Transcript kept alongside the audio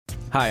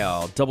Hi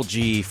all, Double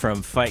G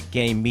from Fight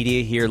Game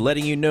Media here,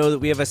 letting you know that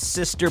we have a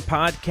sister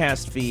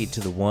podcast feed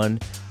to the one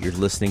you're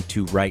listening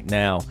to right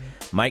now.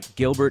 Mike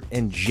Gilbert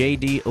and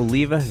JD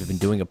Oliva have been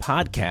doing a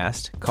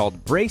podcast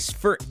called Brace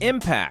for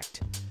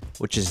Impact,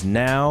 which is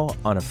now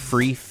on a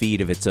free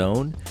feed of its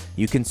own.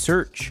 You can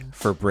search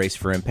for Brace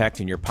for Impact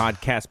in your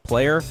podcast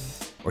player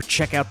or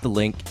check out the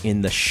link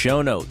in the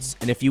show notes.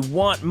 And if you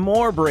want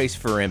more Brace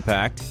for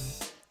Impact,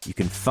 you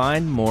can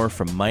find more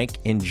from Mike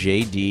and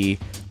JD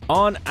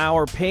on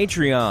our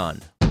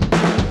Patreon.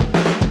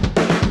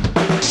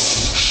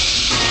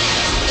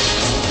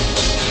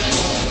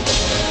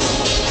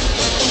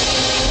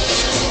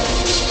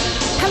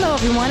 Hello,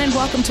 everyone, and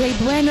welcome to a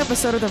brand new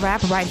episode of The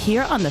Wrap right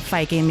here on the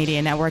Fight Game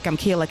Media Network. I'm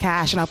Keila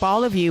Cash, and I hope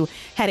all of you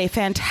had a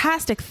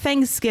fantastic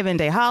Thanksgiving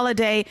Day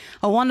holiday,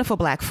 a wonderful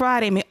Black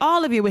Friday. May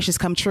all of your wishes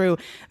come true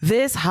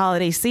this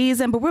holiday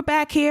season. But we're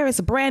back here. It's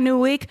a brand new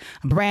week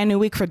for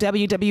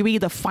WWE,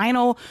 the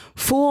final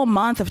full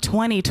month of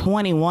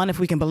 2021, if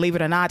we can believe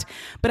it or not.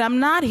 But I'm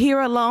not here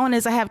alone,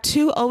 as I have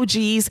two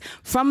OGs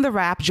from The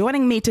Wrap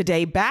joining me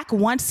today, back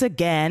once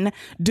again,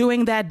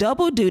 doing that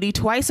double duty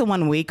twice in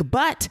 1 week,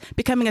 but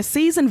becoming a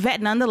seasoned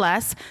vet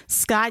nonetheless.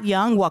 Scott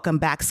Young, welcome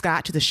back,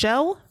 Scott, to the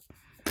show.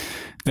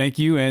 Thank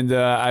you, and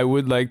I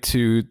would like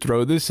to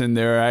throw this in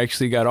there. I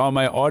actually got all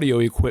my audio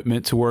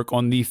equipment to work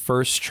on the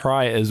first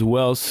try as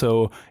well,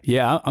 so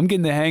yeah, I'm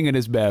getting the hang of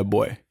this bad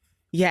boy.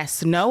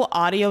 Yes, no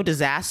audio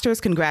disasters.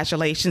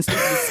 Congratulations to you,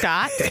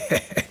 Scott.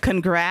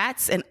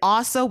 Congrats. And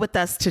also with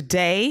us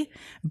today,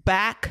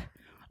 back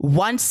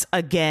once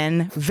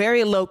again,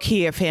 very low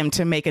key of him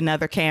to make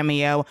another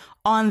cameo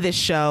on this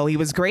show. He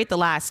was great the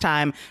last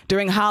time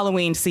during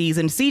Halloween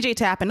season. CJ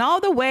Tappan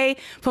all the way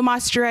from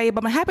Australia,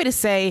 but I'm happy to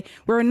say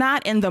we're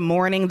not in the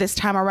morning this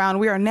time around.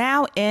 We are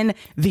now in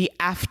the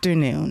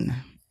afternoon.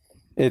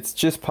 It's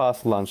just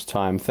past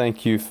lunchtime.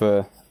 Thank you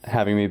for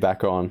having me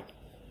back on.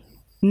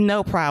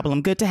 No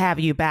problem. Good to have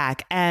you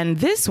back. And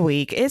this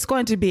week is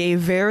going to be a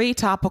very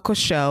topical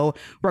show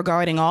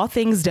regarding all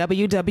things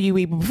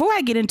WWE. Before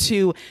I get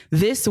into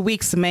this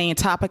week's main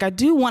topic, I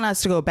do want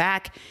us to go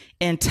back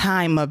in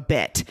time a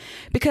bit,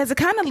 because it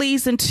kind of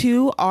leads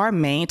into our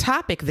main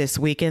topic this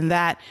week, in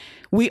that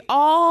we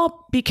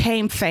all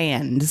became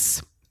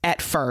fans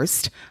at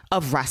first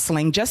of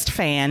wrestling, just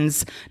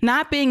fans,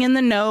 not being in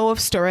the know of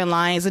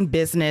storylines and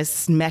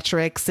business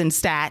metrics and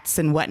stats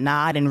and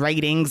whatnot and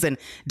ratings and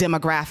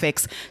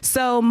demographics.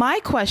 So my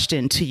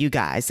question to you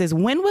guys is,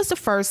 when was the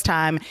first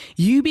time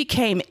you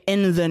became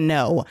in the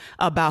know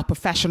about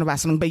professional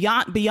wrestling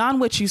beyond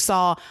what you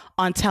saw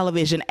on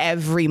television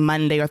every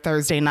Monday or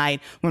Thursday night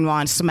when Raw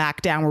and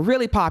SmackDown were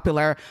really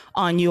popular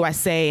on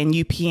USA and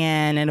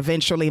UPN and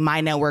eventually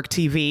My Network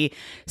TV?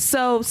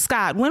 So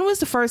Scott, when was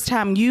the first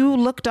time you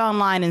looked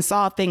online and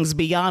saw things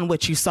beyond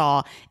what you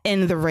saw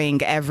in the ring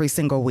every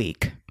single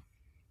week?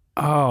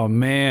 Oh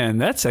man,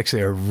 that's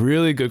actually a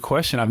really good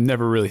question I've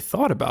never really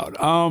thought about.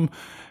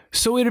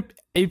 So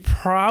it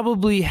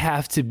probably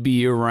have to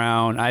be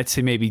around, I'd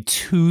say maybe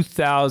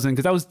 2000,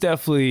 because I was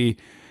definitely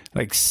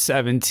like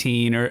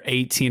 17 or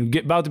 18,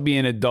 about to be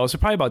an adult, so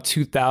probably about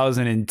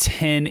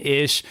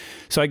 2010-ish.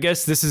 So I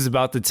guess this is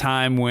about the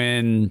time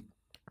when,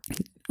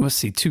 let's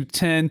see,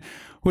 210,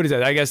 what is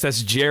that? I guess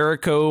that's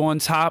Jericho on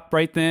top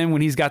right then,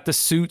 when he's got the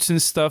suits and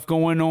stuff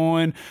going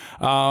on.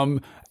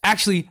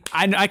 Actually,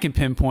 I can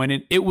pinpoint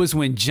it. It was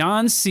when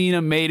John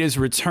Cena made his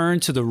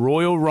return to the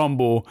Royal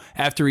Rumble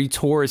after he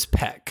tore his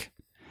pec.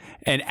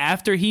 And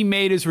after he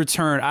made his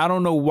return, I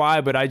don't know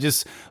why, but I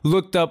just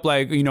looked up,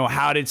 like,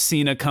 how did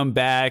Cena come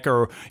back?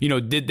 Or,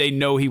 did they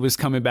know he was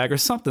coming back or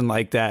something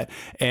like that?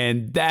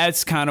 And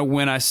that's kind of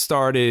when I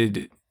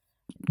started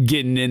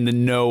getting in the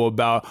know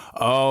about,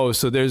 oh,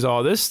 so there's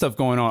all this stuff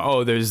going on.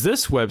 Oh, there's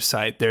this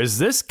website. There's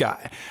this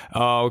guy.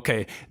 Oh,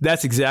 okay.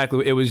 That's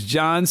exactly. It was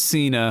John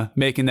Cena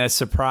making that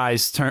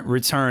surprise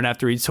return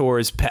after he tore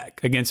his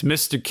pec against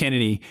Mr.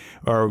 Kennedy,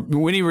 or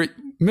when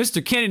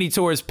Mr. Kennedy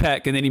tore his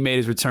pec and then he made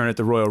his return at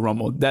the Royal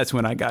Rumble. That's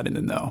when I got in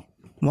the know.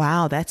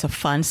 Wow, that's a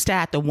fun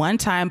stat. The one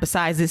time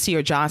besides this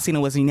year, John Cena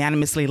was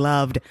unanimously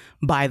loved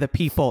by the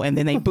people, and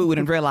then they booed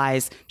and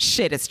realized,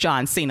 shit, it's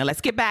John Cena.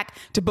 Let's get back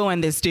to booing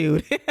this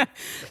dude.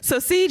 So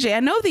CJ, I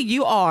know that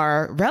you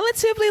are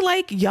relatively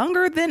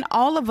younger than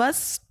all of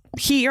us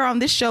here on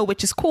this show,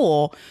 which is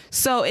cool.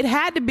 So it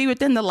had to be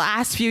within the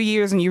last few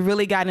years and you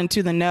really got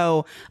into the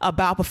know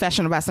about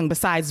professional wrestling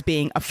besides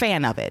being a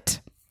fan of it.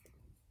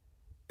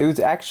 It was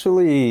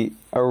actually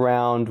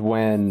around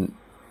when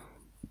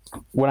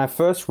I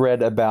first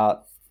read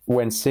about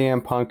when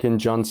CM Punk and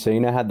John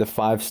Cena had the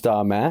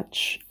 5-star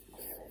match,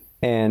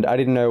 and I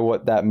didn't know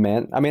what that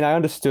meant. I mean, I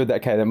understood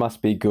that, okay, that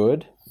must be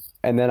good.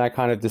 And then I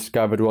kind of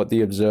discovered what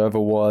the Observer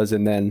was,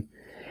 and then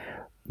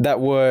that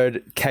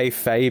word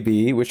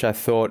kayfabe, which I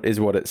thought is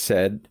what it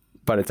said,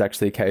 but it's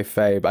actually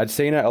kayfabe. I'd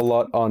seen it a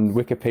lot on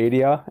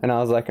Wikipedia, and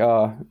I was like,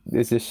 oh,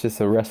 is this just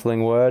a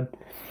wrestling word?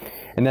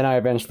 And then I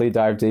eventually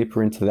dived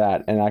deeper into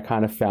that, and I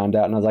kind of found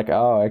out, and I was like,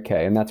 oh,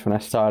 okay. And that's when I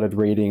started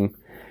reading.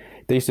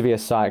 There used to be a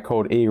site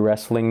called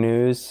eWrestling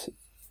News,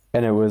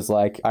 and it was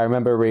like, I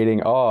remember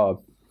reading,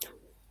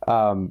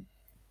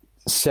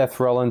 Seth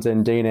Rollins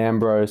and Dean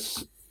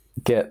Ambrose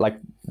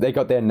they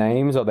got their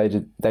names, or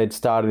they'd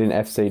started in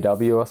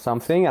FCW or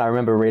something. And I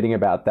remember reading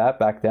about that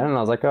back then, and I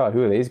was like, oh,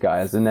 who are these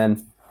guys? And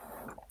then,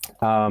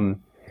 probably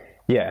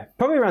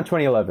around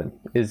 2011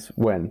 is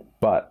when.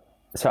 But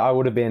so I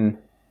would have been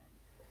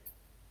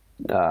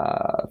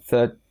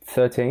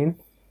 13.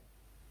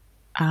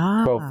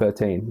 12,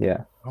 13,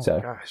 yeah. Oh,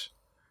 gosh.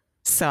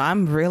 So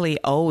I'm really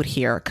old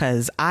here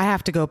because I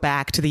have to go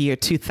back to the year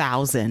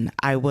 2000.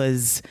 I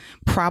was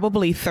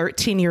probably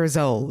 13 years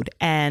old,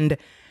 and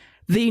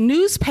the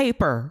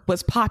newspaper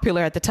was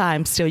popular at the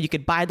time. Still, you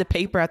could buy the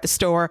paper at the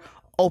store,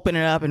 open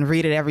it up and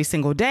read it every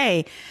single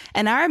day.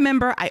 And I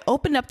remember I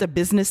opened up the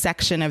business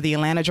section of the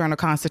Atlanta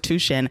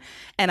Journal-Constitution,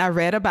 and I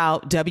read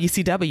about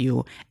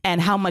WCW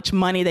and how much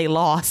money they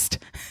lost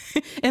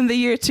in the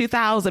year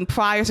 2000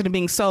 prior to them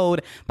being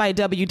sold by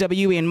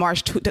WWE in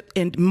March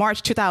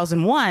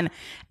 2001.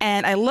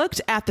 And I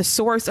looked at the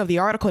source of the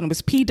article, and it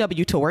was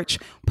PW Torch,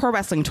 Pro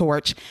Wrestling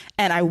Torch.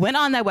 And I went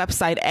on that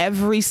website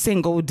every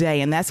single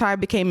day. And that's how I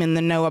became in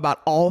the know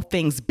about all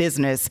things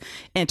business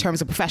in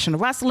terms of professional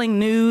wrestling,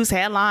 news,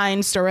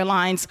 headlines,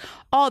 storylines,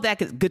 all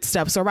that good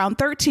stuff. So around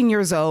 13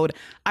 years old,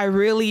 I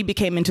really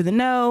became into the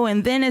know.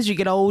 And then as you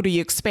get older,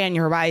 you expand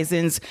your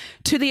horizons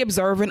to The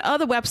Observer and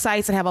other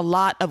websites that have a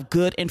lot of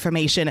good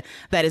information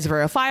that is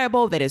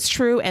verifiable, that is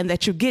true, and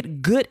that you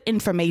get good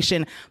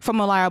information from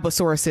reliable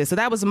sources. So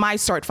that was my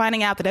start,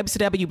 finding out that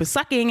WCW was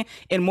sucking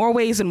in more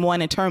ways than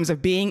one in terms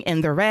of being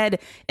in the red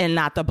and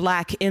not the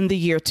black in the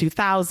year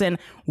 2000.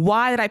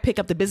 Why did I pick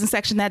up the business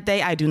section that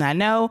day? I do not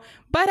know.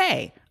 But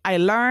hey, I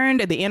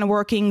learned the inner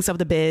workings of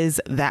the biz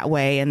that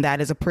way, and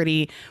that is a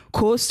pretty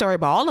cool story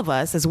by all of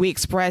us as we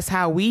express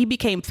how we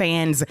became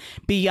fans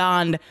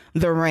beyond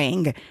the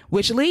ring,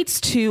 which leads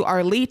to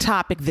our lead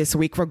topic this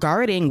week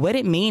regarding what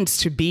it means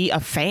to be a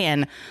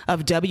fan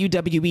of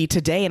WWE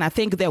today. And I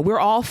think that we're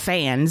all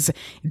fans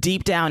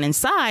deep down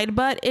inside,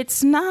 but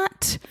it's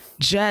not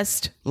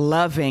just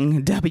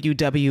loving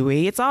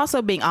WWE. It's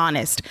also being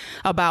honest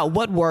about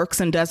what works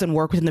and doesn't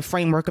work within the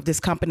framework of this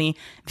company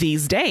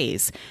these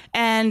days.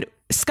 And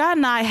Scott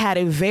and I had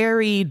a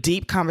very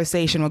deep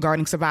conversation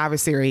regarding Survivor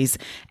Series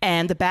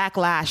and the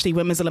backlash the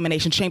Women's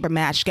Elimination Chamber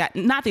match got,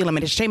 not the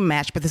Elimination Chamber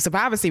match, but the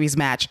Survivor Series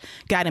match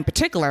got in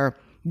particular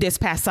this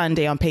past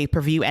Sunday on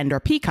pay-per-view and or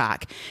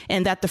Peacock,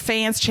 and that the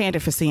fans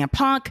chanted for CM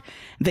Punk.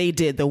 They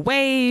did the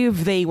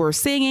wave, they were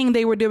singing,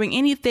 they were doing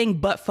anything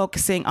but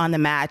focusing on the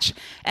match.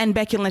 And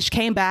Becky Lynch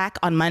came back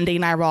on Monday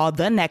Night Raw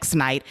the next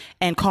night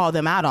and called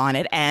them out on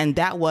it, and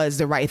that was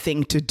the right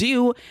thing to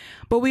do.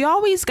 But we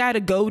always got to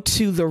go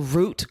to the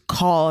root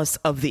cause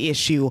of the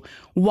issue.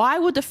 Why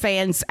would the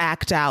fans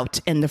act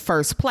out in the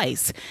first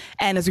place?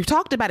 And as we've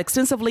talked about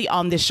extensively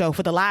on this show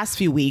for the last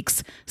few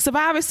weeks,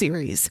 Survivor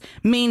Series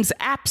means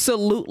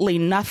absolutely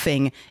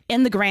nothing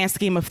in the grand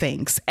scheme of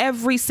things.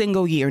 Every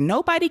single year,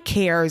 nobody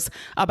cares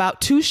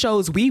about two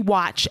shows we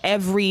watch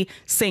every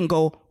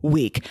single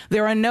week.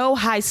 There are no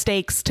high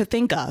stakes to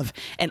think of.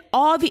 And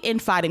all the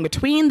infighting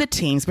between the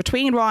teams,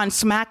 between Raw and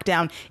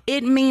SmackDown,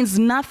 it means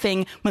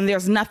nothing when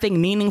there's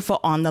nothing meaningful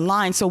on the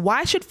line. So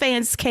why should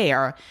fans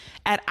care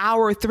at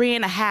hour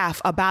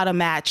 3.5 about a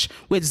match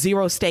with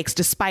zero stakes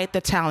despite the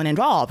talent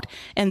involved?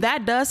 And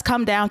that does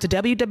come down to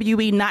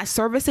WWE not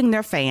servicing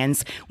their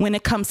fans when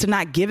it comes to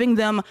not giving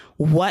them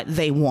what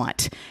they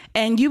want.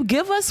 And you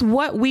give us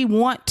what we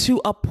want to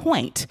a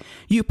point.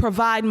 You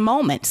provide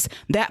moments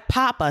that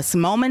pop us,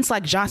 moments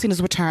like John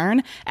Cena's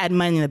return at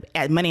Money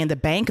in the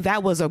Bank.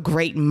 That was a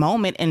great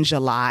moment in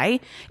July.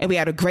 And we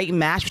had a great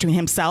match between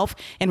himself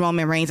and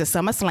Roman Reigns at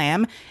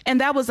SummerSlam.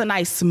 And that was a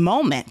nice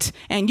moment.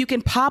 And you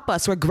can pop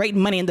us with great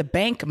Money in the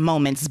Bank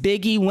moments.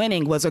 Big E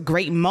winning was a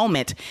great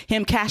moment.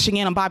 Him cashing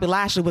in on Bobby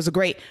Lashley was a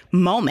great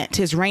moment.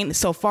 His reign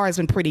so far has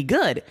been pretty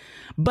good.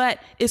 But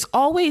it's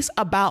always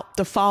about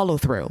the follow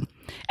through.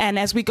 And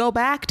as we go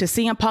back to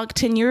CM Punk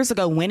 10 years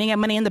ago winning at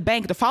Money in the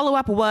Bank, the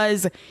follow-up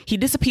was he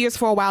disappears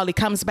for a while, he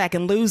comes back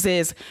and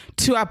loses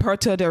to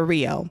Alberto Del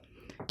Rio.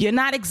 You're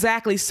not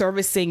exactly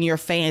servicing your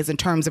fans in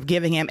terms of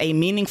giving him a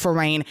meaningful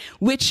reign,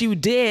 which you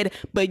did,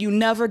 but you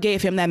never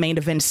gave him that main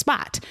event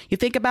spot. You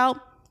think about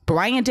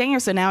Bryan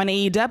Danielson now in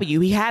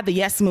AEW. He had the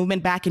Yes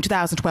Movement back in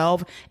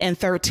 2012 and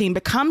 13,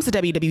 becomes the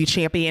WWE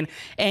champion,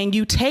 and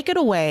you take it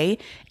away,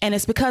 and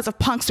it's because of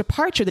Punk's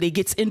departure that he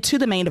gets into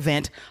the main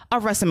event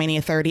of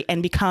WrestleMania 30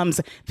 and becomes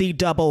the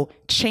double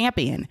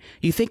champion.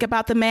 You think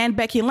about the man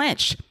Becky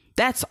Lynch.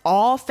 That's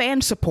all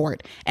fan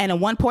support. And at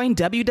one point,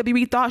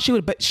 WWE thought she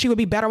would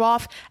be better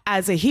off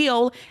as a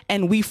heel,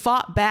 and we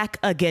fought back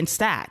against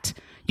that.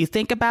 You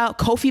think about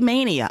Kofi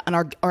Mania,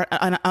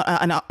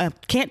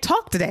 can't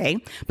talk today,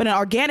 but an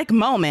organic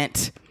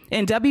moment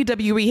in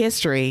WWE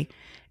history.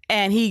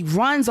 And he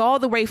runs all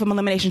the way from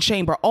Elimination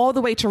Chamber all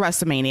the way to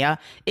WrestleMania.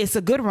 It's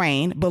a good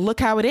reign, but look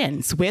how it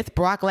ends with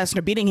Brock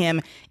Lesnar beating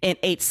him in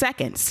 8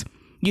 seconds.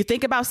 You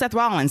think about Seth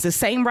Rollins, the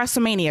same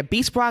WrestleMania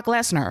beats Brock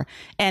Lesnar,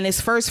 and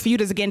his first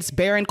feud is against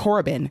Baron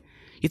Corbin.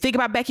 You think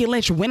about Becky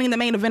Lynch winning the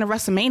main event of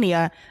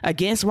WrestleMania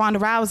against Ronda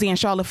Rousey and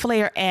Charlotte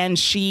Flair, and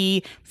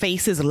she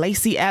faces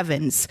Lacey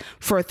Evans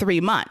for 3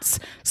 months.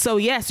 So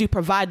yes, you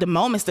provide the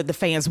moments that the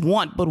fans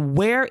want, but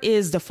where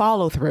is the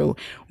follow through?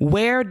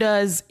 Where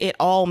does it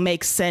all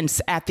make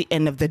sense at the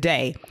end of the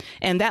day?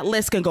 And that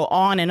list can go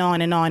on and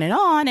on and on and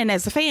on. And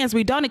as fans,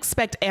 we don't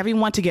expect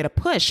everyone to get a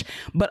push,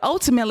 but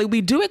ultimately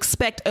we do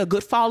expect a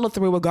good follow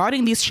through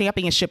regarding these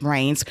championship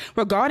reigns,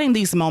 regarding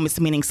these moments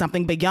meaning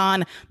something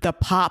beyond the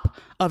pop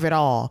of it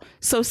all.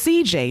 So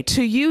CJ,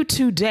 to you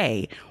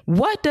today,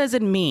 what does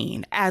it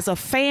mean as a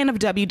fan of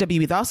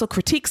WWE that also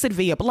critiques it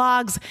via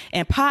blogs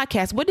and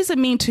podcasts? What does it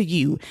mean to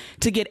you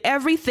to get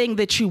everything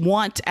that you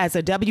want as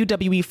a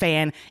WWE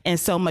fan and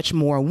so much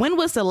more? When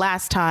was the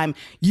last time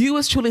you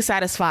was truly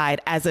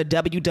satisfied as a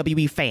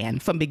WWE fan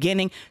from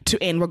beginning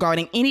to end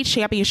regarding any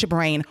championship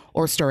reign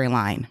or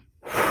storyline?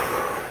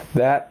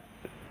 That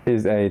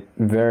is a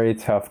very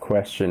tough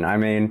question. I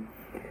mean,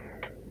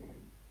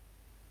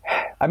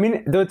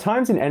 there were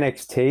times in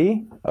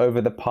NXT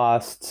over the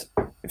past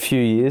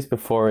few years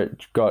before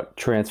it got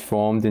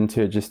transformed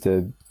into just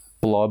a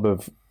blob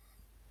of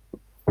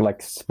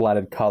like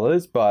splattered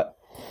colors, but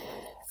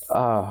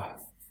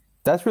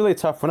that's really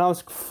tough. When I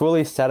was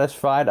fully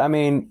satisfied, I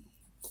think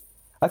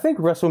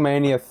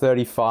WrestleMania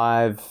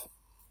 35,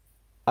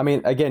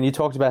 again, you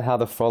talked about how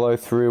the follow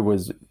through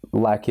was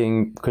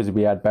lacking because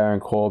we had Baron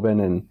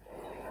Corbin and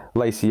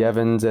Lacey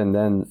Evans and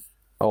then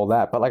all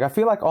that, but I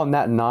feel like on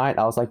that night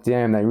I was like,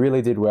 damn, they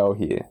really did well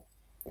here.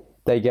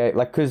 They gave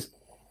because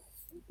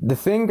the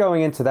thing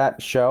going into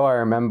that show, I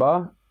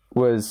remember,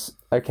 was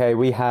okay,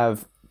 we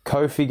have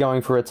Kofi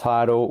going for a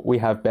title, we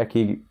have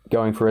Becky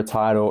going for a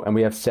title, and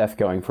we have Seth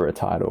going for a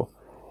title.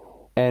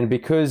 And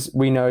because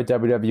we know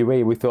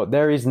WWE, we thought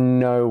there is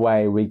no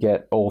way we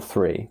get all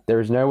three. There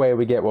is no way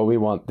we get what we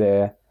want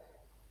there.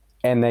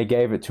 And they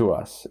gave it to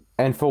us.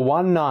 And for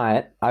one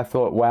night, I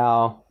thought,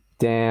 wow,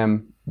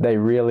 damn, they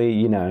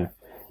really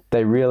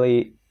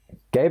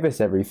gave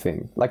us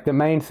everything, like the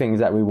main things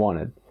that we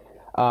wanted.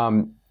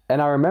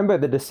 And I remember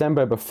the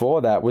December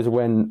before that was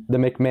when the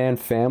McMahon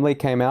family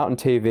came out on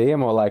TV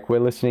and were like,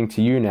 we're listening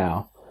to you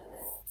now.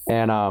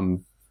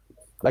 And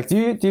do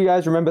you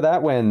guys remember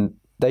that when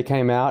they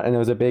came out and there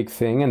was a big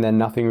thing and then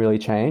nothing really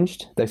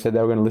changed? They said they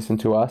were going to listen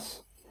to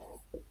us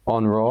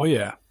on Raw. Oh,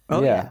 yeah.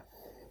 Yeah.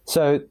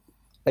 So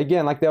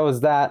again, there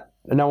was that,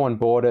 no one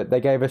bought it.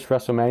 They gave us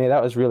WrestleMania.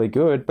 That was really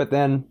good. But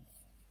then,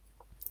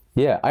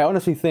 yeah, I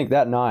honestly think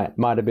that night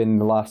might have been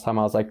the last time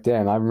I was like,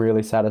 damn, I'm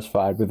really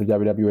satisfied with the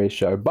WWE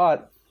show.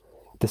 But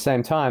at the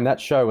same time,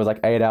 that show was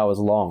 8 hours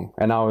long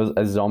and I was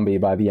a zombie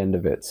by the end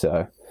of it.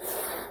 So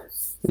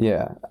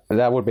yeah,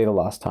 that would be the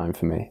last time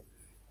for me.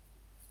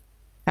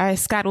 All right,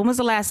 Scott, when was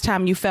the last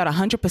time you felt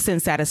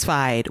 100%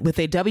 satisfied with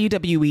a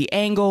WWE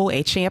angle,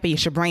 a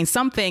championship reign,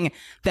 something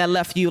that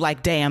left you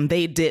like, damn,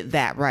 they did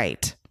that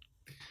right?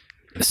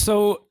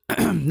 So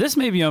this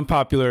may be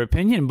unpopular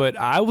opinion, but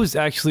I was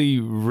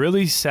actually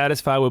really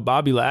satisfied with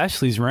Bobby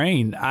Lashley's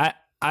reign.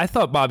 I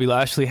thought Bobby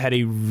Lashley had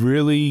a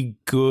really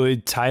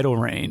good title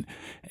reign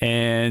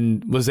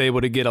and was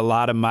able to get a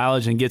lot of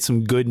mileage and get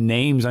some good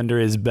names under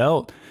his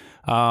belt.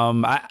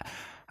 I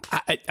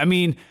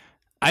mean,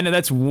 I know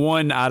that's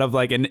one out of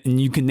and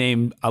you can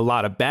name a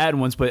lot of bad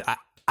ones, but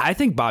I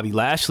think Bobby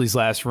Lashley's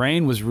last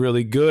reign was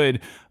really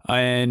good.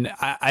 And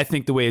I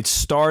think the way it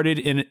started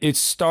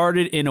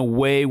in a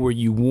way where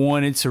you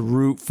wanted to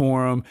root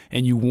for him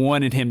and you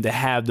wanted him to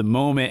have the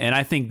moment. And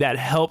I think that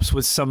helps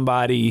with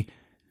somebody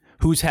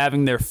who's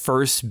having their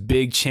first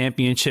big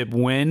championship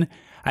win.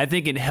 I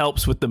think it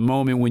helps with the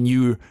moment when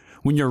you're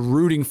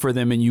rooting for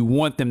them and you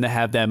want them to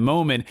have that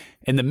moment.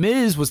 And The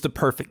Miz was the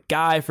perfect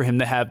guy for him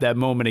to have that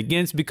moment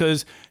against,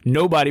 because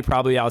nobody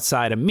probably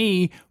outside of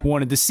me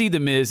wanted to see The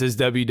Miz as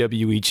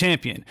WWE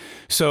champion.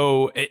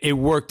 So it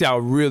worked out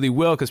really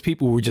well because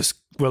people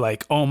were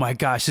like, oh my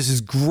gosh, this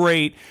is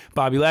great.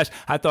 Bobby Lashley.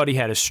 I thought he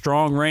had a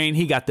strong reign.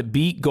 He got to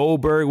beat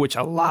Goldberg, which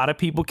a lot of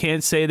people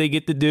can't say they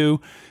get to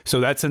do. So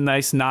that's a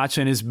nice notch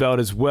in his belt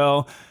as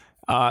well.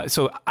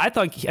 So I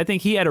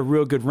think he had a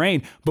real good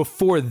reign.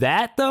 Before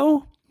that,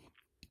 though,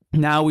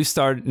 Now we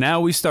start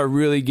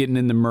really getting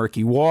in the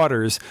murky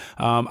waters.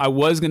 I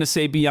was going to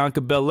say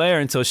Bianca Belair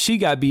until she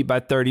got beat by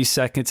 30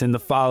 seconds in the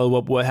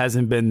follow-up. What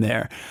hasn't been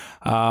there?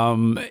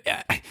 Honestly,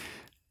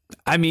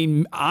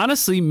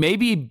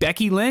 maybe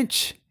Becky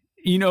Lynch,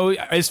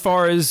 as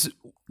far as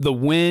the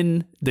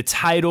win, the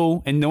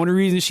title, and the only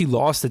reason she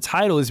lost the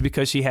title is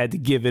because she had to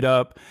give it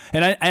up.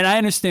 And I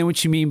understand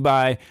what you mean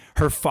by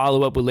her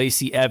follow-up with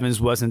Lacey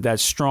Evans wasn't that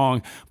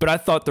strong, but I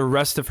thought the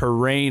rest of her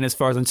reign, as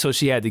far as until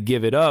she had to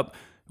give it up,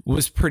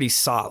 was pretty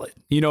solid.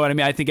 You know what I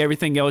mean? I think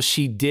everything else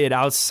she did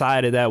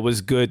outside of that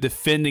was good.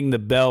 Defending the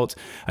belt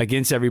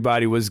against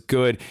everybody was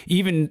good.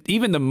 Even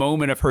the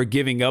moment of her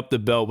giving up the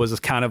belt was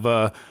kind of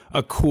a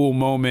cool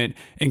moment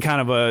and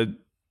kind of a,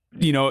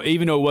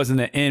 even though it wasn't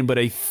the end, but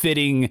a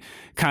fitting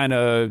kind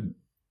of,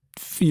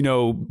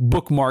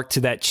 bookmark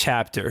to that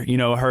chapter,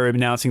 her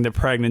announcing the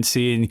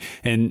pregnancy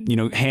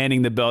and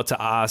handing the belt to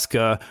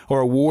Asuka,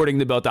 or awarding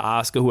the belt to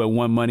Asuka, who had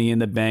won Money in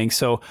the Bank.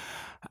 So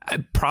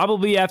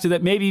Probably after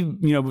that, maybe,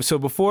 so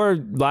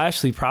before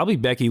Lashley, probably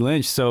Becky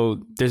Lynch.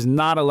 So there's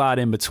not a lot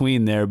in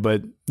between there,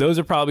 but those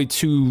are probably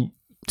two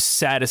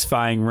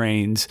satisfying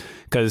reigns,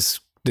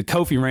 because the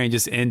Kofi reign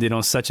just ended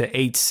on such an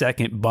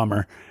 8-second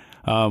bummer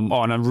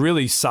on a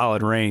really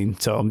solid reign.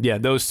 So yeah,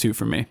 those two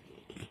for me.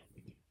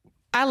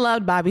 I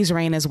loved Bobby's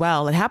reign as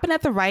well. It happened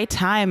at the right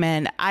time,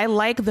 and I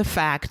like the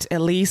fact,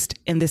 at least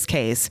in this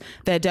case,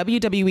 that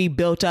WWE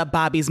built up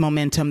Bobby's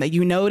momentum, that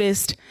you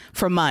noticed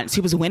for months.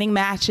 He was winning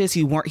matches.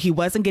 He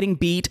wasn't getting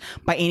beat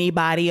by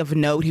anybody of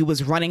note. He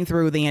was running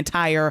through the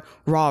entire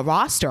Raw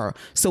roster.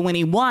 So when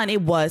he won,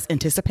 it was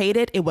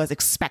anticipated, it was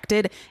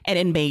expected, and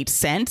it made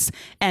sense.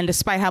 And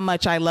despite how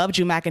much I love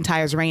Drew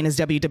McIntyre's reign as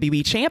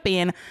WWE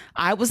champion,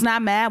 I was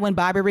not mad when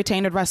Bobby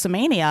retained at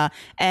WrestleMania.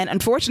 And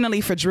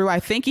unfortunately for Drew, I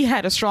think he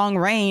had a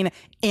strong reign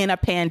in a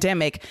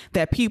pandemic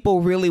that people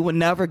really would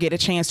never get a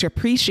chance to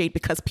appreciate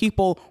because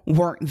people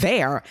weren't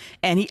there.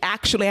 And he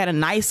actually had a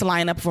nice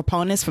lineup of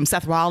opponents, from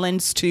Seth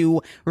Rollins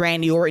to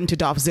Randy Orton to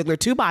Dolph Ziggler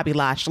to Bobby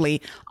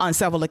Lashley on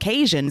several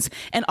occasions.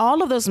 And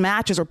all of those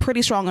matches were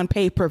pretty strong on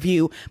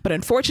pay-per-view, but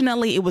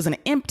unfortunately it was an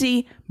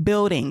empty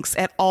buildings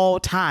at all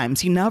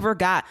times. He never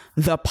got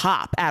the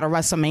pop out of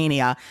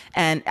WrestleMania.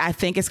 And I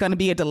think it's going to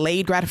be a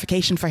delayed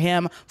gratification for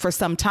him for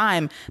some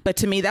time. But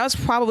to me, that was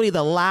probably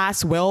the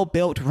last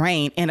well-built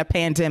reign in a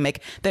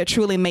pandemic that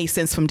truly made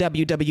sense from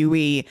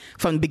WWE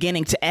from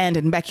beginning to end.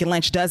 And Becky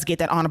Lynch does get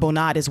that honorable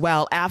nod as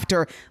well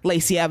after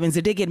Lacey Evans.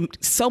 It did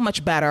get so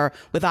much better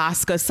with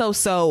Asuka,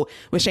 so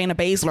with Shayna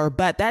Baszler,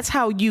 but that's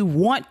how you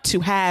want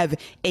to have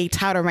a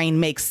title reign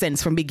make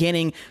sense from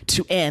beginning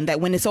to end,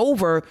 that when it's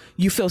over,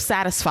 you feel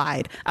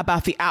satisfied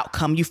about the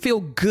outcome. You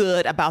feel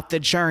good about the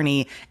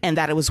journey and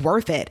that it was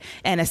worth it.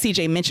 And as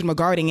CJ mentioned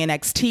regarding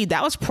NXT,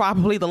 that was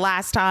probably the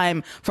last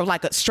time for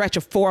like a stretch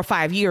of 4 or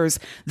 5 years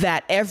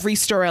that every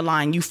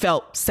storyline you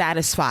felt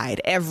satisfied.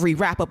 Every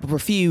wrap up of a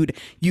feud,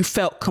 you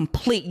felt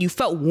complete. You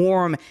felt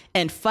warm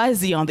and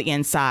fuzzy on the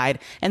inside.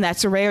 And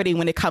that's a rarity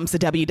when it comes to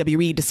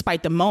WWE,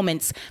 despite the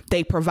moments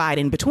they provide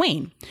in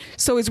between.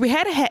 So as we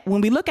head ahead,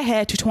 when we look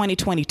ahead to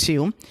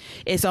 2022,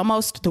 it's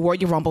almost the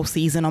Royal Rumble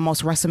season,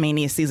 almost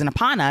WrestleMania season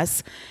upon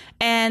us.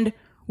 And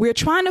we're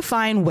trying to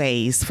find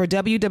ways for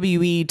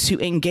WWE to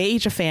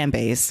engage a fan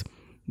base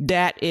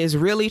that is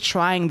really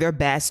trying their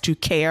best to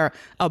care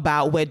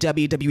about what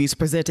WWE is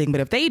presenting.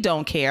 But if they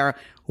don't care,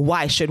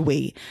 why should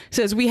we?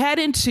 So as we head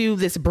into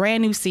this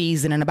brand new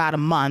season in about a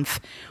month,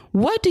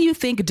 what do you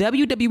think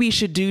WWE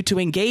should do to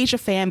engage a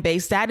fan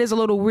base that is a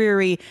little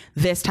weary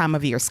this time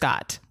of year,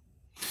 Scott?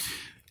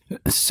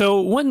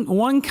 So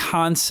one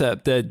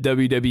concept that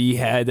WWE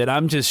had that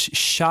I'm just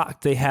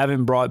shocked they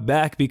haven't brought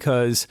back,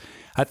 because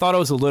I thought it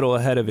was a little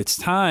ahead of its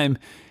time,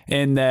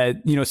 and that,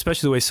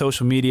 especially the way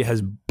social media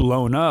has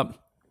blown up,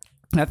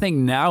 I think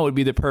now would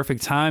be the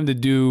perfect time to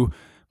do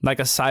like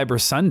a Cyber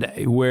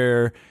Sunday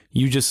where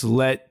you just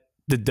let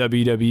the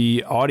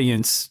WWE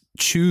audience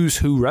choose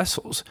who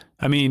wrestles.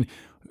 I mean,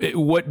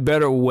 what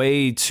better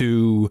way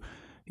to,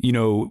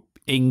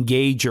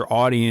 engage your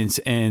audience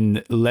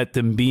and let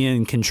them be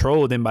in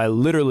control than by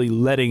literally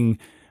letting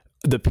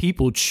the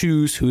people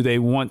choose who they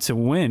want to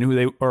win,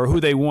 who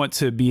they want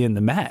to be in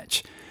the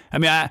match. I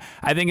mean,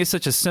 I think it's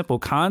such a simple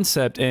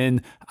concept,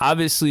 and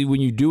obviously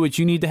when you do it,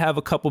 you need to have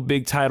a couple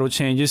big title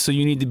changes. So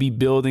you need to be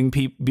building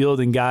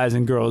guys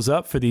and girls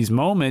up for these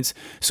moments.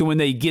 So when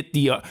they get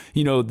the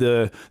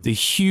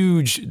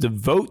huge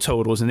vote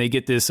totals and they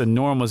get this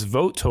enormous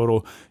vote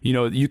total,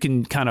 you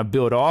can kind of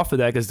build off of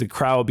that because the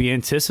crowd will be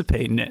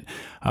anticipating it.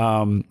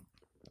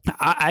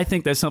 I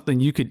think that's something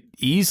you could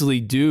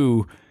easily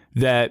do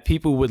that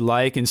people would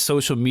like and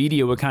social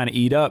media would kind of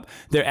eat up.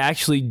 They're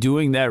actually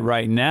doing that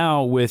right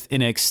now with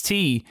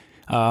NXT.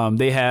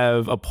 They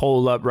have a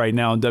poll up right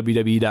now on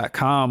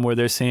WWE.com where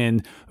they're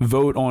saying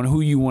vote on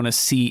who you want to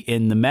see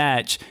in the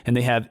match, and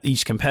they have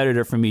each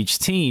competitor from each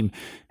team.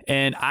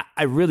 And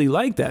I really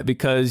like that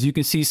because you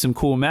can see some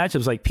cool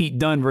matchups like Pete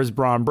Dunne versus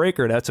Braun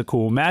Breaker. That's a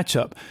cool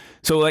matchup.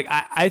 So like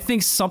I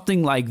think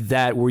something like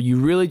that where you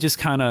really just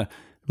kind of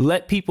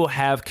let people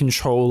have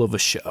control of a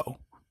show.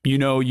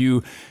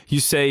 You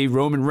say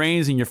Roman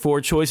Reigns and your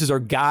 4 choices are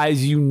guys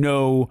that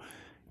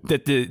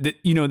the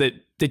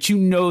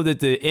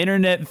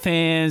internet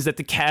fans, that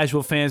the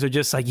casual fans are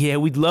just like, yeah,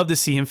 we'd love to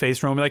see him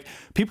face Roman. Like,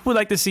 people would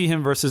like to see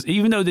him versus,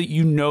 even though that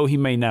he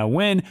may not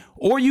win,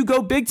 or you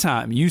go big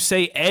time. You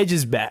say Edge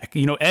is back.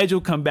 Edge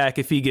will come back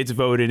if he gets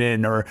voted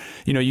in, or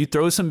you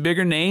throw some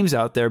bigger names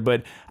out there.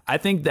 But I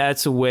think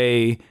that's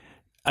a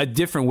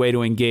different way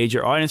to engage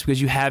your audience because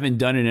you haven't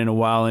done it in a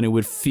while and it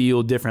would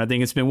feel different. I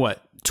think it's been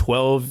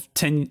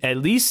 10, at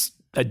least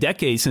a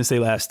decade since they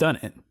last done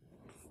it.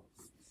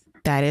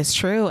 That is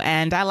true.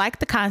 And I like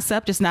the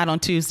concept, just not on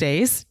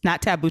Tuesdays,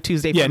 not Taboo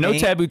Tuesday. Yeah, no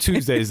Taboo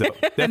Tuesdays, though.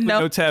 Definitely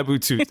no Taboo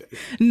Tuesdays.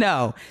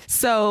 No.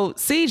 So,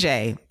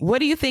 CJ, what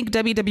do you think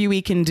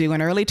WWE can do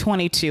in early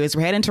 22 as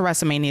we're heading to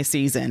WrestleMania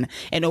season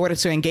in order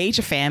to engage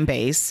a fan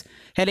base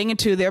heading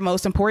into their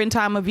most important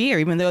time of year.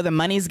 Even though the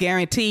money's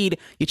guaranteed,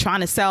 you're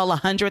trying to sell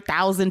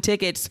 100,000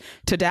 tickets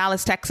to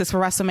Dallas, Texas for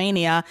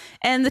WrestleMania,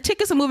 and the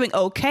tickets are moving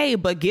okay,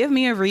 but give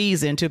me a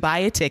reason to buy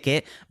a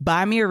ticket,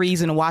 buy me a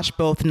reason to watch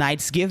both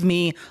nights, give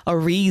me a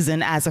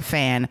reason as a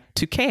fan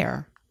to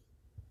care.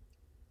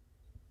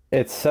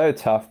 It's so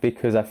tough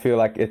because I feel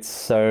like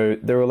the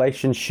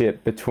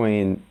relationship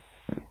between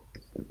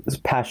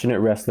passionate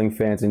wrestling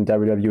fans in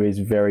WWE is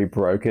very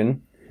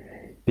broken,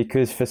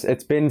 because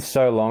it's been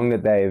so long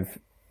that they've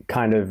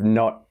kind of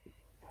not,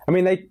 I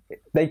mean,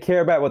 they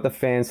care about what the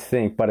fans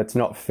think, but it's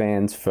not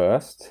fans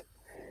first.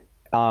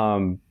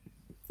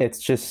 It's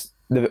just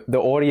the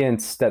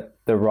audience that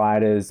the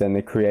writers and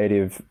the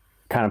creative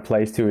kind of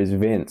plays to is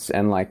Vince.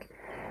 And like,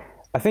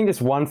 I think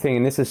just one thing,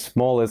 and this is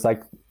small, is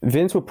like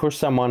Vince will push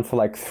someone for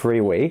like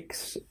 3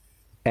 weeks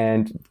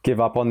and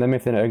give up on them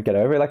if they don't get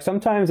over it. Like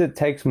sometimes it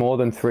takes more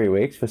than 3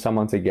 weeks for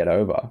someone to get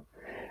over.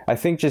 I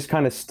think just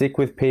kind of stick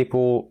with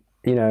people,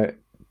 you know,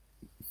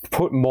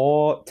 put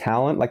more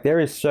talent. Like there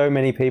is so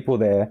many people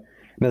there,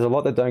 and there's a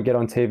lot that don't get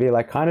on TV.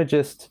 Like kind of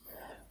just,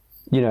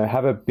 you know,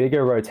 have a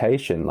bigger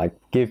rotation, like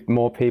give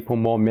more people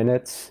more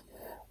minutes,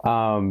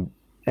 and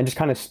just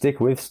kind of stick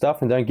with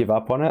stuff and don't give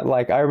up on it.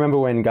 Like I remember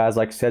when guys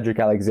like Cedric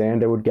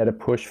Alexander would get a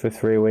push for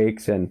 3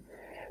 weeks, and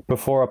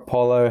before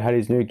Apollo had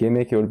his new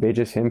gimmick, it would be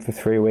just him for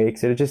 3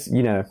 weeks. It would just,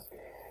 you know,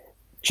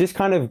 just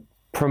kind of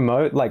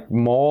promote like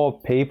more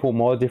people,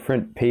 more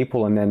different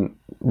people, and then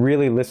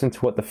really listen to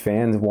what the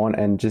fans want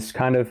and just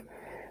kind of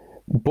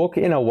book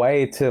in a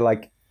way to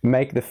like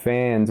make the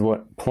fans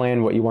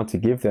plan what you want to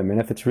give them. And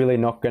if it's really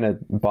not going to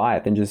buy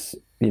it, then just,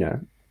 you know,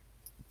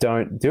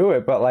 don't do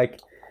it. But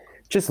like,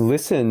 just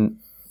listen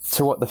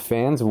to what the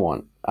fans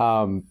want.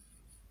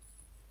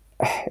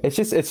 It's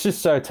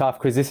just so tough,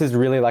 because this is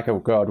really like, oh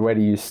God, where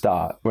do you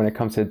start when it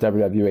comes to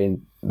WWE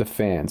and the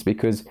fans?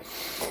 Because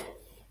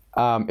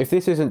if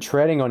this isn't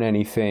treading on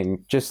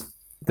anything, just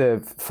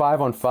the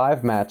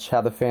 5-on-5 match,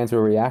 how the fans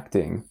were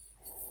reacting,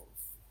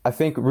 I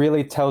think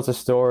really tells a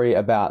story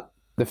about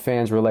the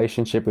fans'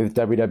 relationship with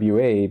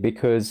WWE.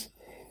 Because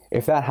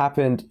if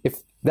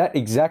that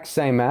exact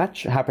same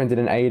match happened in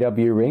an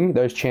AEW ring,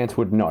 those chants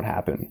would not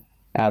happen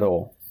at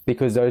all,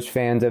 because those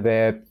fans are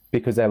there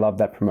because they love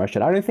that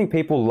promotion. I don't think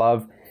people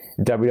love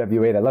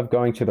WWE. They love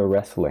going to the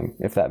wrestling,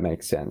 if that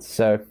makes sense.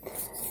 So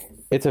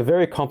it's a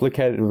very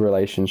complicated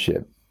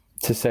relationship,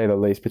 to say the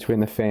least, between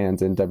the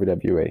fans and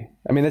WWE.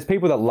 I mean, there's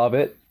people that love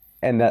it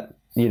and that,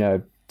 you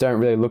know, don't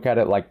really look at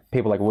it like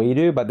people like we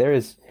do, but they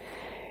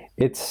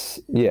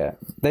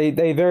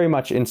very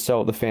much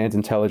insult the fans'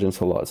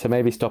 intelligence a lot. So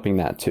maybe stopping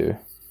that too.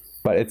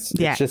 But it's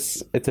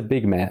a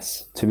big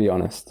mess, to be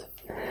honest.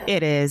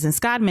 It is. And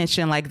Scott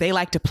mentioned like they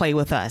like to play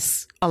with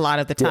us a lot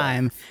of the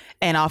time. Yeah.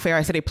 And all fair,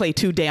 I said they play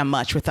too damn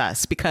much with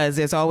us, because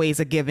there's always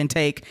a give and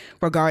take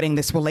regarding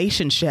this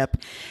relationship.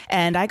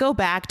 And I go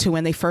back to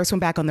when they first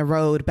went back on the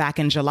road back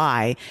in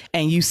July,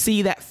 and you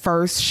see that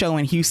first show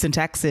in Houston,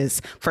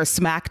 Texas for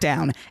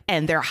SmackDown,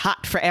 and they're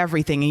hot for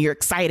everything, and you're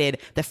excited.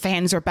 The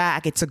fans are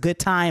back. It's a good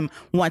time.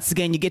 Once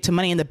again, you get to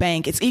Money in the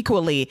Bank. It's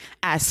equally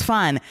as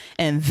fun.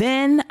 And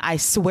then I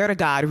swear to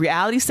God,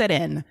 reality set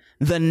in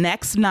the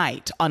next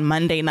night on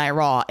Monday Night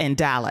Raw in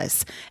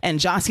Dallas.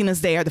 And John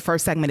Cena's there. The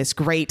first segment is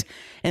great.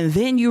 And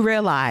then you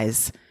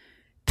realize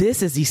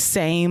this is the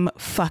same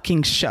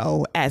fucking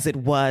show as it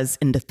was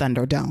in the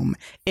Thunderdome.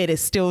 It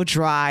is still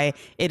dry.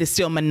 It is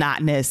still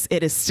monotonous.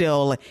 It is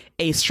still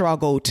a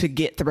struggle to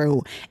get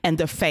through, and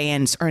the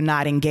fans are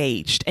not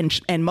engaged.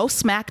 And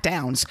most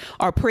SmackDowns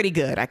are pretty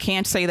good. I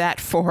can't say that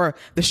for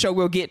the show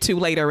we'll get to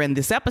later in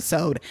this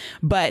episode,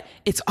 but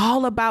it's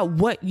all about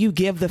what you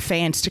give the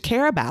fans to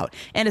care about.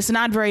 And it's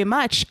not very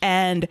much.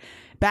 And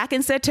back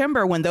in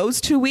September, when those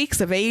 2 weeks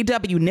of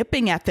AEW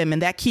nipping at them in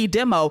that key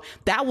demo,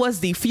 that was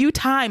the few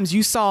times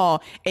you saw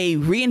a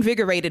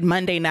reinvigorated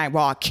Monday Night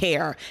Raw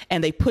care.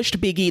 And they pushed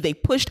Big E, they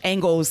pushed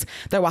angles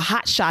that were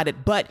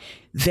hot-shotted, but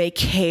they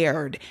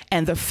cared,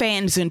 and the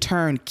fans in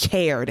turn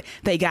cared.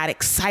 They got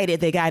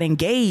excited, they got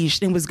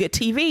engaged, and it was good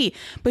TV.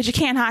 But you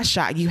can't hot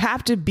shot. You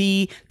have to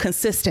be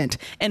consistent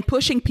and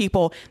pushing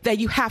people that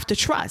you have to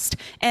trust.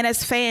 And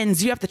as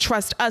fans, you have to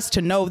trust us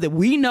to know that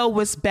we know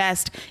what's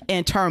best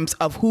in terms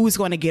of who's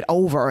going to get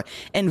over.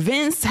 And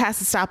Vince has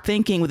to stop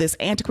thinking with this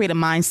antiquated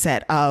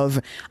mindset of,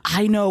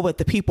 I know what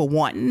the people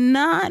want.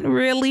 Not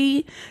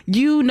really.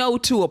 You know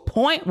to a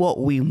point what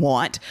we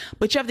want,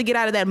 but you have to get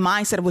out of that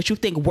mindset of what you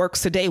think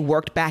works today,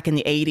 worked back in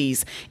the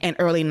 80s and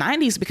early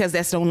 90s, because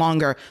that's no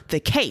longer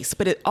the case.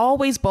 But it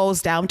always boils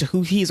down to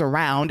who he's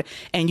around,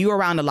 and you're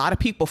around a lot of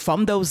people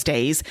from those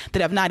days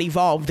that have not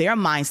evolved their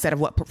mindset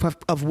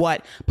of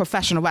what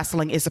professional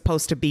wrestling is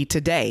supposed to be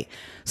today.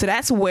 So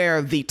that's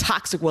where the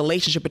toxic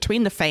relationship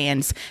between the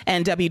fans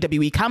and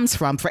WWE comes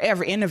from. For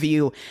every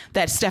interview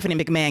that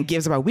Stephanie McMahon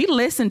gives about, we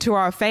listen to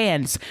our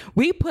fans,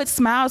 we put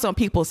smiles on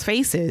people's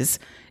faces.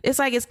 It's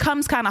like it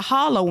comes kind of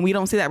hollow when we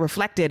don't see that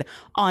reflected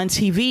on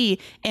TV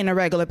in a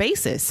regular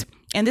basis.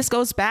 And this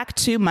goes back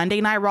to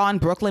Monday Night Raw in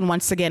Brooklyn.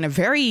 Once again, a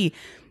very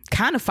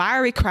kind of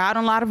fiery crowd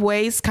in a lot of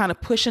ways, kind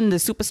of pushing the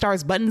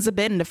superstars' buttons a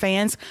bit and the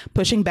fans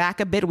pushing back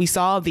a bit. We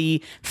saw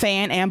the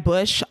fan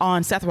ambush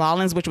on Seth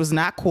Rollins, which was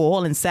not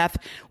cool. And Seth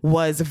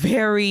was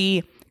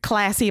very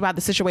classy about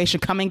the situation,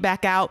 coming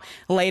back out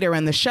later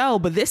in the show.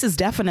 But this is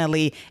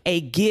definitely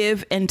a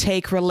give and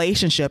take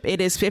relationship.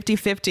 It is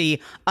 50-50,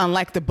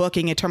 unlike the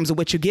booking, in terms of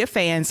what you give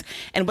fans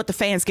and what the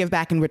fans give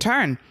back in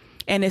return.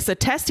 And it's a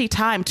testy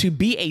time to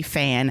be a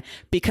fan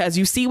because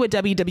you see what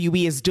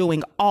WWE is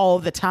doing all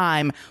the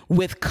time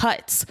with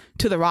cuts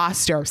to the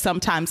roster,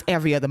 sometimes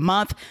every other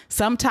month,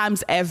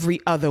 sometimes every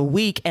other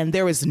week. And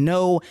there is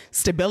no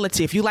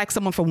stability. If you like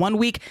someone for 1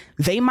 week,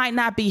 they might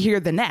not be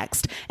here the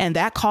next. And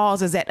that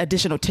causes that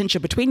additional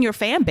tension between your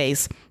fan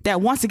base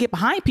that wants to get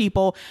behind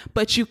people,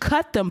 but you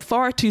cut them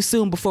far too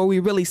soon before we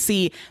really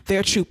see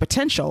their true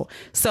potential.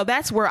 So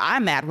that's where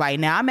I'm at right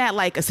now. I'm at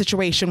like a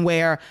situation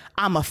where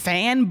I'm a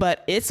fan,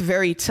 but it's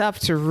very tough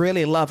to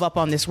really love up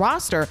on this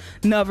roster,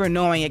 never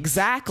knowing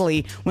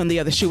exactly when the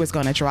other shoe is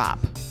going to drop.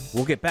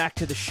 We'll get back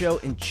to the show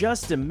in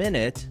just a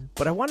minute,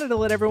 but I wanted to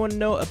let everyone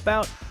know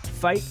about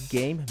Fight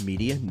Game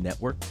Media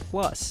Network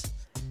Plus.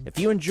 If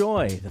you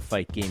enjoy the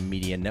Fight Game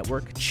Media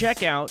Network,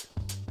 check out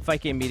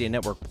Fight Game Media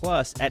Network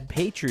Plus at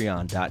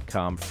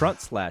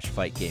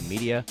patreon.com/Fight Game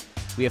Media.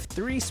 We have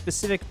 3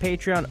 specific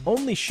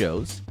Patreon-only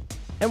shows,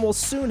 and we'll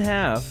soon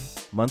have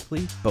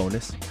monthly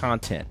bonus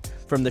content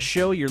from the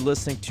show you're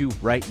listening to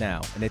right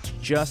now, and it's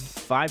just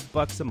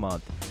 $5 a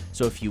month.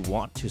 So if you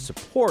want to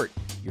support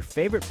your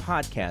favorite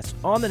podcast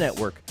on the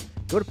network,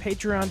 go to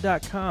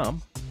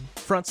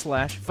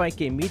patreon.com/Fight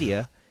Game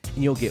Media,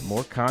 and you'll get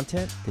more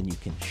content than you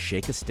can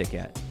shake a stick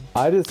at.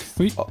 You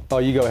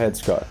go ahead,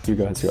 Scott.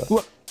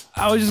 Well,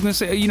 I was just going to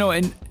say,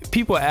 and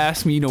people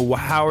ask me,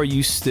 how are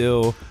you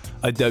still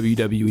a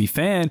WWE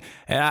fan?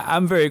 And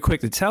I'm very quick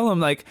to tell them,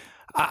 like,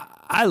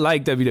 I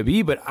like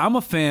WWE, but I'm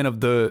a fan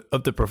of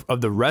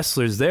the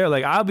wrestlers there.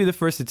 Like, I'll be the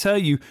first to tell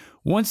you,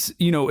 once,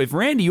 if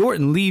Randy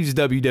Orton leaves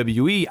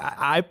WWE,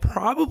 I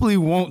probably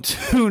won't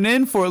tune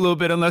in for a little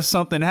bit unless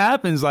something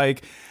happens.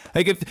 Like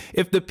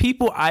if the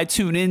people I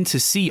tune in to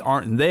see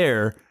aren't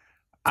there,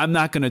 I'm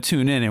not going to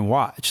tune in and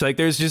watch. Like,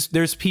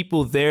 there's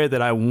people there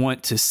that I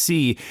want to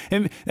see.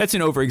 And that's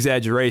an over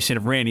exaggeration.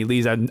 If Randy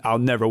leaves, I'll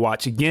never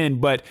watch again.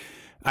 But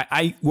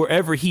I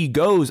wherever he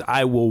goes,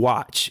 I will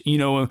watch,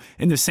 and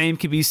the same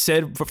can be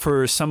said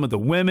for some of the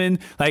women.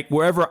 Like,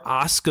 wherever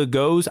Asuka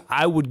goes,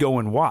 I would go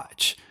and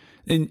watch.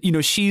 And,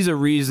 she's a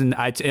reason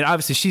and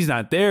obviously she's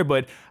not there,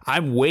 but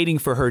I'm waiting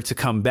for her to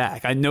come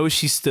back. I know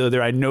she's still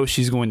there. I know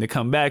she's going to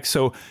come back.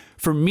 So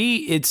for me,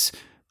 it's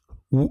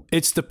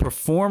the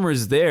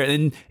performers there.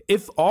 And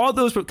if all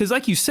those, because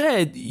like you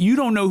said, you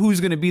don't know who's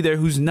going to be there,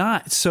 who's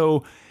not.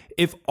 So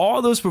if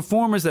all those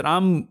performers that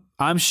I'm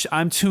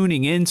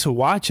tuning in to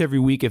watch every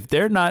week, if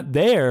they're not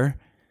there,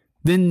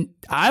 then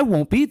I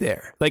won't be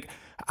there. Like,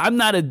 I'm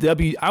a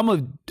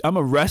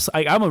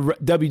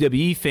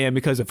WWE fan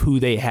because of who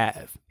they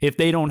have. If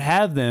they don't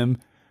have them,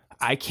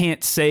 I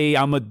can't say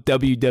I'm a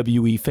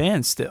WWE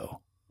fan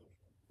still.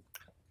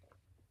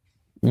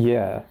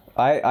 Yeah,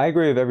 I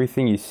agree with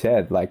everything you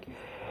said. Like,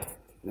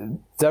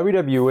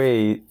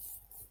 WWE,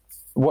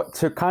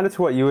 to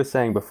what you were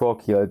saying before,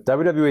 Keela,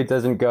 WWE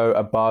doesn't go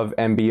above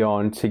and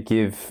beyond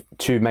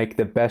to make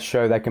the best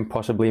show they can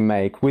possibly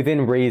make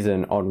within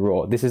reason on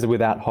Raw. This is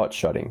without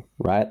hot-shotting,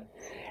 right?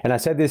 And I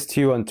said this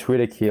to you on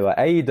Twitter, Keela,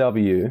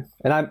 AEW,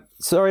 and I'm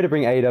sorry to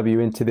bring AEW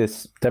into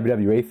this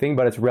WWE thing,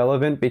 but it's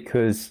relevant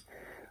because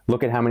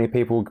look at how many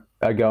people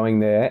are going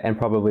there and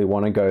probably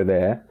want to go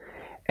there,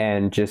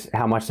 and just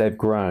how much they've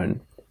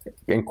grown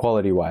in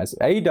quality-wise.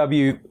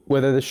 AEW,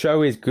 whether the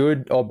show is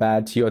good or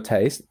bad to your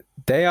taste,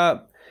 they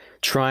are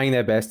trying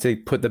their best to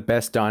put the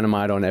best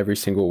Dynamite on every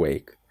single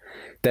week.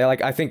 They're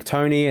like, I think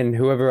Tony and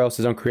whoever else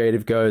is on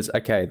creative goes,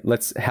 okay,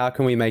 how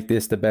can we make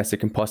this the best it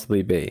can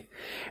possibly be?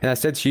 And I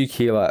said to you,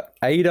 Keela,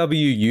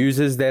 AEW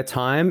uses their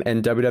time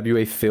and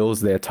WWE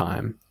fills their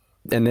time.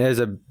 And there's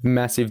a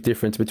massive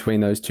difference between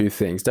those two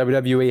things.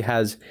 WWE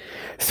has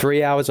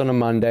 3 hours on a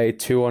Monday,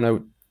 2 on a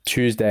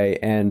Tuesday,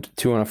 and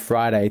 2 on a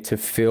Friday to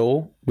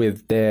fill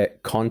with their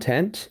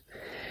content.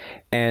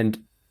 And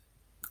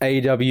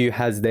AEW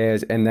has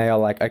theirs, and they are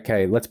like,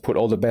 okay, let's put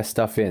all the best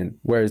stuff in.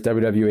 Whereas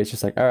WWE is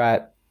just like, all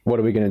right, what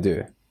are we going to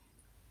do?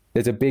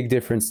 There's a big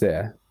difference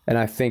there. And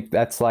I think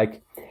that's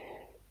like,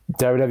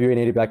 WWE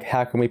need to be like,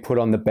 how can we put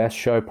on the best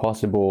show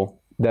possible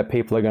that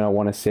people are going to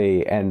want to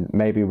see, and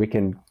maybe we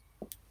can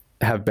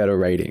have better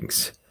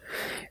ratings,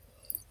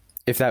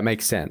 if that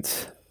makes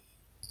sense.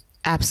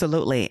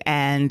 Absolutely.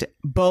 And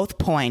both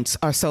points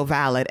are so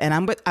valid. And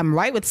I'm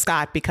right with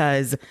Scott,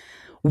 because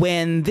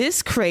when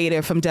this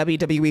creator from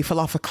WWE fell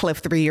off a cliff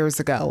 3 years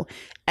ago,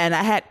 and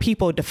I had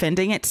people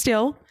defending it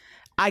still,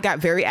 I got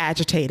very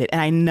agitated, and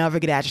I never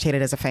get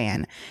agitated as a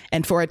fan.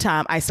 And for a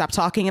time, I stopped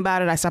talking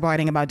about it. I stopped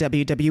writing about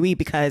WWE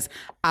because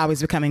I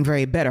was becoming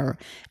very bitter.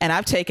 And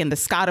I've taken the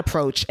Scott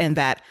approach in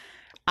that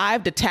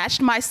I've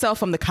detached myself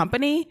from the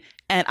company,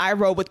 and I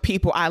roll with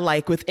people I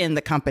like within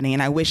the company,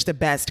 and I wish the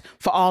best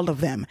for all of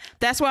them.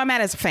 That's where I'm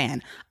at as a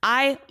fan.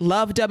 I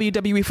love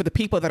WWE for the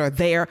people that are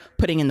there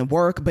putting in the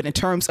work, but in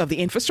terms of the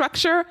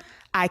infrastructure,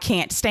 I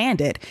can't stand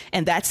it.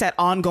 And that's that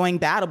ongoing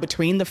battle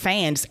between the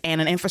fans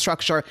and an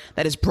infrastructure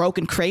that is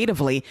broken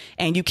creatively.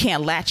 And you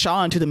can't latch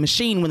on to the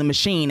machine when the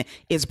machine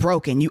is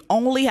broken. You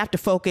only have to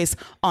focus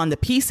on the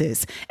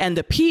pieces. And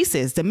the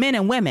pieces, the men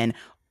and women,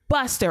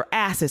 bust their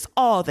asses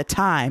all the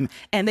time.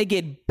 And they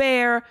get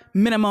bare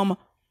minimum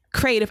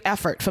creative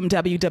effort from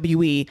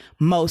WWE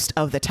most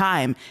of the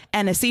time.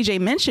 And as CJ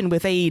mentioned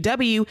with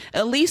AEW,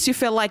 at least you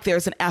feel like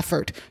there's an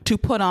effort to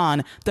put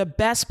on the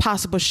best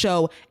possible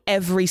show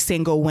every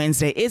single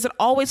Wednesday. Is it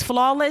always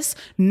flawless?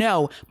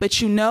 No,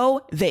 but you know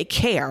they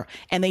care,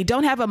 and they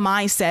don't have a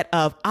mindset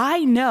of,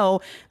 I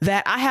know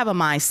that I have a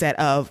mindset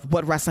of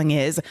what wrestling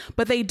is,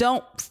 but they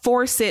don't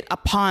force it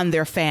upon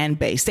their fan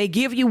base. They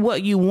give you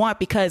what you want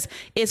because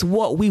it's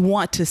what we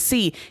want to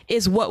see,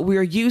 is what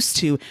we're used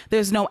to.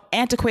 There's no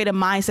antiquated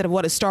mindset of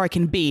what a star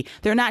can be.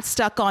 They're not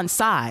stuck on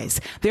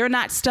size. They're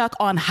not stuck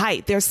on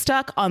height. They're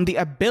stuck on the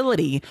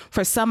ability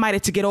for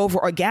somebody to get over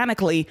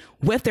organically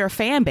with their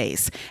fan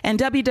base. And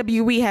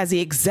WWE has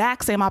the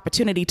exact same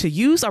opportunity to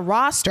use a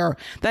roster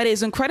that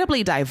is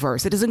incredibly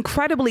diverse. It is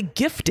incredibly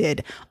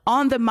gifted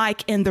on the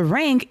mic, in the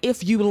ring,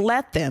 if you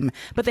let them.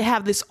 But they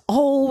have this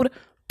old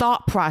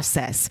thought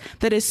process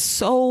that is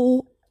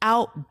so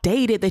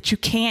outdated that you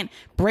can't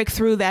break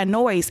through that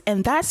noise.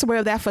 And that's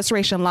where that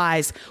frustration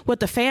lies with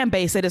the fan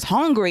base that is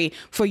hungry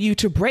for you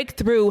to break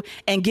through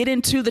and get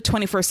into the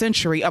 21st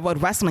century of what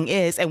wrestling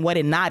is and what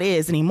it not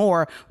is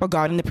anymore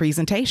regarding the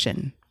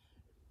presentation.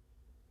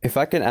 If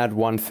I can add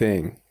one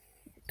thing,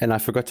 and I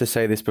forgot to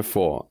say this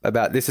before,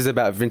 this is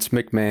about Vince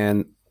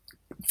McMahon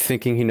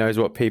thinking he knows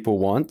what people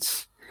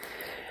want.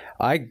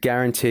 I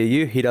guarantee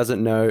you he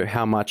doesn't know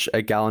how much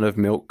a gallon of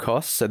milk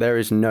costs, so there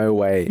is no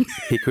way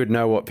he could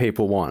know what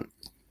people want.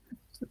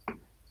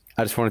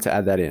 I just wanted to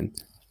add that in.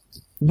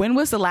 When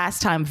was the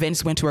last time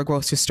Vince went to a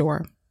grocery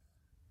store?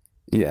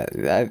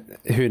 Yeah,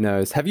 who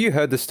knows? Have you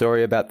heard the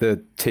story about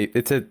the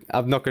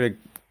I'm not going to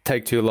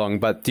take too long,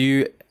 but do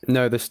you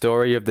know the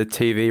story of the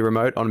TV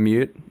remote on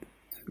mute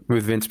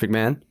with Vince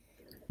McMahon?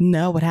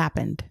 No, what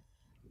happened?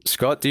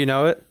 Scott, do you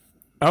know it?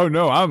 Oh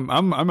no,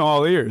 I'm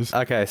all ears.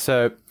 Okay,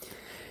 so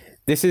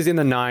this is in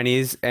the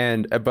 90s,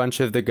 and a bunch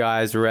of the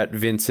guys were at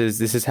Vince's.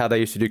 This is how they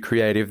used to do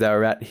creative. They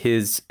were at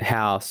his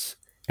house,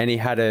 and he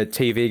had a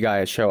TV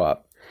guy show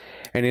up.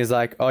 And he's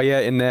like, oh yeah,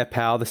 in there,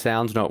 pal, the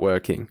sound's not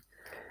working.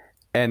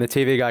 And the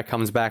TV guy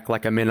comes back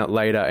like a minute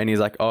later, and he's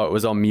like, oh, it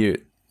was on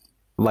mute.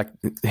 Like,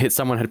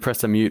 someone had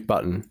pressed a mute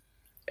button.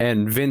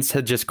 And Vince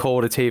had just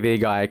called a TV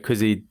guy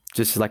because he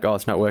just like, oh,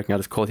 it's not working. I'll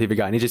just call a TV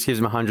guy. And he just gives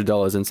him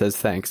 $100 and says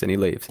thanks, and he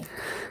leaves.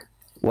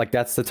 Like,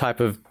 that's the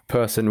type of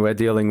person we're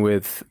dealing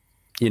with,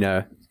 you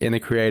know, in the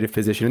creative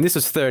position. And this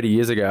was 30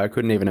 years ago. I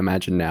couldn't even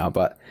imagine now,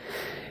 but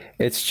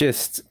it's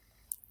just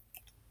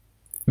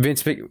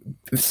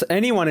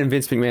anyone in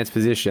Vince McMahon's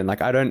position.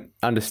 Like, I don't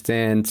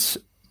understand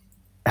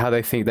how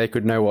they think they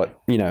could know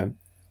what, you know,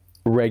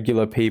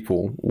 regular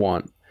people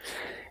want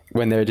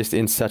when they're just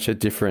in such a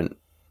different,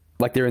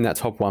 like, they're in that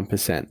top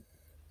 1%.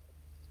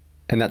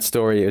 And that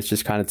story is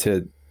just kind of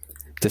to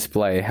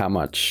display how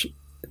much,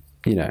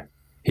 you know,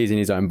 he's in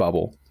his own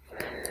bubble.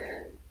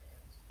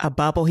 A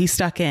bubble he's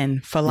stuck in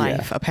for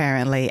life,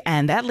 apparently.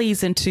 And that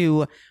leads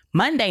into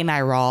Monday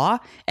Night Raw.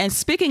 And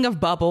speaking of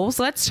bubbles,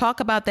 let's talk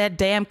about that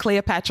damn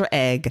Cleopatra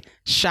egg,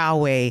 shall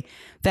we?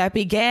 That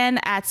began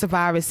at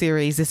Survivor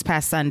Series this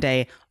past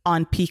Sunday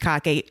on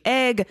Peacock, a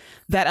egg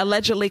that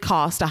allegedly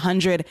cost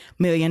 $100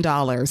 million.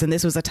 And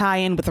this was a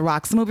tie-in with The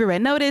Rock's movie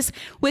Red Notice,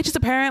 which is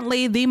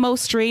apparently the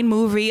most streamed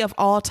movie of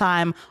all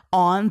time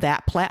on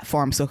that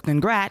platform. So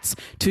congrats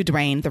to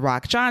Dwayne The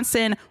Rock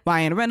Johnson,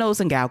 Ryan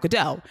Reynolds, and Gal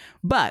Gadot.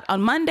 But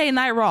on Monday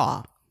Night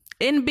Raw,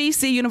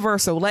 NBC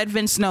Universal let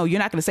Vince know, you're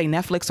not going to say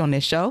Netflix on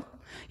this show.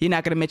 You're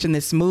not going to mention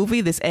this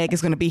movie. This egg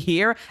is going to be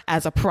here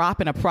as a prop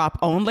and a prop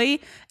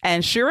only.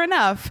 And sure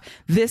enough,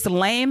 this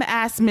lame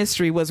ass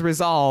mystery was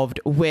resolved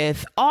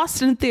with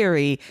Austin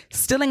Theory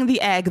stealing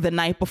the egg the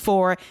night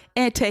before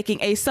and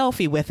taking a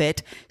selfie with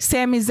it.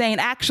 Sami Zayn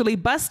actually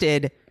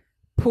busted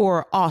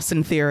poor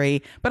Austin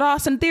Theory, but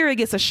Austin Theory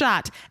gets a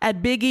shot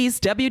at Big E's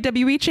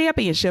WWE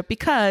Championship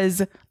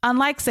because,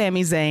 unlike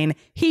Sami Zayn,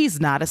 he's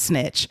not a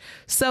snitch.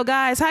 So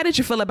guys, how did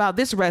you feel about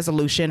this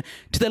resolution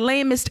to the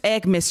lamest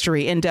egg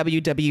mystery in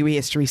WWE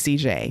history,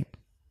 CJ?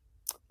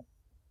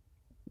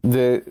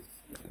 The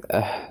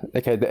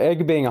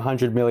egg being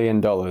 $100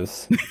 million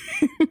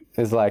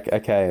is like,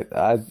 okay,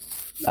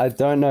 I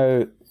don't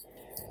know,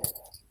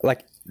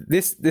 like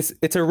this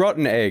it's a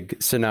rotten egg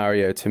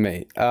scenario to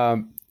me.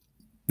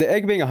 The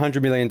egg being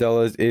 $100 million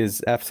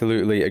is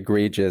absolutely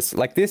egregious.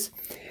 Like, this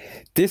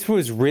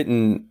was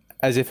written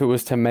as if it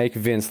was to make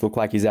Vince look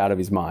like he's out of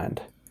his mind,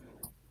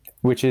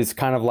 which is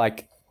kind of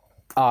like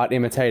art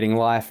imitating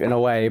life in a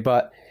way.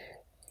 But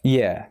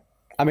yeah,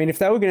 I mean, if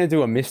they were going to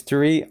do a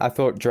mystery, I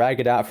thought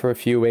drag it out for a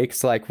few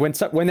weeks. Like, when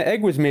the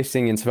egg was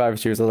missing in Survivor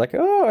Series, I was like,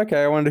 oh,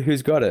 okay, I wonder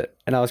who's got it.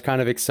 And I was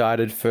kind of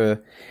excited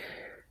for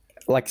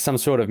like some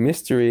sort of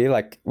mystery,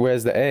 like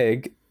where's the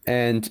egg?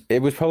 And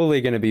it was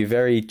probably going to be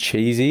very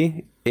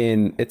cheesy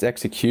in its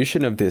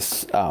execution of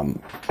this,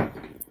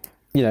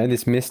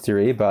 this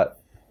mystery. But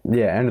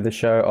yeah, end of the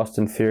show,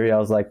 Austin Theory, I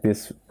was like,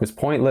 this was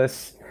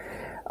pointless.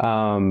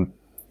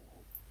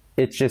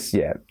 It's just,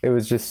 it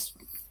was just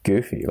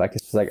goofy. Like,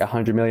 it's just like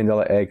 $100 million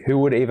egg. Who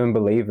would even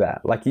believe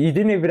that? Like, you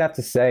didn't even have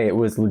to say it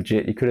was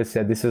legit. You could have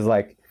said this is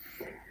like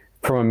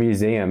from a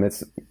museum.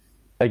 It's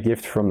a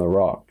gift from The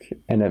Rock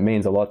and it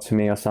means a lot to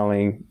me or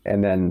something.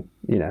 And then,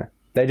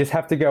 they just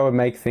have to go and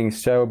make things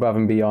so above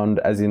and beyond,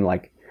 as in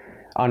like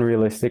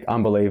unrealistic,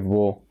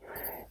 unbelievable.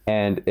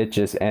 And it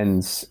just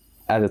ends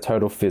as a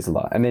total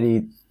fizzler. And then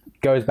he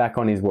goes back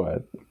on his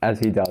word, as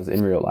he does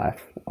in real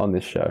life on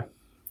this show.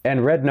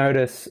 And Red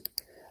Notice,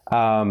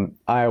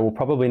 I will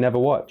probably never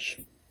watch.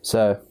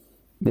 So,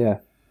 yeah.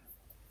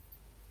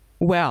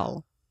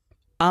 Well,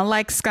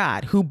 unlike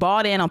Scott, who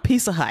bought in on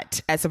Pizza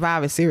Hut at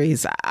Survivor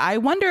Series, I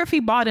wonder if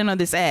he bought in on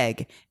this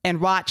egg and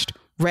watched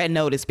Red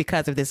Notice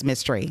because of this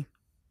mystery.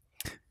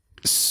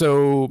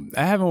 So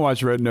I haven't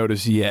watched Red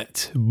Notice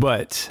yet,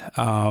 but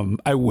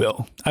I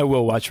will. I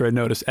will watch Red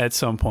Notice at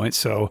some point.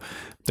 So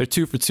they're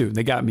 2 for 2.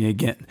 They got me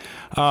again.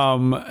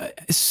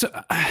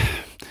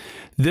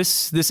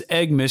 This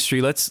egg mystery.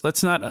 Let's not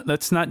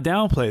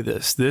downplay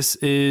this. This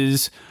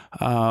is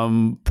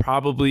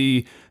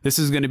probably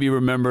going to be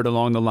remembered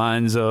along the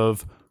lines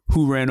of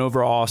who ran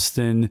over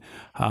Austin,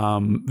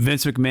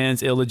 Vince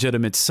McMahon's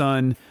illegitimate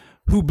son,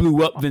 who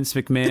blew up Vince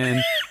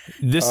McMahon.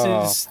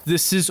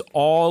 This is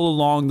all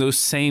along those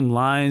same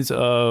lines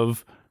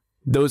of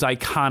those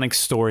iconic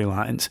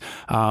storylines.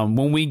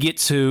 When we get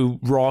to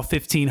Raw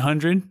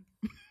 1500,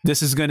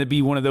 this is going to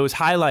be one of those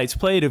highlights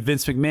played of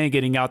Vince McMahon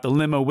getting out the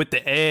limo with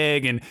the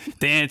egg and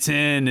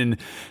dancing. And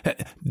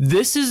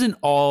this is an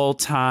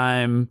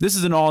all-timer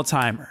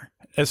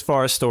as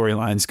far as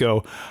storylines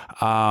go.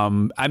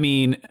 I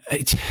mean,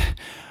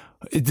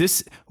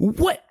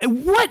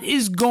 what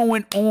is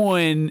going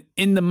on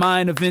in the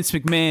mind of Vince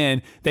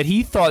McMahon that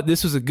he thought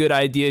this was a good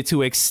idea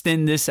to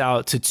extend this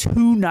out to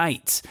 2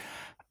 nights,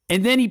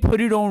 and then he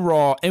put it on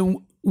Raw. And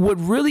what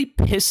really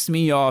pissed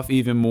me off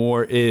even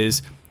more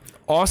is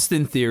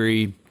Austin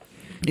Theory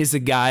is a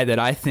guy that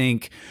I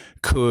think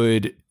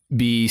could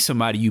be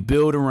somebody you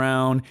build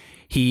around.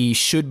 He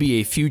should be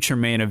a future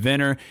main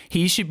eventer.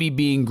 He should be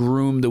being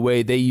groomed the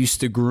way they used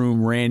to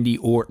groom Randy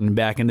Orton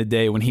back in the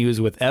day when he was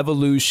with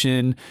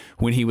Evolution,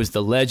 when he was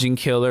the Legend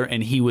Killer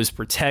and he was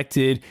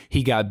protected.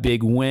 He got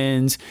big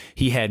wins.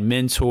 He had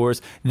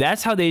mentors.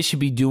 That's how they should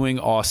be doing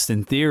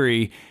Austin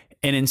Theory.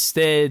 And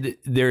instead,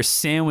 they're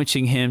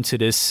sandwiching him to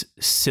this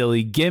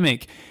silly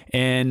gimmick.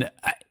 And,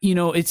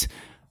 it's...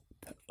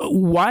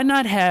 why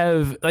not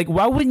have,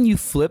 why wouldn't you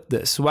flip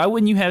this? Why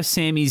wouldn't you have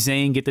Sami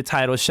Zayn get the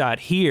title shot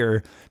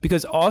here?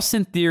 Because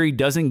Austin Theory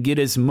doesn't get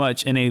as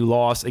much in a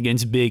loss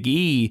against Big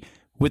E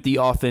with the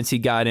offense he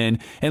got in.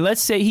 And let's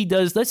say he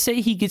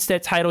gets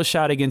that title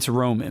shot against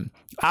Roman.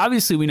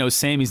 Obviously, we know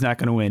Sami's not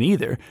going to win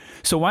either.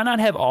 So why not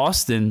have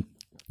Austin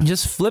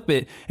just flip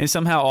it and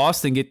somehow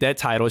Austin get that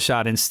title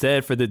shot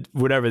instead for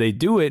whatever they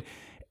do it,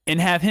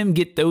 and have him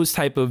get those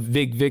type of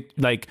big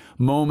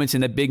moments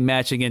in a big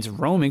match against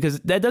Roman, because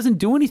that doesn't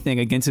do anything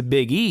against a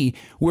Big E.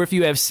 Where if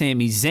you have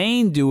Sami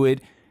Zayn do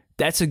it,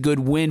 that's a good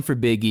win for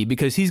Big E,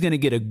 because he's going to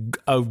get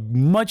a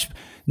much,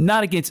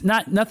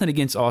 nothing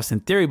against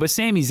Austin Theory, but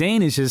Sami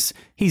Zayn is just,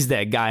 he's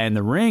that guy in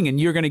the ring, and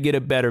you're going to get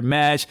a better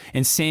match,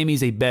 and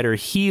Sami's a better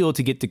heel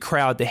to get the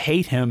crowd to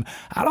hate him.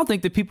 I don't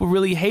think that people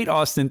really hate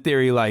Austin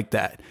Theory like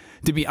that.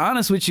 To be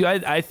honest with you,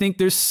 I think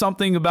there's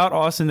something about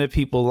Austin that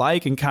people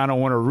like and kind of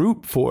want to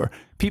root for.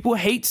 People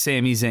hate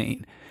Sami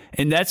Zayn,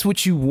 and that's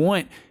what you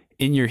want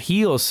in your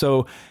heel.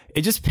 So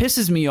it just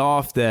pisses me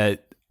off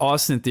that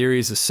Austin Theory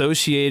is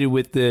associated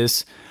with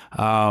this.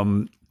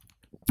 And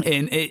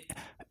Vince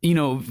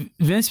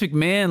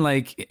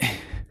McMahon,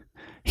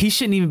 he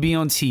shouldn't even be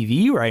on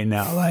TV right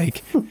now.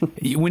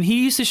 When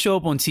he used to show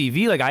up on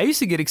TV, I used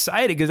to get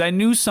excited because I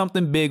knew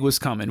something big was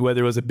coming,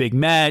 whether it was a big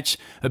match,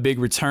 a big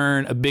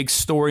return, a big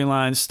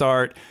storyline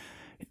start.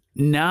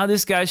 Now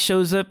this guy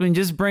shows up and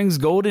just brings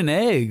golden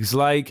eggs.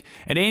 And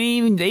they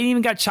ain't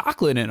even got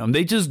chocolate in them.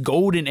 They just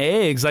golden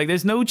eggs.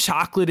 There's no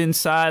chocolate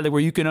inside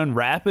where you can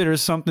unwrap it or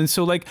something.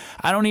 So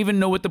I don't even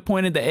know what the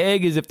point of the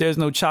egg is if there's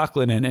no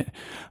chocolate in it.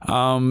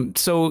 I'm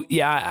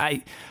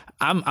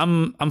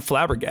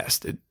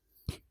flabbergasted.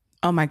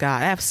 Oh my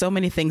God, I have so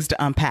many things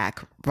to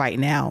unpack right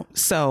now.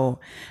 So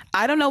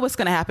I don't know what's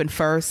going to happen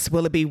first.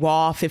 Will it be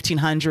Raw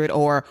 1500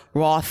 or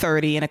Raw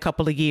 30 in a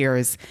couple of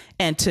years?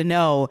 And to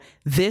know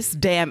this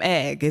damn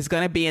egg is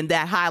going to be in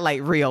that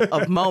highlight reel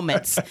of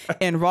moments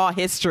in Raw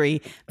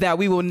history that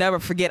we will never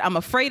forget. I'm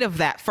afraid of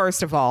that,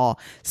 first of all.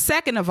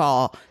 Second of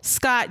all,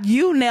 Scott,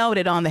 you nailed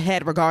it on the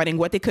head regarding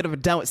what they could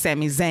have done with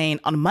Sami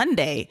Zayn on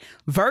Monday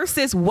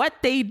versus what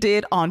they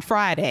did on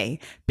Friday,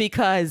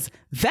 because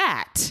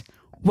that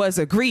was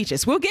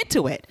egregious. We'll get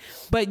to it.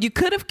 But you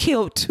could have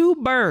killed 2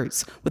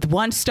 birds with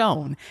 1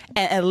 stone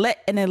and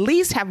at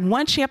least have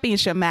one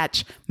championship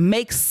match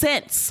make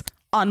sense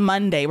on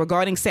Monday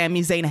regarding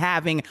Sami Zayn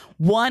having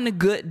one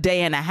good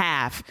day and a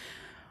half.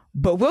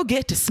 But we'll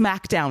get to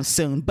SmackDown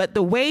soon. But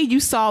the way you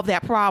solve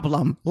that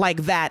problem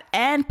like that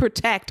and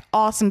protect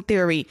Austin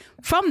Theory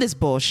from this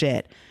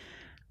bullshit,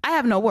 I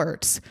have no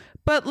words.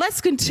 But let's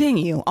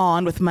continue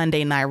on with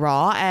Monday Night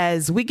Raw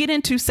as we get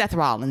into Seth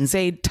Rollins,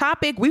 a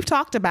topic we've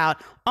talked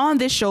about on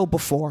this show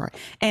before.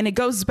 And it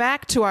goes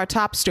back to our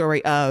top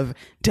story of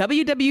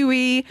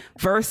WWE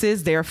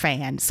versus their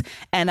fans.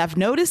 And I've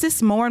noticed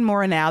this more and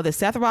more now, that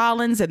Seth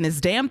Rollins and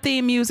this damn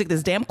theme music,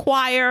 this damn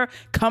choir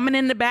coming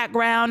in the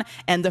background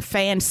and the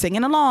fans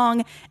singing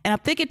along. And I'm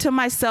thinking to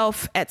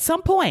myself, at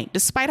some point,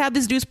 despite how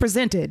this dude's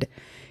presented,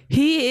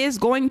 he is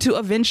going to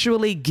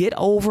eventually get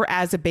over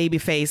as a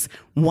babyface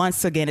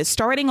once again. It's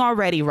starting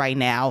already right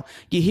now.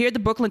 You hear the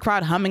Brooklyn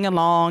crowd humming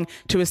along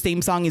to his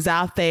theme song. He's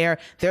out there.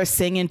 They're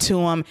singing to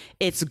him.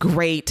 It's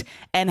great.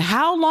 And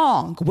how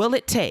long will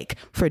it take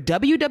for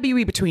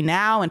WWE between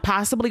now and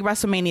possibly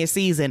WrestleMania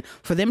season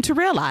for them to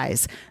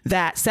realize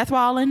that Seth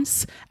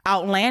Rollins,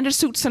 outlandish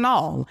suits and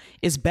all,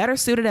 is better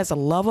suited as a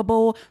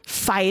lovable,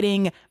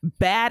 fighting,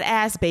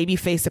 badass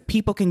babyface that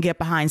people can get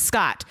behind?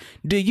 Scott,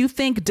 do you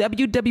think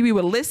WWE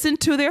will listen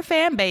to their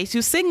fan base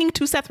who's singing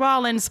to Seth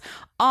Rollins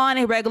on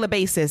a regular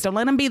basis? Don't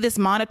let him be this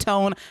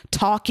monotone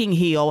talking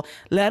heel.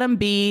 Let him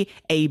be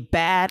a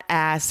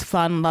badass,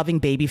 fun-loving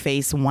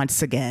babyface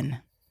once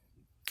again.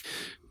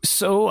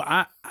 So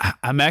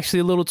I'm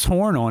actually a little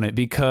torn on it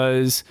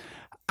because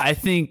I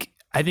think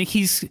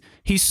he's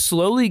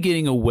slowly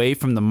getting away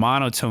from the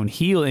monotone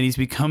heel, and he's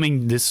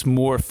becoming this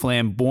more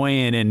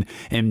flamboyant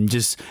and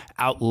just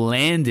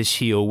outlandish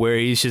heel where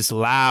he's just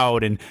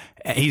loud and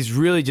he's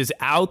really just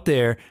out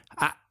there.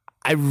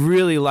 I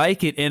really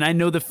like it, and I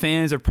know the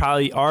fans are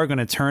going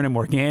to turn him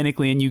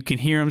organically, and you can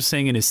hear him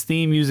singing his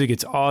theme music.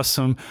 It's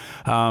awesome.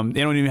 They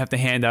don't even have to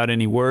hand out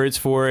any words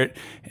for it,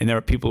 and there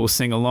are people who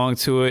sing along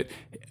to it.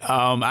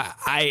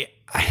 I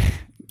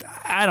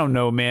don't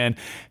know, man,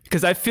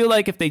 because I feel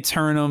like if they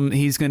turn him,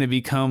 he's going to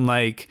become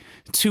like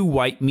too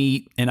white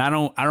meat, and I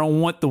don't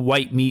want the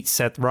white meat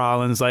Seth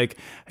Rollins. Like,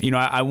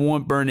 I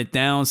want Burn It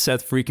Down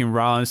Seth freaking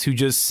Rollins, who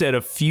just said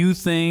a few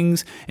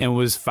things and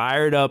was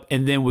fired up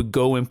and then would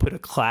go and put a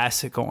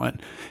classic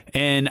on.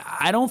 And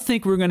I don't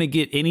think we're going to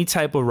get any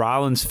type of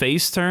Rollins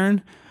face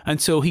turn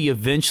until he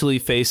eventually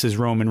faces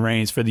Roman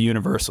Reigns for the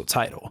Universal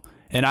title.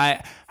 And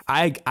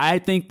I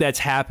think that's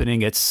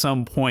happening at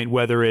some point,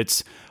 whether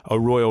it's a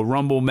Royal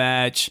Rumble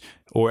match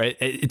or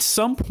at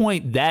some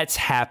point that's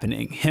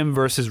happening, him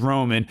versus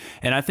Roman.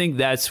 And I think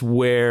that's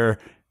where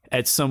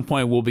at some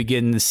point we'll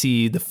begin to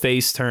see the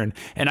face turn.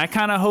 And I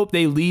kind of hope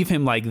they leave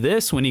him like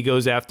this when he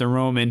goes after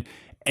Roman.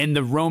 And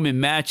the Roman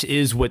match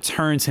is what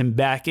turns him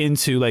back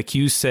into, like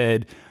you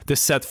said, the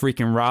Seth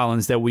freaking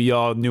Rollins that we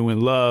all knew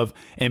and love,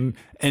 and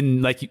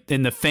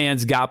the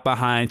fans got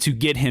behind to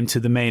get him to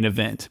the main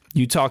event.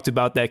 You talked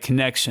about that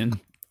connection.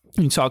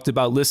 You talked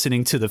about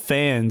listening to the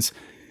fans.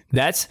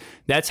 That's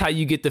how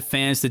you get the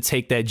fans to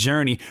take that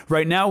journey.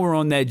 Right now, we're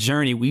on that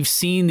journey. We've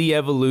seen the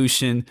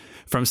evolution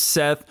from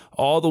Seth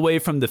all the way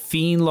from the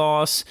Fiend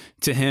loss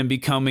to him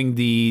becoming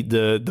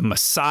the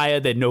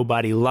Messiah that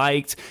nobody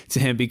liked,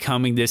 to him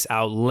becoming this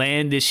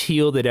outlandish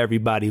heel that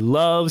everybody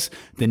loves.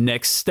 The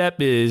next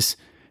step is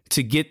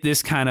to get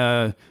this kind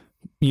of,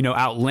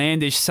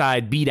 outlandish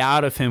side beat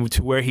out of him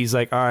to where he's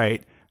like, all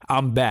right,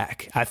 I'm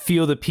back. I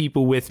feel the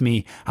people with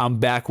me. I'm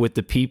back with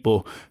the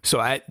people.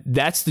 So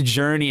that's the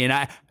journey.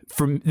 And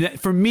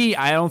for me,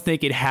 I don't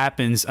think it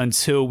happens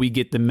until we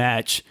get the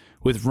match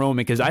with Roman,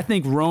 because I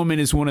think Roman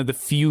is one of the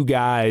few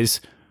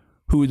guys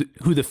who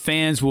the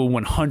fans will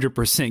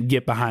 100%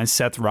 get behind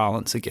Seth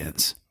Rollins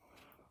against.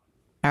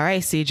 All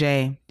right,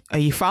 CJ. Are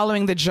you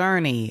following the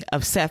journey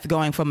of Seth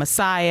going from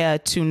Messiah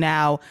to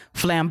now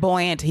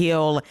flamboyant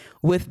heel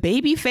with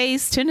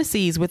babyface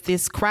tendencies, with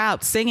this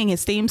crowd singing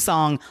his theme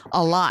song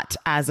a lot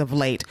as of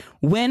late?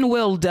 When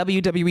will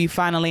WWE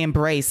finally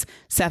embrace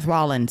Seth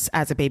Rollins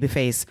as a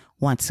babyface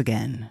once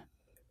again?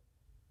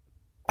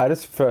 I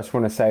just first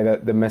want to say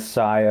that the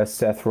Messiah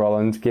Seth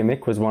Rollins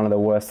gimmick was one of the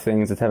worst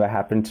things that's ever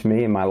happened to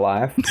me in my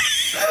life.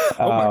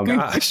 Oh my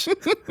gosh.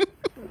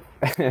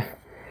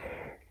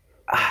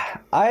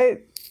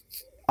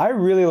 I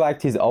really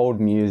liked his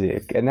old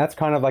music, and that's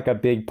kind of like a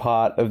big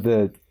part of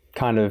the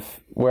kind of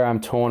where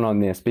I'm torn on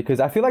this, because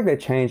I feel like they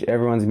change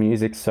everyone's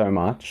music so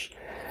much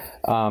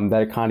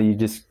that it kind of, you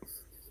just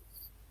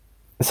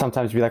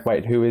sometimes be like,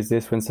 wait, who is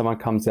this when someone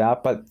comes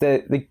out? But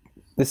the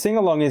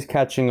sing-along is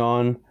catching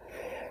on.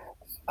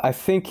 I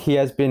think he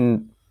has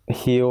been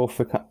heel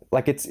for,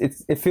 like,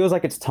 it feels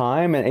like it's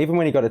time. And even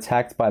when he got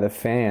attacked by the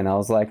fan, I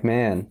was like,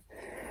 man,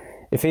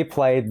 if he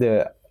played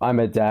the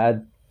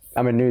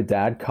I'm a new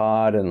dad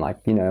card, and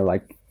like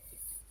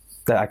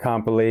that I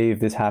can't believe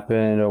this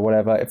happened or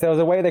whatever, if there was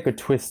a way they could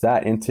twist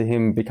that into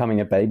him becoming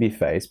a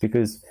babyface,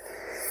 because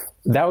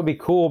that would be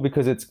cool,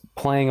 because it's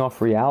playing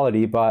off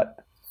reality. But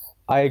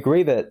I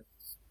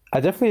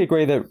definitely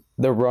agree that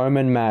the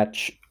Roman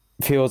match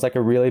feels like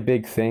a really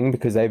big thing,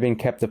 because they've been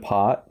kept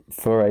apart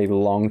for a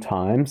long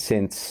time,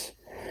 since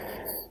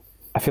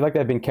I feel like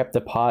they've been kept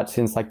apart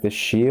since like the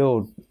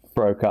Shield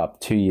broke up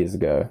 2 years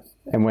ago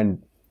and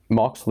when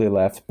Moxley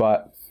left.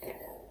 But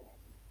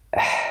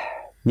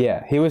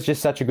yeah, he was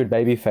just such a good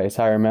babyface,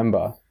 I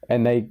remember.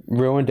 And they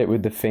ruined it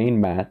with the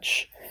Fiend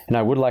match. And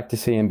I would like to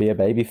see him be a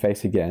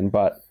babyface again.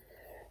 But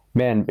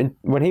man,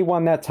 when he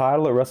won that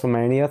title at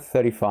WrestleMania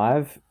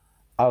 35,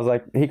 I was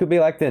like, he could be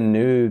like the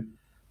new,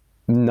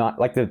 not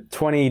like the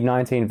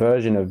 2019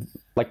 version of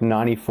like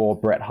 94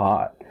 Bret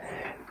Hart.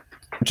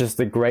 Just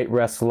a great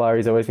wrestler.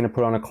 He's always going to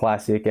put on a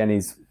classic, and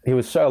he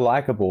was so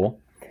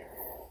likable.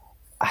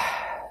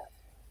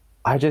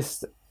 I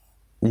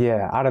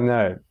don't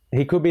know.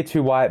 He could be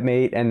too white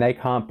meat, and they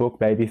can't book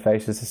baby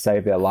faces to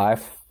save their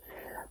life.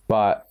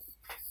 But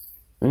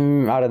I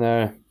don't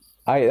know.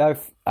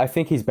 I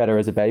think he's better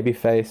as a baby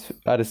face.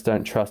 I just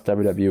don't trust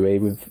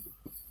WWE with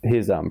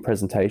his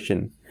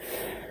presentation.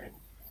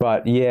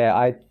 But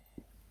yeah,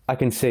 I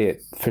can see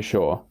it for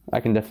sure. I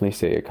can definitely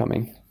see it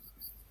coming.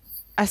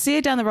 I see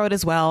it down the road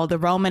as well. The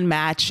Roman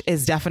match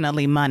is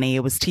definitely money.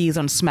 It was teased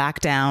on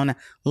SmackDown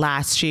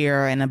last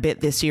year and a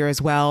bit this year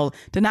as well.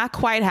 Did not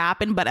quite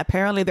happen, but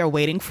apparently they're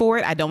waiting for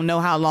it. I don't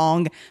know how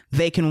long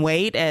they can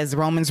wait, as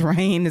Roman's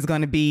reign is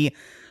going to be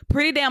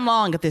pretty damn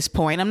long at this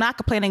point. I'm not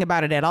complaining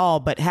about it at all,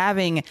 but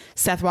having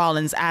Seth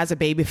Rollins as a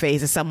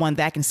babyface is someone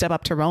that can step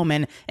up to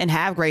Roman and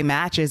have great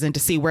matches, and to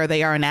see where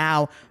they are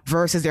now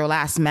versus their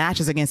last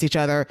matches against each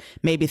other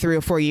maybe 3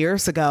 or 4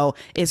 years ago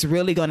is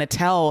really going to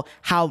tell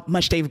how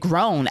much they've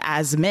grown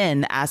as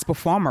men, as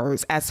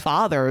performers, as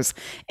fathers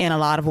in a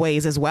lot of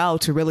ways as well,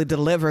 to really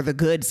deliver the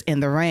goods in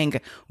the ring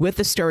with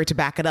the story to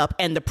back it up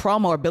and the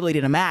promo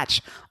ability to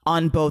match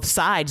on both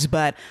sides.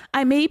 But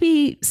I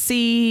maybe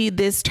see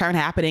this turn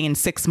happening in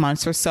 6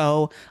 months or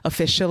so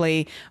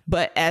officially.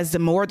 But as the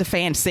more the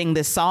fans sing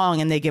this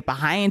song and they get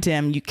behind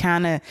him, you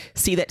kind of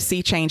see that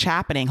sea change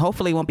happening.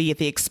 Hopefully it won't be at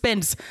the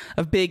expense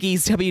of Big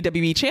E's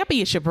WWE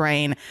Championship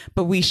reign,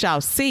 but we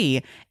shall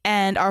see.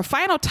 And our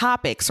final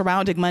topic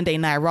surrounding Monday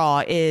Night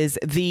Raw is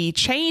the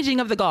changing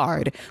of the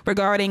guard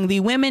regarding the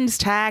women's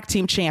tag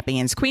team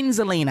champions. Queen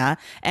Zelina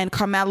and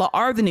Carmella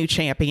are the new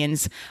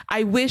champions.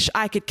 I wish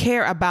I could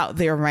care about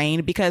their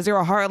reign, because there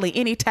are hardly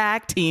any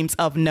tag teams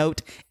of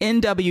note in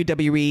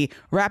WWE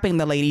wrapping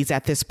the ladies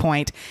at this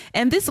point.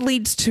 And this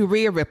leads to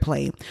Rhea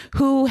Ripley,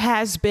 who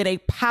has been a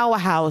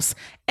powerhouse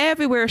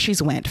everywhere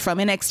she's went, from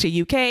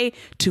NXT UK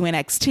to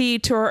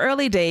NXT to her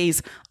early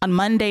days on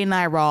Monday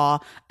Night Raw,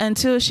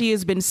 until she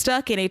has been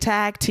stuck in a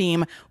tag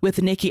team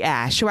with Nikki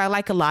Ash, who I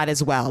like a lot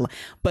as well.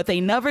 But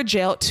they never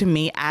gelled to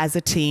me as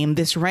a team.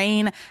 This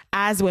reign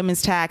as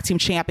women's tag team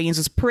champions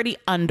was pretty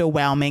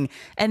underwhelming.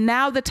 And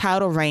now the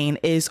title reign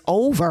is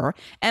over.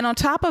 And on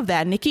top of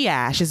that, Nikki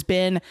Ash has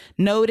been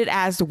noted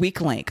as the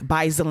weak link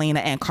by Zelina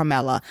and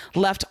Carmella,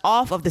 left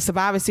off of the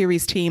Survivor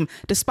Series team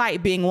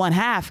despite being one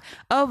half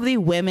of the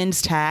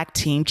women's tag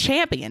team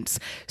champions.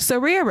 So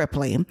Rhea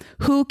Ripley,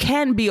 who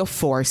can be a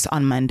force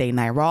on Monday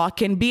Night Raw,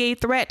 can be a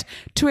threat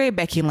to a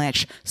Becky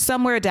Lynch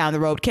somewhere down the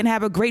road, can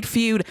have a great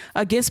feud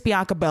against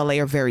Bianca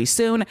Belair very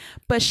soon,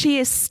 but she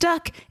is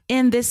stuck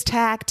in this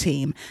tag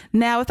team.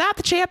 Now, without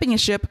the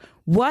championship,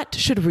 what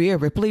should Rhea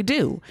Ripley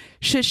do?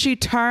 Should she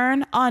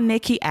turn on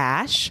Nikki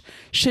Ash?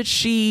 Should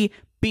she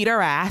beat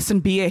her ass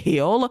and be a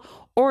heel?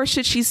 Or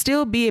should she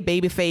still be a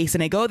babyface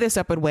and they go their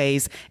separate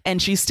ways and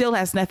she still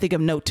has nothing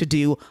of note to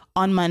do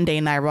on Monday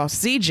Night Raw?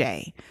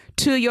 CJ,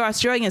 to your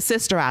Australian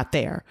sister out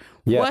there,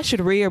 what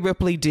should Rhea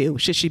Ripley do?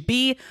 Should she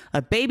be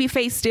a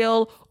babyface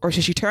still, or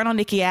should she turn on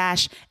Nikki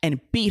Ash and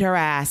beat her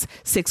ass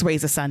 6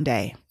 ways a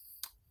Sunday?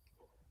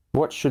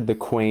 What should the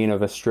Queen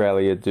of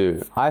Australia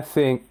do? I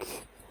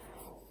think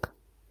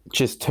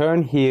just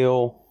turn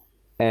heel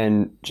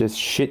and just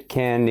shit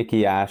can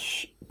Nikki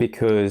Ash,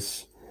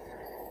 because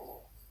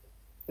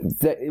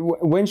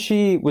when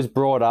she was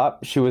brought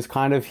up, she was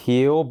kind of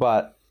heel,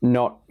 but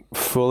not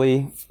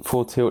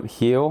full tilt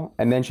heel.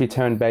 And then she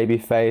turned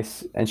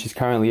babyface, and she's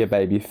currently a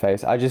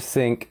babyface. I just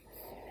think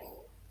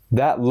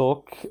that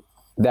look,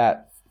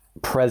 that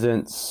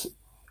presence,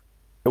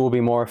 it will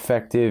be more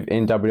effective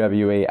in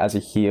WWE as a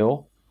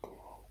heel.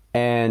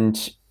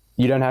 And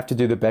you don't have to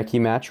do the Becky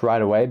match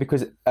right away,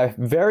 because a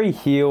very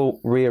heel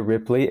Rhea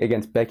Ripley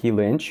against Becky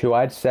Lynch, who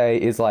I'd say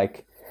is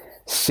like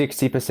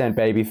 60%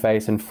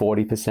 babyface and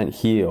 40%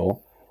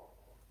 heel,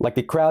 like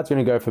the crowd's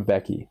going to go for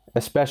Becky,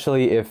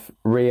 especially if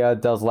Rhea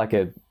does like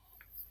a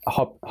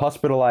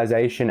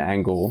hospitalization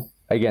angle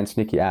against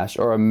Nikki Ash,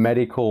 or a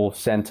medical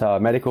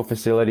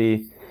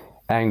facility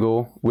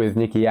angle with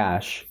Nikki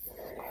Ash,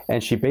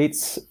 and she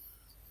beats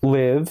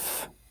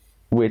Liv,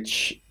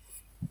 which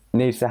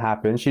needs to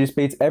happen. She just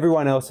beats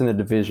everyone else in the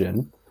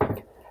division,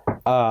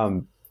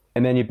 and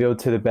then you build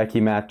to the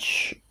Becky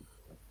match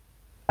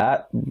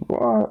at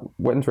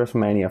when's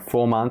WrestleMania?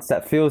 4 months.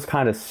 That feels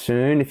kind of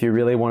soon if you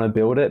really want to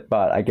build it,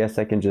 but I guess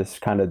I can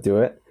just kind of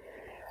do it.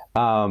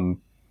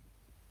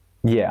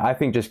 Yeah, I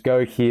think just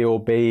go heel,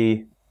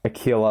 be a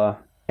killer,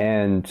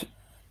 but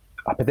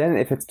then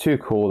if it's too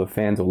cool, the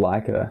fans will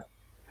like her,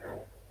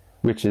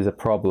 which is a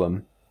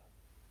problem.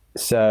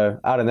 So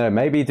I don't know,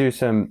 maybe do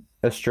some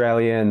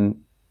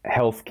Australian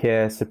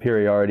healthcare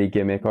superiority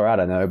gimmick, or I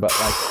don't know, but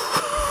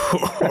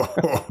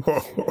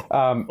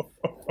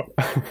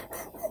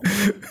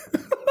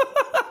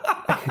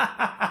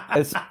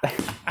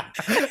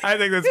I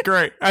think that's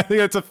great. I think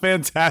that's a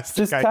fantastic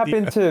just idea. tap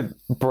into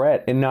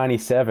Brett in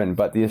 '97,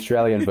 but the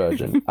Australian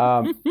version.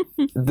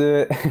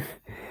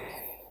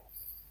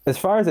 As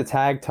far as the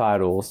tag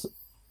titles,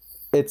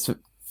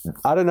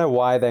 I don't know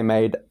why they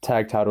made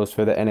tag titles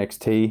for the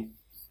NXT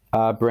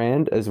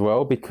brand as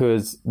well,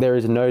 because there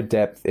is no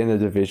depth in the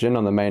division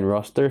on the main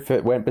roster. If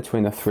it went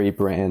between the three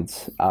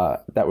brands,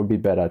 that would be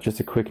better. Just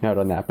a quick note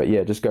on that. But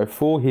yeah, just go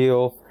full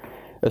heel,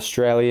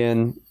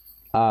 Australian.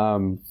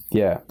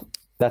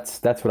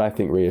 That's what I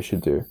think Rhea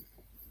should do.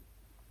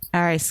 All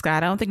right,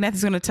 Scott, I don't think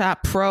nothing's going to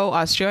top pro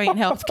Australian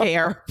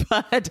healthcare,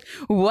 but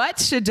what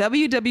should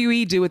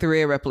WWE do with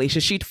Rhea Ripley?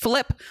 Should she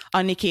flip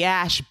on Nikki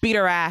Ash, beat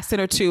her ass,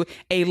 send her to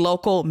a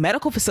local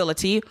medical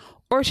facility,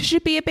 or should she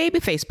be a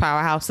babyface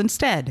powerhouse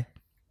instead?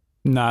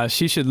 Nah,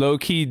 she should low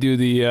key do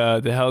the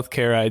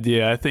healthcare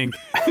idea. I think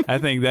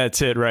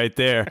that's it right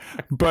there.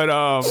 But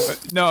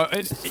no,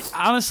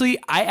 honestly,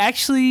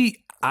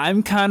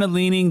 I'm kind of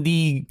leaning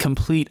the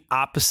complete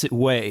opposite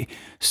way.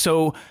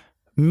 So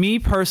me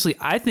personally,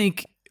 I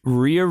think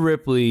Rhea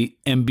Ripley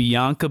and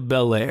Bianca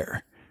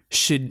Belair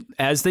should,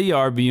 as they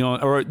are, be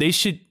on, or they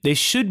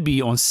should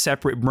be on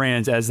separate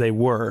brands as they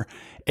were,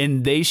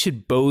 and they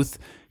should both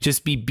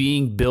just be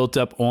being built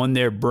up on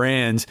their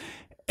brands,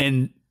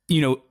 and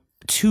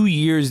 2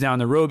 years down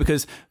the road,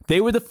 because they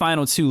were the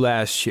final two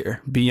last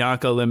year,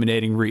 Bianca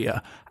eliminating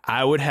Rhea.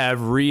 I would have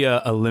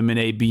Rhea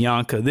eliminate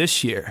Bianca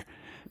this year,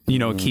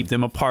 keep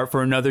them apart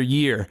for another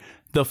year.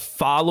 The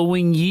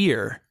following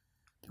year,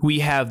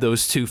 we have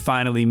those two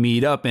finally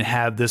meet up and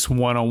have this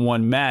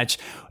one-on-one match,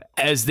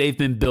 as they've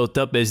been built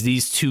up as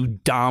these two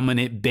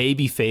dominant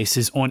baby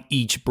faces on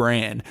each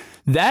brand.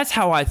 That's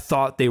how I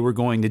thought they were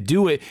going to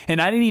do it.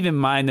 And I didn't even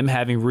mind them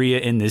having Rhea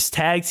in this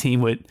tag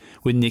team with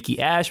Nikki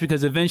Ash,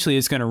 because eventually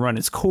it's going to run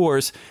its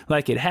course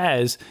like it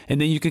has.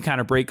 And then you can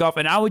kind of break off.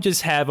 And I would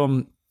just have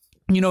them,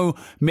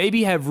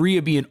 maybe have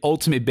Rhea be an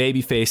ultimate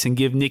babyface and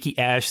give Nikki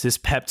Ash this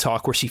pep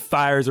talk where she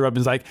fires her up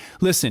and is like,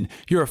 listen,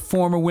 you're a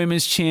former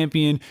women's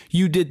champion.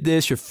 You did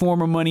this, your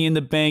former Money in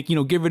the Bank,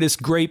 give her this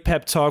great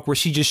pep talk where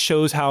she just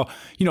shows how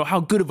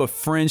good of a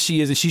friend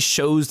she is. And she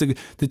shows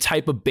the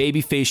type of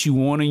babyface you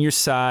want on your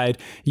side.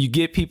 You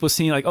get people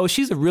seeing like, oh,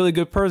 she's a really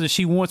good person.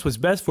 She wants what's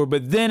best for her.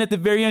 But then at the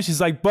very end,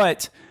 she's like,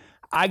 but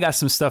I got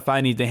some stuff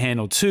I need to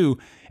handle too.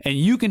 And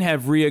you can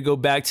have Rhea go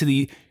back to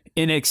the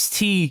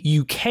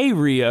NXT UK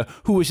Rhea,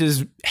 who was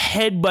just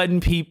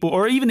headbutting people,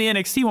 or even the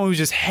NXT one who was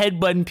just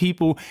headbutting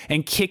people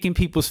and kicking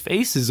people's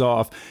faces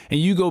off. And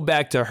you go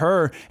back to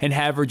her and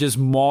have her just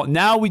maul.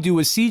 Now we do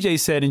what CJ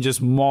said and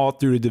just maul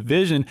through the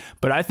division.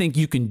 But I think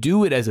you can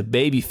do it as a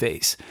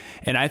babyface.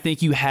 And I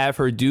think you have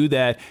her do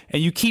that.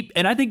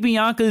 And I think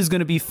Bianca is going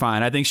to be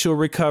fine. I think she'll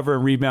recover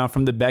and rebound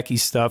from the Becky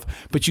stuff.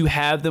 But you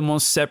have them on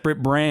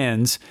separate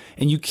brands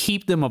and you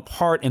keep them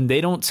apart, and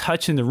they don't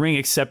touch in the ring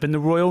except in the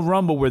Royal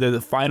Rumble where they're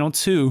the final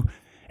two,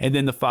 and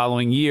then the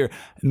following year.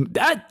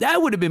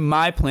 That would have been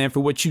my plan for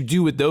what you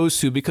do with those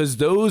two, because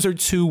those are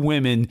two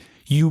women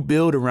you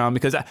build around,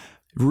 because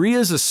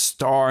Rhea's a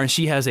star and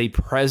she has a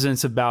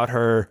presence about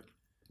her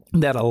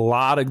that a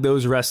lot of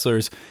those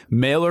wrestlers,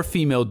 male or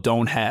female,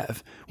 don't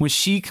have.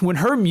 When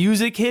her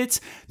music hits,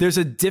 there's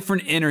a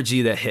different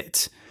energy that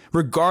hits.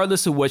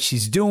 Regardless of what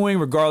she's doing,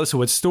 regardless of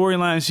what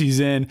storyline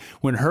she's in,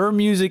 when her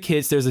music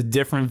hits, there's a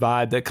different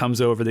vibe that comes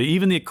over there.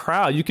 Even the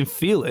crowd, you can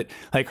feel it.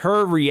 Like,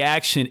 her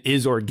reaction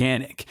is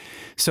organic.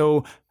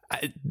 So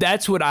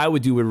that's what I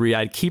would do with Rhea.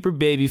 I'd keep her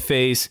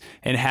babyface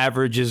and have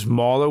her just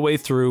maul her way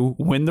through,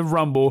 win the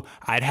Rumble.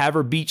 I'd have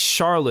her beat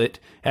Charlotte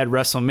at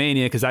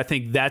WrestleMania, because I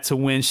think that's a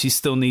win she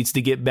still needs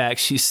to get back.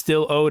 She's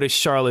still owed a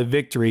Charlotte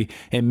victory,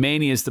 and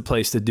Mania is the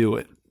place to do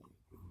it.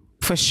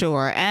 For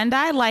sure. And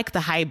I like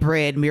the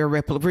hybrid Rhea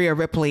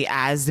Ripley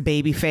as the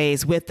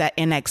babyface with that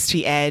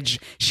NXT edge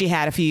she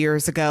had a few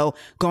years ago,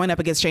 going up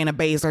against Shayna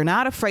Baszler,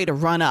 not afraid to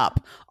run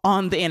up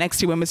on the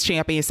NXT Women's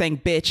Champion saying,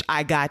 bitch,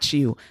 I got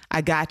you.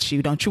 I got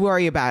you. Don't you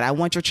worry about it. I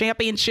want your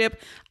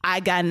championship. I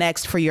got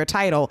next for your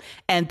title.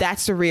 And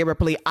that's the Rhea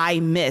Ripley I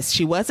miss.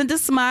 She wasn't the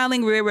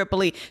smiling Rhea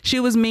Ripley. She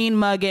was mean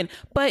mugging,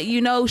 but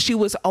she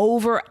was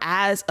over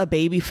as a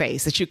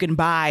babyface that you can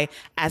buy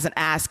as an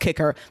ass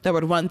kicker that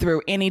would run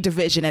through any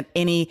division at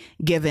any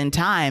given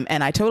time.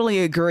 And I totally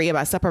agree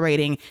about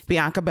separating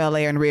Bianca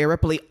Belair and Rhea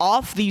Ripley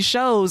off these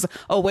shows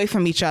away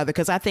from each other,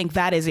 because I think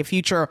that is a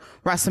future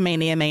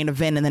WrestleMania main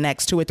event in the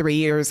next 2 or 3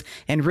 years.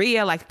 And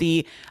Rhea, like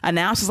the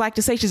announcers like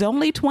to say, she's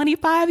only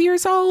 25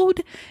 years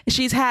old.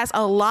 She has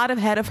a lot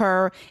ahead of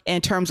her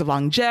in terms of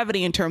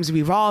longevity, in terms of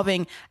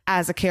evolving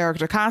as a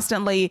character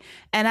constantly.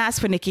 And as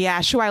for Nikki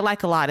Ash, who I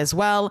like a lot as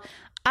well,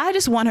 I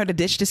just want her to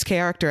ditch this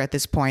character at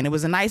this point. It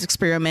was a nice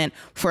experiment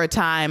for a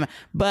time,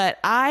 but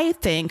I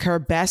think her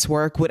best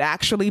work would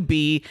actually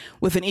be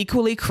with an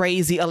equally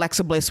crazy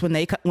Alexa Bliss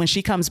when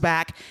she comes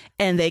back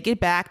and they get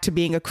back to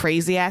being a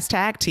crazy ass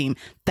tag team.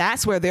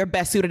 That's where they're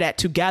best suited at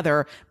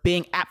together,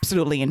 being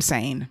absolutely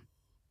insane.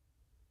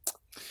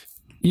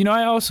 You know,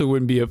 I also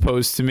wouldn't be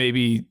opposed to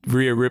maybe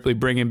Rhea Ripley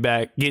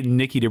getting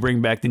Nikki to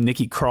bring back the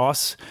Nikki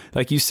Cross.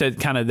 Like you said,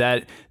 kind of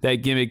that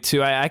gimmick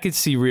too. I could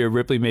see Rhea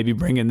Ripley maybe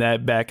bringing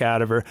that back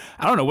out of her.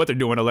 I don't know what they're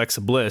doing with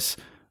Alexa Bliss.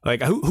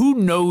 Like, who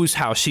knows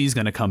how she's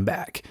going to come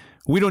back?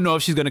 We don't know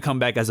if she's going to come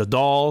back as a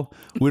doll.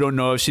 We don't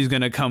know if she's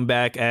going to come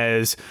back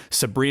as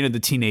Sabrina the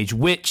Teenage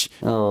Witch,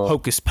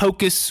 Hocus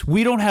Pocus.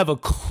 We don't have a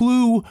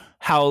clue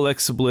how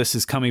Alexa Bliss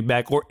is coming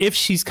back or if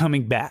she's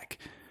coming back.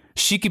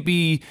 She could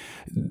be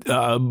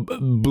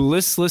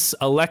blissless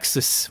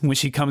Alexis when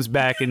she comes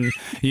back and,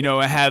 you know,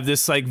 have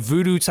this like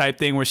voodoo type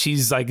thing where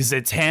she's like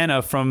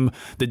Zatanna from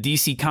the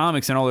DC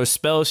comics and all her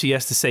spells she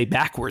has to say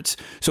backwards.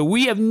 So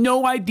we have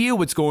no idea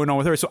what's going on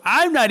with her. So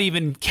I'm not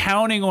even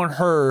counting on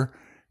her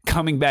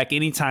coming back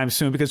anytime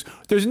soon because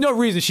there's no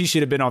reason she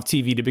should have been off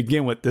TV to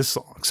begin with this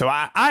long. So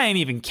I ain't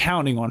even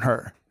counting on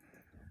her.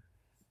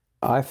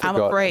 I'm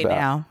afraid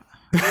now.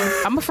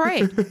 I'm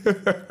afraid.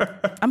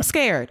 I'm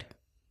scared.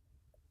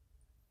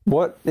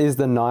 What is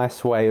the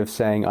nice way of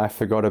saying I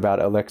forgot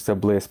about Alexa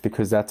Bliss?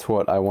 Because that's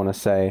what I want to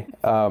say.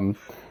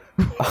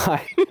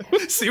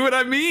 See what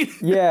I mean?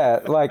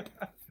 Yeah, like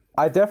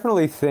I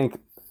definitely think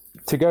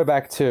to go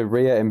back to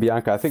Rhea and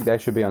Bianca, I think they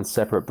should be on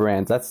separate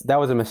brands. That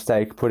was a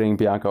mistake putting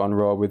Bianca on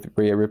Raw with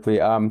Rhea Ripley.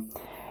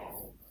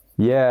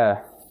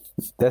 Yeah,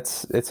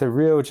 it's a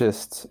real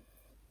just.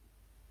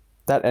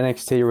 That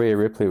NXT Rhea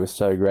Ripley was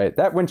so great.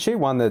 That when she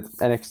won the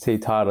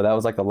NXT title, that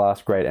was like the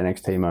last great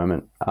NXT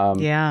moment.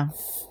 Yeah.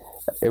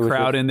 It was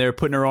crowd in there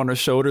putting her on her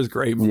shoulders.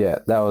 Great. Yeah,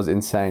 that was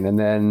insane. And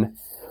then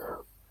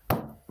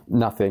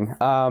nothing.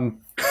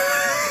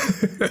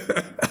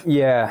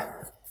 Yeah,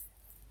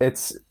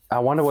 I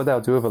wonder what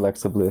they'll do with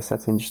Alexa Bliss.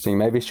 That's interesting.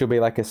 Maybe she'll be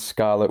like a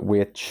Scarlet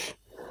Witch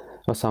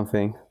or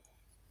something.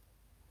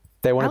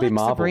 They want to be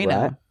Marvel,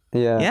 Sabrina. right?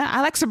 Yeah,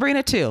 I like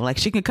Sabrina too. Like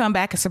she can come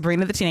back as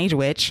Sabrina the Teenage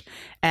Witch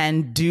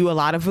and do a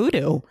lot of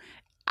voodoo.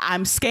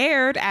 I'm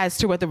scared as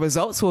to what the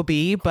results will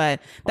be,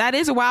 but that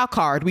is a wild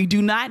card. We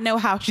do not know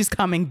how she's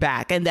coming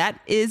back, and that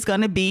is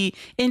going to be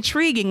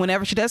intriguing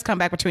whenever she does come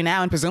back between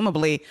now and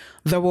presumably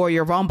the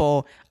Royal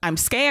Rumble. I'm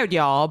scared,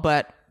 y'all,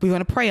 but we're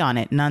going to pray on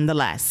it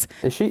nonetheless.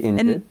 Is she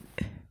injured? And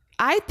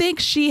I think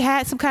she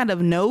had some kind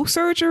of nose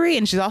surgery,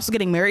 and she's also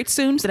getting married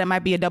soon, so that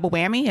might be a double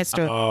whammy as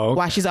to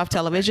why she's off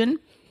television.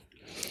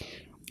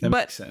 That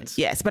makes sense.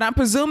 Yes, but I'm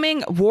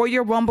presuming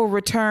Royal Rumble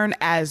return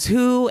as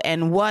who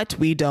and what,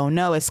 we don't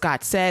know. As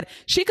Scott said,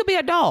 she could be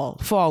a doll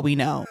for all we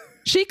know.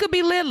 She could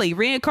be Lily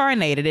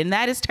reincarnated, and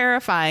that is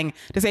terrifying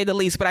to say the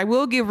least. But I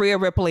will give Rhea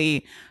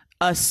Ripley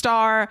a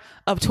star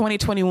of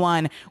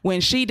 2021 when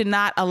she did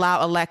not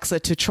allow Alexa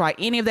to try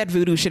any of that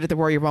voodoo shit at the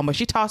Royal Rumble.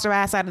 She tossed her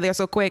ass out of there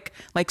so quick,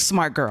 like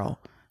smart girl.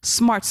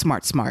 Smart.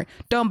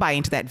 Don't buy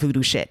into that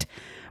voodoo shit.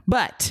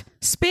 But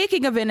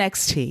speaking of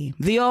NXT,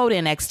 the old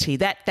NXT,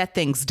 that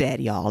thing's dead,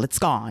 y'all. It's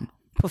gone.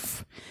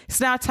 Poof. It's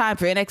now time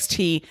for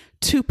NXT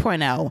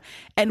 2.0.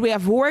 And we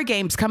have War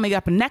Games coming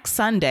up next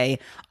Sunday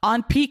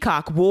on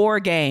Peacock. War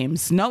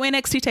Games. No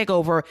NXT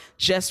TakeOver,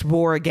 just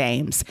War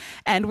Games.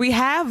 And we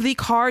have the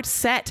card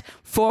set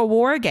for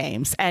War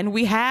Games. And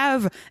we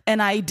have an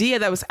idea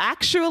that was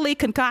actually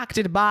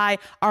concocted by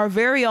our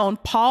very own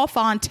Paul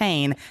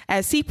Fontaine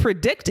as he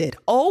predicted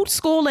old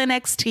school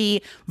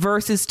NXT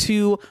versus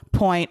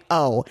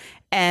 2.0.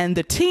 And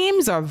the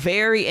teams are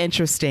very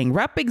interesting,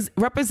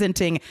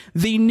 representing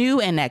the new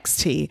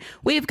NXT.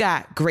 We've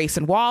got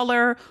Grayson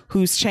Waller,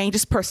 who's changed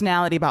his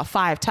personality about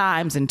 5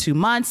 times in 2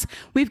 months.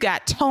 We've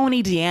got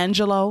Tony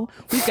D'Angelo.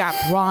 We've got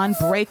Braun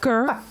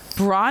Breaker,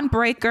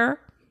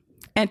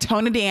 and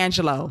Tony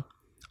D'Angelo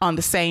on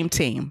the same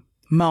team.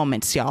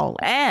 Moments, y'all.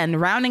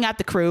 And rounding out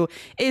the crew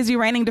is the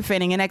reigning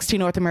defending NXT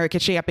North America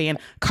champion,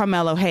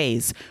 Carmelo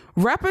Hayes,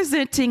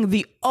 representing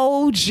the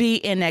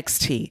OG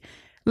NXT.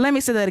 Let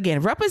me say that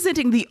again.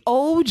 Representing the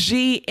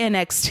OG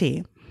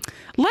NXT.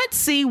 Let's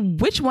see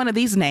which one of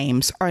these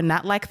names are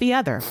not like the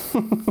other.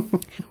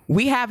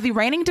 We have the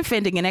reigning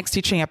defending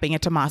NXT champion,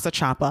 Tommaso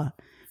Ciampa,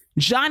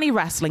 Johnny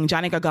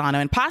Gargano,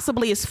 and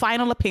possibly his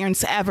final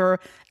appearance ever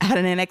at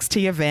an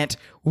NXT event.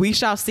 We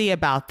shall see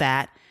about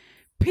that.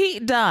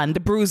 Pete Dunne, the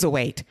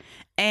Bruiserweight.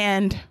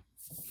 And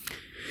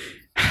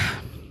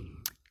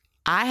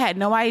I had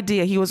no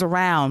idea he was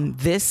around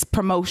this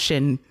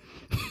promotion.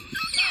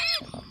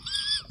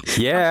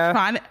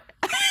 Yeah.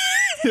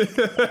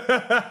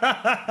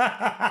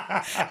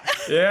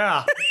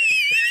 Yeah.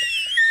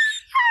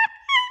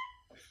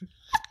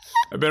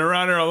 I've been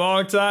around here a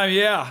long time.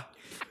 Yeah.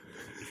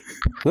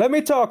 Let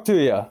me talk to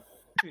you.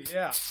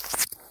 Yeah.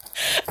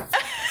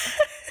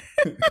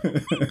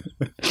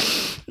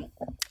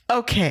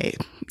 Okay.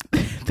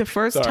 The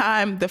first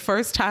time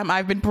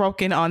I've been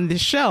broken on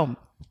this show.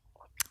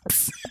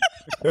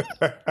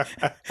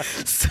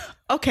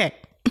 Okay.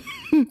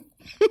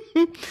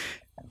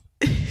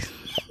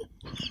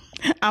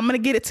 I'm going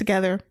to get it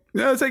together.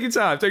 No, take your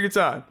time.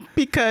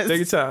 Because take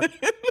your time.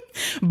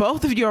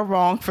 Both of you are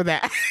wrong for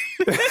that.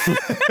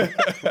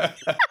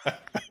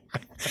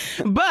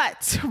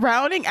 But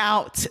rounding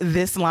out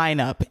this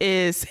lineup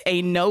is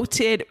a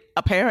noted,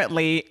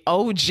 apparently,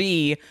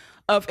 OG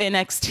of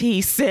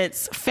NXT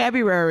since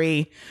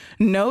February.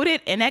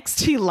 Noted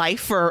NXT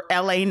lifer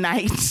LA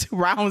Knight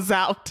rounds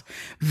out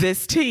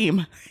this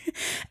team.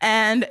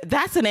 And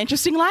that's an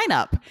interesting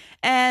lineup.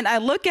 And I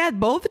look at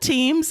both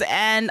teams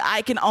and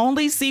I can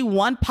only see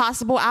one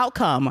possible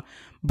outcome.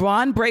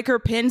 Braun Breaker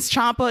pins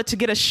Ciampa to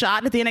get a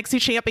shot at the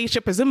NXT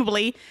Championship,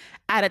 presumably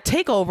at a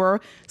takeover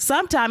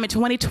sometime in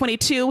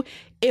 2022,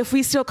 if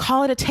we still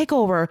call it a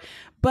takeover.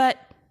 But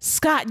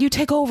Scott, you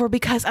take over,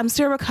 because I'm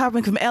still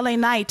recovering from LA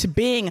Knight to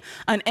being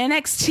an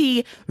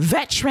NXT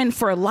veteran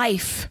for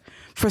life.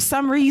 For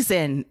some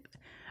reason,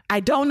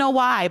 I don't know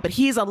why, but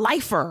he's a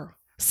lifer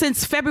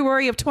since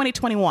February of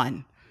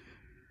 2021.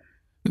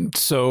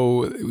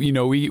 So, you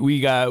know, we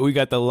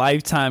got the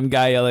lifetime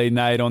guy LA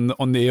Knight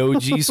on the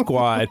OG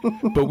squad,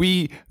 but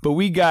we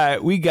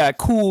got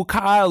cool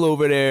Kyle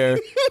over there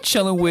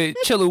chilling with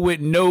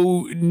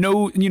no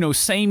you know,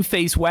 same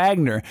face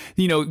Wagner.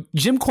 You know,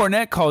 Jim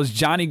Cornette calls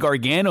Johnny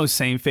Gargano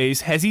same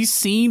face. Has he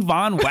seen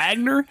Von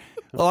Wagner?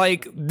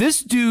 Like,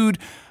 this dude,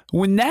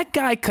 when that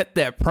guy cut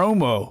that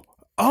promo,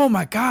 oh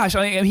my gosh,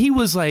 I mean,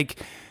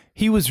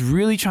 he was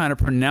really trying to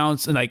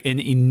pronounce and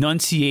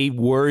enunciate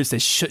words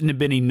that shouldn't have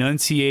been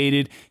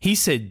enunciated. He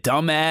said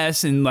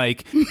dumbass and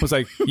was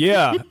like,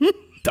 yeah,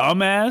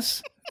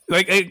 dumbass.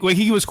 Like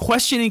he was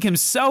questioning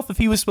himself if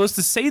he was supposed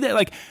to say that.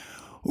 Like,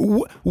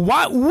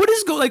 why? What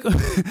is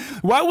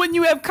why wouldn't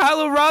you have Kyle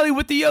O'Reilly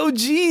with the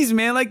OGs,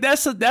 man? Like,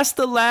 that's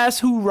the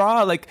last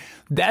hoorah. Like,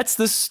 that's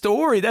the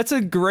story. That's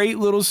a great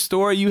little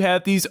story. You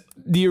have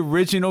the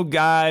original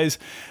guys.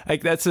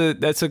 Like, that's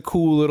a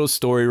cool little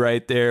story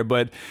right there.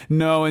 But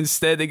no,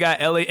 instead they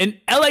got LA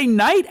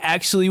Knight.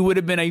 Actually would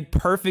have been a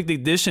perfect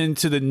addition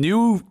to the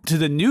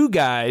new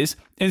guys.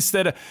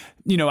 Instead of,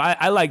 you know,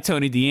 I like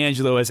Tony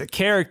D'Angelo as a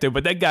character,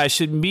 but that guy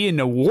shouldn't be in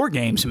a War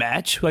Games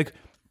match. Like,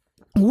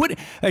 what?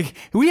 Like,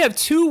 we have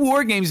 2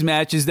 War Games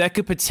matches that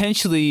could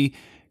potentially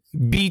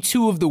be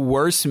 2 of the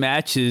worst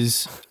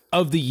matches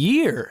of the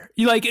year.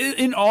 You, like,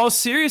 in all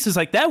seriousness,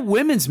 like, that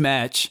women's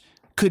match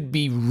could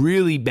be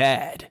really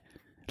bad.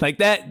 Like,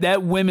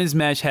 that women's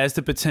match has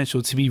the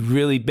potential to be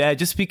really bad,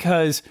 just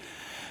because,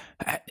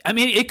 I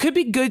mean, it could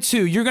be good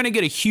too. You're going to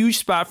get a huge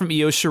spot from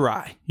Io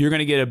Shirai. You're going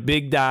to get a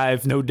big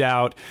dive, no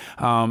doubt.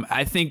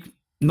 I think,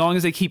 as long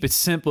as they keep it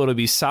simple, it'll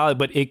be solid,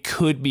 but it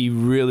could be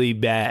really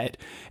bad.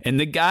 And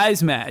the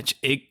guys match,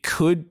 it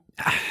could,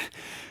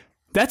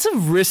 that's a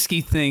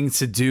risky thing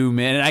to do,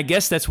 man. And I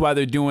guess that's why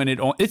they're doing it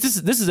on, this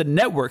is a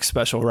network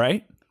special,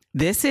 right?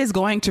 This is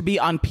going to be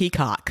on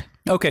Peacock.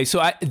 Okay. So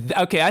I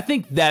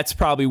think that's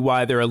probably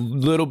why they're a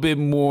little bit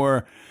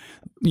more,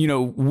 you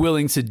know,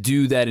 willing to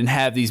do that and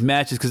have these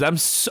matches.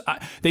 Cause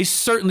they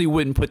certainly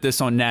wouldn't put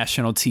this on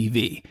national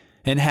TV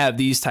and have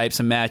these types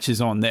of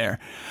matches on there.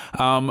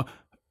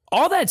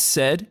 All that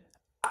said,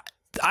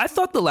 I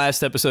thought the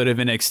last episode of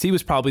NXT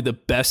was probably the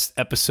best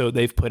episode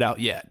they've put out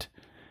yet.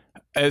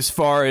 As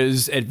far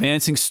as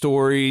advancing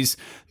stories,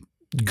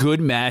 good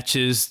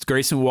matches.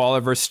 Grayson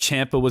Waller versus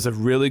Ciampa was a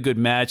really good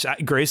match.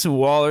 Grayson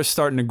Waller's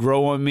starting to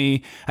grow on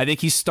me. I think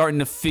he's starting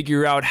to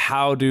figure out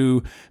how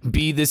to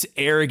be this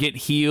arrogant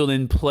heel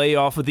and play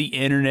off of the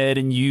internet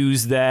and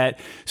use that.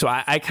 So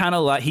I kind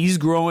of like, he's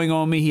growing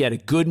on me. He had a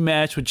good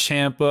match with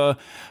Ciampa.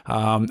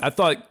 I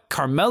thought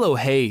Carmelo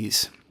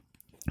Hayes,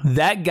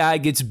 that guy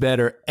gets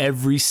better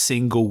every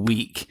single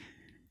week.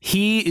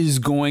 He is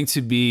going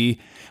to be,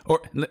 or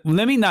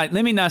let me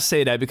not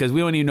say that, because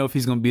we don't even know if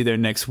he's going to be there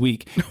next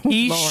week.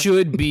 He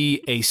should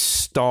be a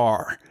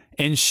star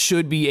and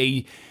should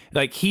be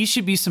he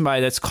should be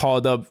somebody that's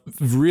called up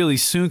really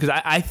soon,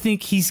 because I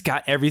think he's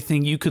got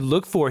everything you could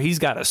look for. He's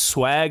got a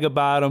swag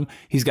about him.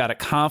 He's got a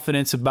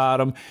confidence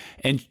about him.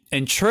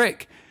 And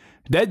Trick,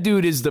 that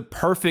dude is the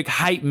perfect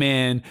hype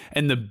man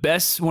and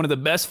one of the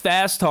best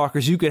fast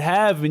talkers you could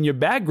have in your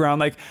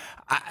background. Like,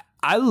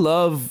 I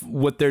love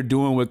what they're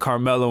doing with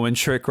Carmelo and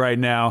Trick right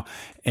now.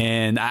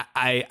 And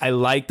I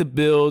like the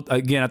build.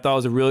 Again, I thought it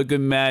was a really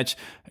good match.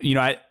 You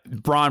know,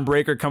 Braun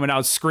Breaker coming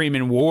out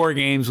screaming War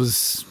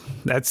Games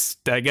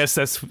I guess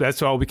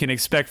that's all we can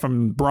expect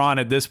from Braun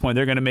at this point.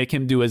 They're going to make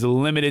him do as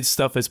limited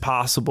stuff as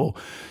possible.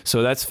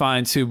 So that's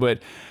fine too.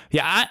 But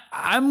yeah,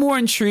 I'm more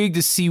intrigued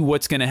to see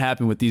what's going to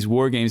happen with these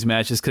War Games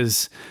matches,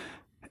 because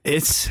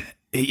I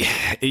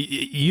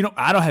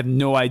don't have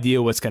no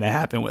idea what's going to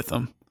happen with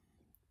them.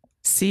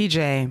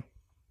 CJ,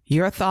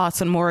 your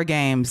thoughts on War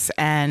Games,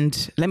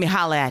 and let me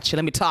holler at you.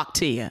 Let me talk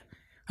to you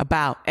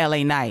about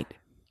LA Knight,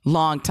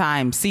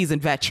 longtime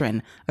seasoned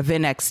veteran of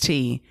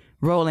NXT,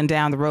 rolling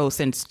down the road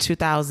since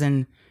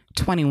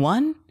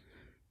 2021.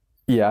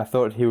 Yeah, I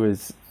thought he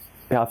was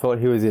in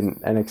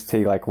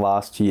NXT like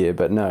last year,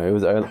 but no, it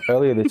was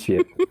earlier this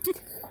year.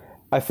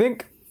 I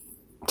think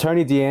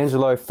Tony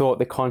D'Angelo thought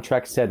the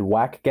contract said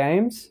Whack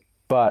Games,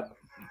 but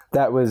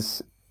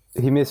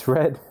he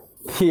misread.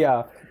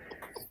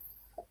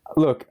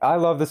 Look, I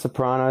love The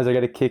Sopranos. I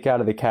get a kick out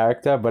of the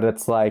character, but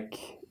it's like,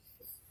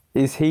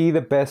 is he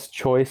the best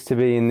choice to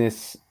be in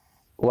this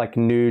like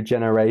new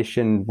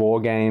generation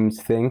War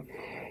Games thing?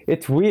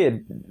 It's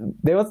weird.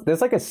 There's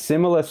like a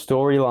similar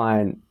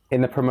storyline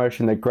in the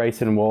promotion that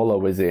Grayson Waller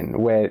was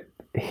in, where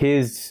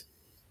his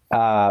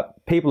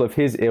people of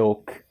his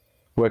ilk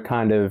were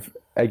kind of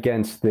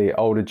against the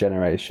older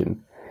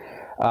generation.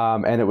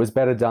 And it was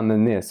better done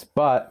than this.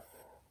 But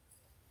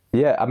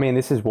yeah, I mean,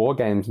 this is War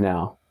Games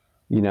now.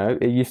 You know,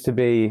 it used to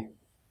be,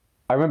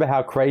 I remember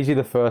how crazy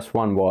the first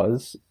one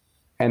was.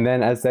 And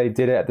then as they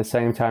did it at the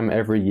same time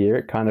every year,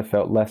 it kind of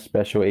felt less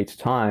special each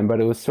time.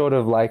 But it was sort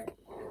of like,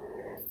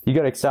 you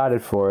got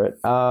excited for it.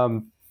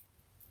 I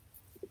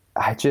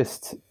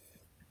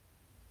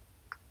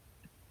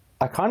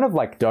kind of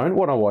like don't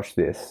want to watch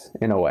this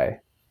in a way,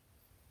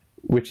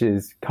 which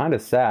is kind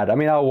of sad. I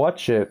mean, I'll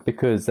watch it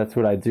because that's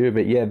what I do.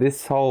 But yeah,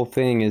 this whole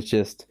thing is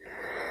just,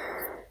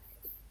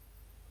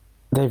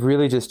 they've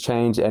really just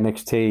changed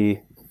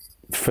NXT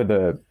for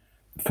the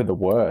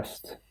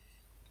worst.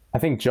 I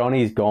think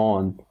Johnny's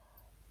gone,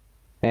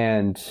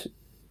 and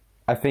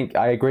I think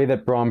I agree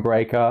that Braun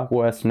Breaker,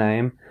 worst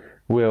name,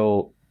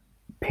 will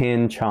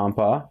pin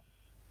Ciampa.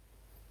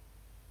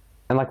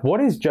 And like,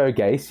 what is Joe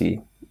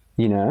Gacy?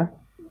 You know,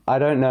 I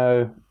don't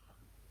know.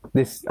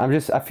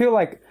 I feel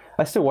like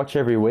I still watch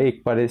every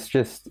week, but it's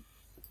just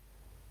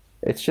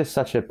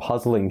such a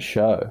puzzling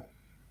show.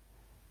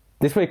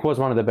 This week was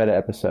one of the better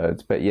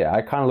episodes, but yeah,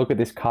 I kind of look at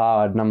this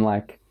card and I'm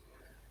like,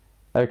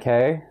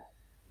 okay.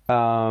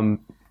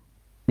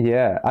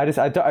 Yeah,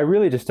 I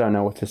really just don't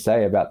know what to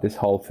say about this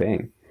whole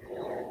thing.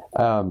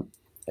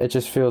 It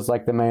just feels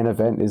like the main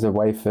event is a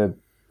way for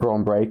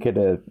Braun Breaker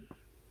to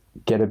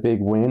get a big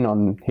win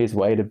on his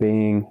way to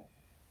being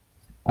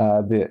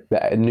the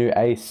new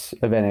ace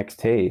of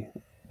NXT.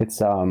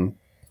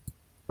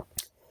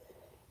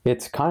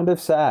 It's kind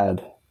of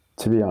sad,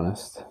 to be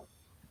honest.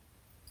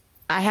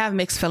 I have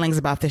mixed feelings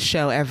about this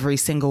show every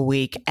single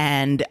week,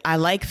 and I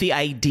like the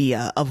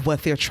idea of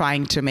what they're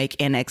trying to make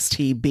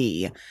NXT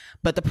be.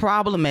 But the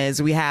problem is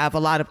we have a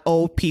lot of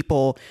old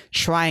people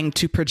trying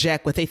to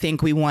project what they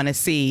think we want to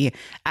see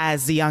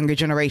as the younger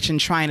generation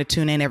trying to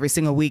tune in every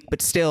single week,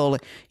 but still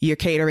you're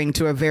catering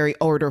to a very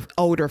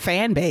older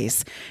fan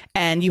base.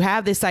 And you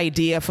have this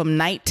idea from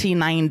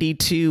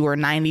 1992 or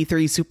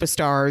 93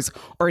 Superstars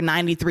or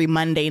 93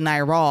 Monday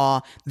Night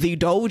Raw, the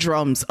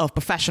doldrums of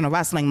professional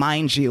wrestling,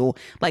 mind you.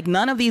 Like,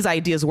 none of these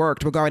ideas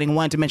worked regarding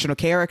one-dimensional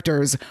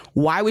characters.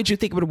 Why would you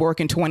think it would work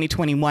in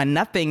 2021?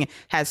 Nothing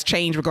has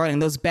changed regarding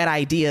those bad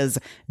ideas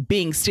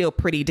being still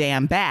pretty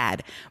damn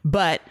bad.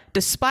 But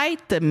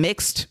despite the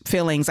mixed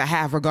feelings I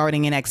have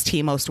regarding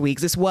NXT most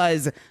weeks, this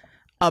was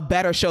a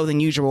better show than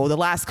usual. The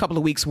last couple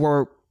of weeks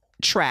were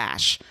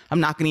trash. I'm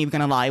not even going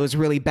to lie. It was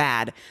really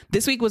bad.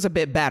 This week was a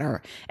bit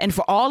better. And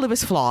for all of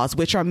its flaws,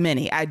 which are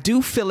many, I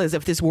do feel as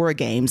if this War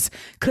Games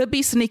could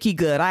be sneaky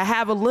good. I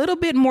have a little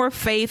bit more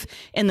faith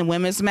in the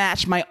women's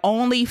match. My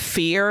only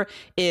fear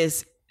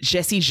is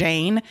Jessie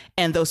Jane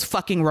and those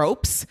fucking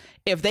ropes.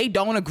 If they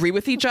don't agree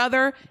with each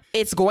other,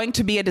 it's going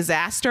to be a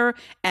disaster.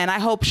 And I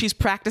hope she's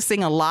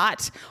practicing a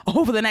lot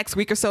over the next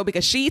week or so,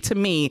 because to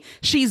me,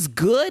 she's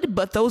good,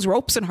 but those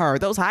ropes in her,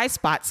 those high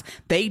spots,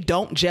 they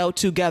don't gel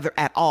together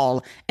at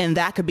all. And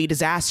that could be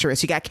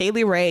disastrous. You got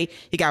Kaylee Ray,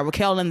 you got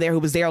Raquel in there, who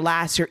was there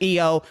last year,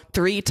 EO,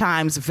 3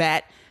 times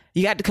vet.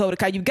 You got Dakota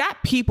Kai. You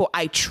got people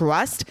I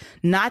trust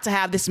not to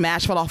have this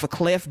match fall off a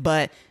cliff,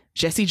 but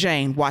Jessie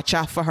Jane, watch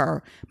out for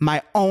her.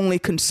 My only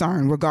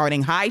concern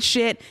regarding high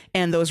shit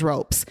and those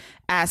ropes.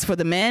 As for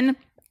the men,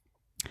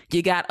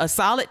 you got a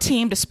solid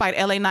team despite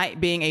LA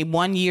Knight being a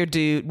 1-year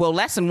dude. Well,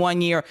 less than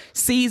 1 year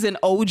seasoned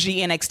OG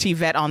NXT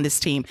vet on this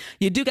team.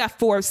 You do got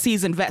 4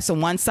 seasoned vets on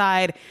one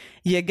side.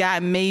 You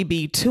got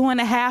maybe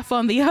 2.5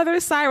 on the other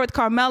side with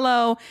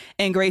Carmelo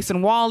and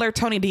Grayson Waller,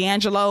 Tony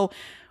D'Angelo.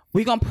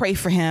 We're going to pray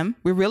for him.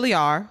 We really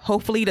are.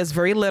 Hopefully he does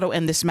very little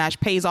in this match,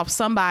 pays off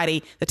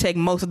somebody to take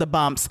most of the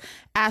bumps.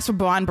 As for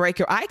Braun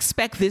Breaker, I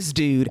expect this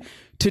dude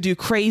to do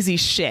crazy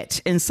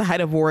shit inside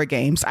of War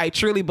Games. I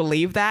truly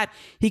believe that.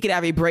 He could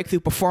have a breakthrough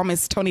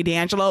performance. Tony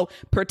D'Angelo,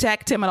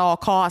 protect him at all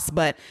costs.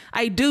 But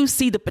I do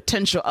see the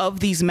potential of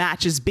these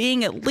matches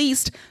being at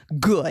least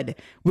good.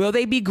 Will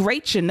they be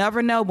great? You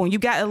never know. When you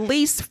got at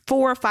least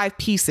 4 or 5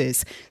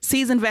 pieces,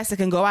 seasoned vets that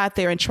can go out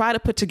there and try to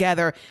put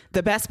together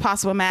the best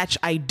possible match,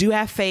 I do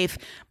have faith,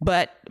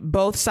 but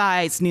both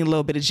sides need a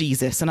little bit of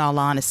Jesus, in all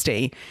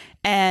honesty.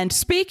 And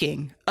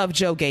speaking of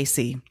Joe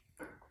Gacy,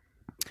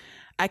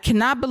 I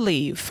cannot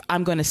believe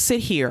I'm going to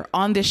sit here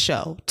on this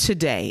show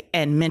today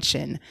and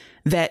mention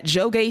that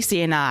Joe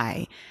Gacy and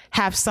I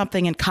have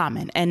something in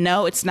common. And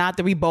no, it's not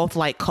that we both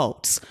like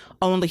Colts.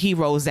 Only he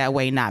rolls that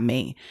way, not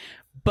me.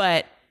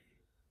 But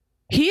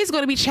he is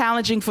going to be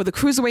challenging for the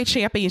Cruiserweight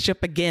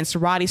Championship against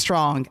Roddy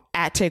Strong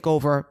at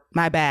TakeOver.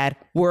 My bad.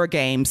 War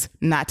Games,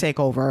 not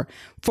TakeOver.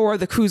 For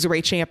the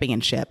Cruiserweight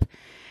Championship.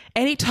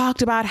 And he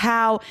talked about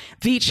how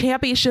the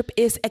championship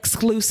is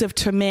exclusive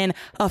to men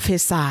of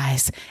his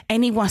size.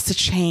 And he wants to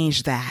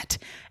change that.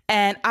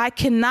 And I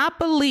cannot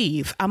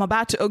believe I'm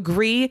about to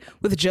agree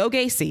with Joe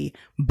Gacy,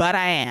 but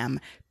I am.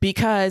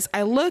 Because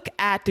I look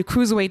at the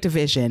Cruiserweight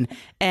division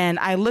and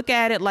I look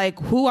at it like,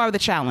 who are the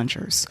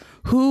challengers?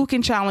 Who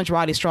can challenge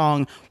Roddy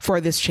Strong for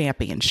this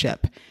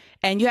championship?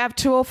 And you have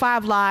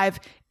 205 Live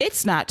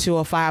It's not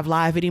 205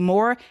 Live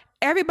anymore.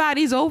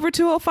 Everybody's over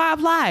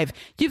 205 Live.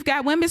 You've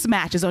got women's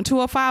matches on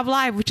 205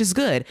 Live, which is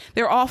good.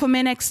 They're all from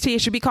NXT.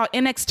 It should be called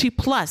NXT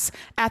Plus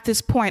at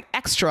this point.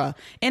 Extra,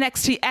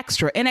 NXT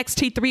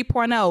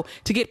 3.0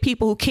 to get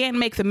people who can't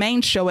make the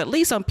main show, at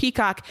least on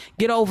Peacock,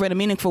 get over in a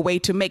meaningful way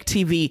to make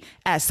TV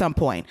at some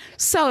point.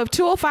 So if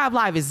 205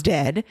 Live is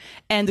dead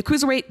and the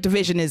Cruiserweight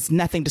division is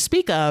nothing to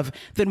speak of,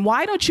 then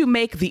why don't you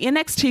make the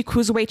NXT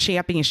Cruiserweight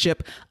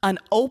Championship an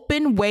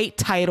open weight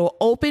title,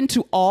 open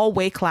to all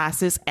weight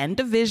classes and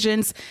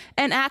divisions,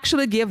 and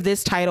actually give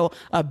this title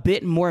a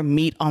bit more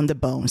meat on the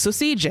bone? So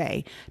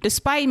CJ,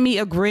 despite me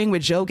agreeing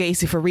with Joe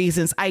Gacy for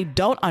reasons I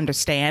don't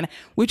understand,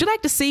 would you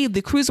like to see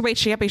the Cruiserweight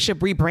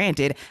Championship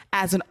rebranded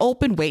as an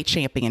open weight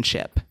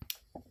championship?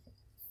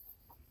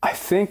 I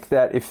think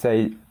that if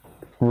they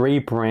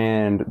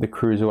rebrand the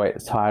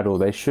Cruiserweight title,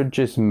 they should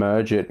just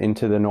merge it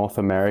into the North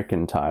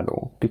American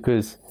title,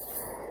 because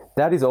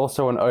that is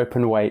also an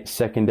open weight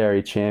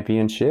secondary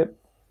championship.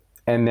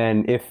 And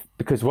then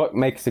because what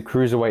makes the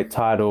Cruiserweight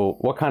title,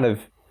 what kind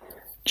of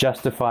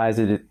justifies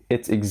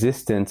its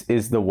existence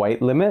is the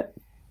weight limit.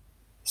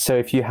 So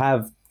if you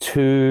have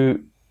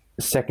two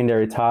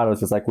secondary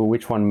titles, it's like, well,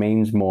 which one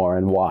means more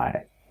and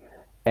why?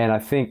 And I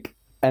think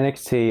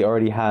NXT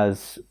already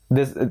has,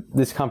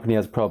 this company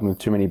has a problem with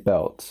too many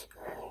belts.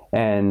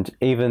 And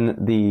even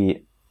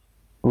the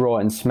Raw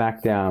and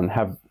SmackDown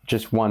have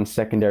just one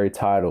secondary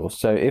title.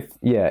 So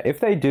if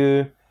they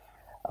do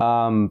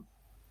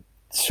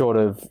sort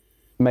of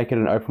make it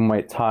an open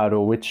weight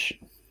title, which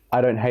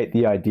I don't hate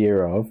the idea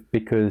of,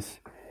 because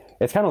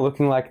it's kind of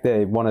looking like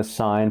they want to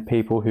sign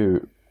people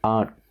who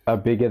are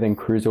bigger than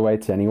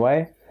cruiserweights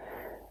anyway.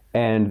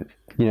 And,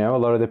 you know, a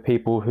lot of the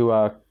people who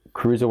are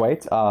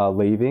cruiserweights are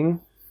leaving.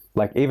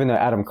 Like, even though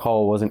Adam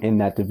Cole wasn't in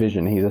that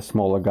division, he's a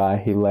smaller guy,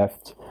 he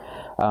left.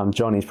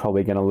 Johnny's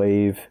probably going to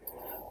leave,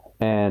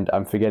 and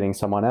I'm forgetting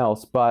someone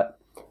else. But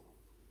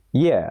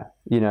yeah,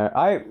 you know,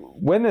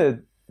 when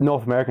the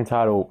North American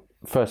title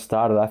first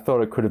started, I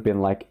thought it could have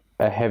been like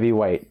a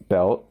heavyweight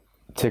belt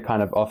to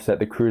kind of offset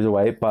the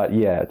cruiserweight. But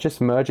yeah,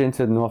 just merge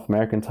into the North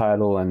American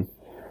title and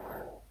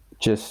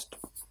just,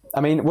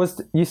 I mean,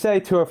 you say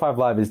 205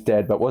 Live is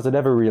dead, but was it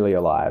ever really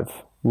alive?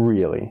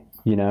 Really,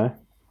 you know,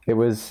 it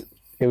was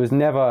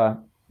never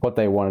what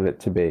they wanted it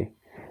to be.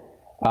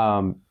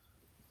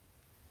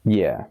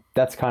 Yeah,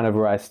 that's kind of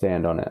where I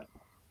stand on it.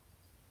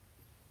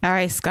 All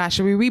right, Scott,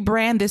 should we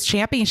rebrand this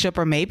championship,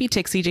 or maybe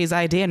take CJ's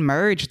idea and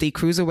merge the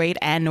Cruiserweight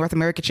and North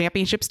American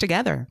championships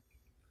together?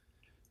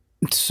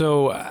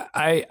 So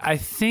I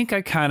think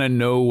I kind of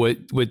know what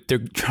they're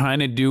trying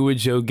to do with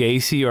Joe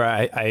Gacy, or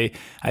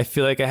I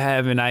feel like I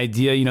have an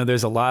idea. You know,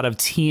 there's a lot of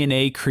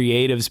TNA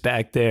creatives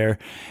back there,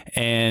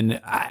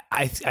 and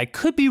I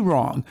could be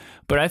wrong,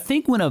 but I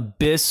think when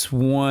Abyss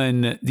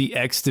won the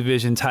X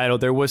Division title,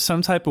 there was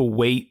some type of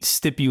weight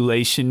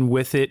stipulation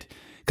with it.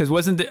 Because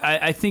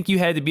I think you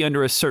had to be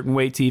under a certain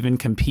weight to even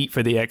compete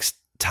for the X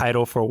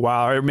title for a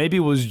while, or maybe it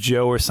was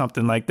Joe or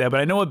something like that.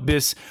 But I know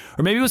Abyss,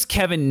 or maybe it was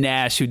Kevin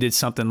Nash who did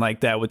something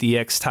like that with the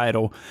X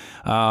title,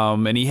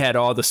 and he had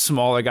all the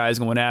smaller guys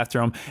going after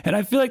him. And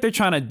I feel like they're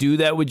trying to do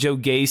that with Joe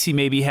Gacy,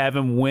 maybe have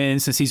him win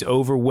since he's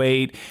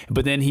overweight,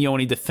 but then he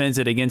only defends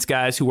it against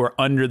guys who are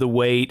under the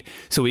weight,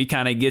 so he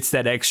kind of gets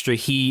that extra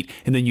heat,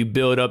 and then you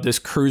build up this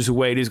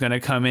cruiserweight who's going to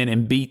come in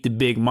and beat the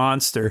big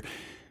monster.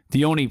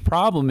 The only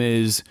problem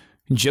is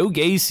Joe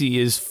Gacy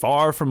is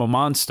far from a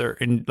monster,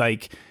 and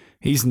like,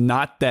 he's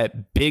not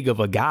that big of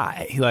a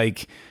guy,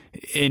 like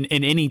in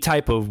any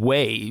type of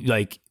way,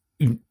 like,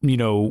 you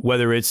know,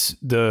 whether it's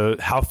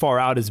how far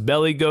out his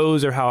belly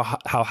goes or how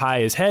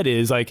high his head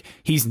is, like,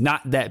 he's not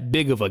that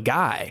big of a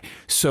guy.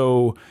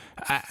 So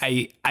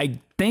I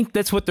think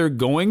that's what they're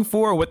going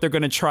for, what they're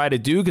going to try to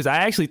do, because I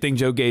actually think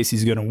Joe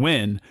Gacy's going to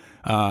win.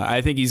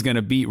 I think he's going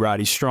to beat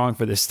Roddy Strong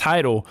for this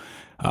title.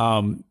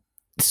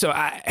 So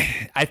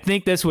I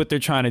think that's what they're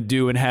trying to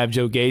do, and have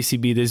Joe Gacy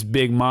be this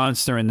big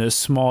monster in this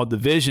small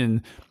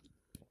division,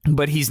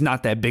 but he's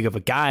not that big of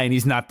a guy, and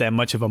he's not that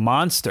much of a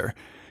monster.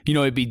 You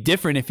know, it'd be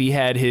different if he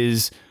had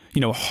his,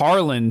 you know,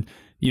 Harlan,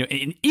 you know,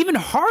 and even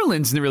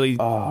Harlan's really,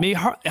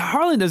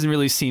 Harlan doesn't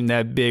really seem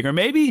that big, or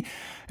maybe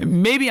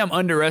I'm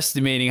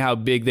underestimating how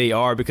big they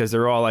are because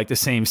they're all like the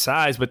same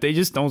size, but they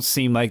just don't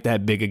seem like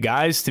that big of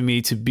guys to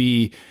me to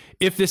be,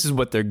 if this is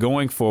what they're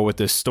going for with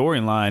this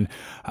storyline.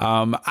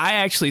 I'm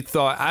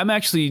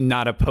actually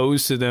not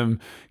opposed to them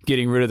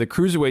getting rid of the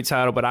cruiserweight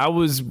title, but I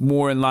was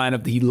more in line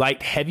of the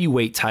light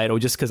heavyweight title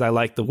just because I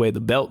like the way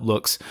the belt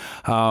looks.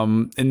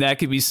 And that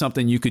could be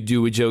something you could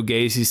do with Joe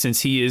Gacy,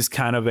 since he is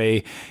kind of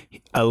a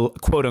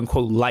quote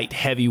unquote light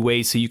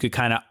heavyweight. So you could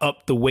kind of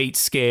up the weight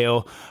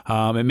scale.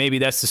 And maybe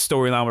that's the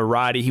storyline with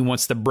Roddy. He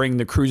wants to bring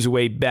the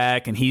cruiserweight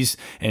back, and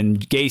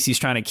Gacy's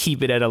trying to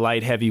keep it at a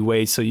light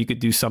heavyweight. So you could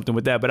do something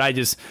with that. But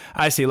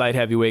I say light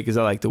heavyweight because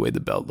I like the way the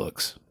belt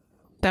looks.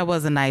 That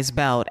was a nice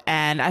belt.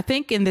 And I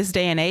think in this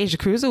day and age, the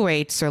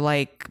cruiserweights are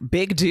like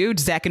big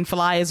dudes that can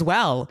fly as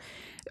well.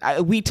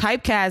 we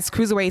typecast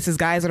cruiserweights as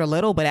guys that are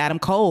little, but Adam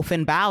Cole,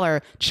 Finn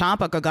Balor,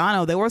 Ciampa,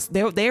 Gargano,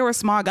 they were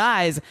small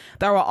guys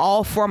that were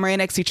all former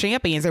NXT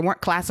champions. They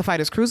weren't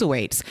classified as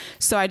cruiserweights.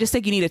 So I just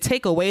think you need to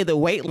take away the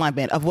weight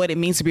limit of what it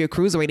means to be a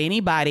cruiserweight.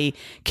 Anybody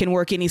can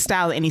work any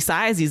style, any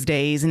size these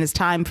days, and it's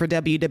time for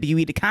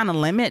WWE to kind of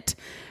limit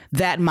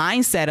that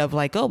mindset of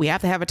like, oh, we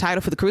have to have a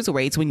title for the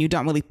cruiserweights when you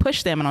don't really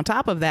push them. And on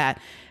top of that,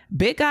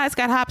 big guys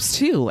got hops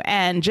too.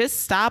 And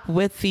just stop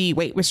with the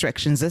weight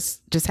restrictions.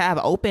 Just have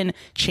open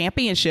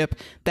championship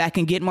that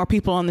can get more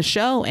people on the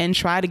show and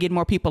try to get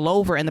more people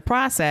over in the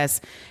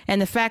process.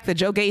 And the fact that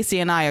Joe Gacy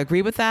and I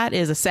agree with that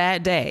is a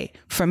sad day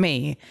for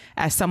me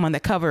as someone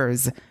that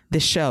covers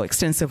this show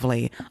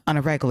extensively on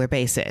a regular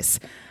basis.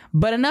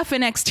 But enough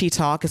NXT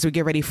talk as we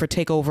get ready for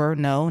TakeOver.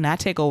 No,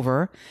 not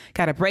TakeOver.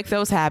 Got to break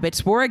those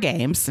habits. War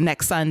Games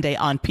next Sunday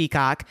on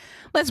Peacock.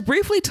 Let's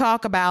briefly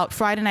talk about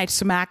Friday Night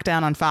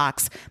SmackDown on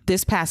Fox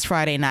this past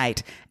Friday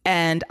night.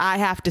 And I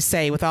have to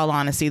say, with all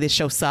honesty, this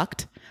show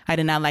sucked. I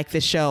did not like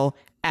this show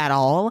at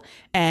all.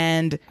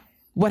 And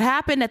what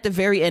happened at the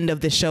very end of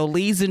the show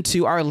leads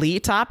into our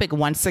lead topic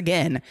once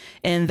again,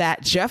 in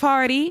that Jeff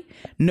Hardy,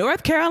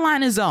 North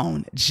Carolina's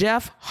own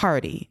Jeff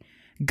Hardy,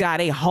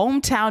 got a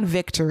hometown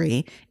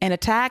victory in a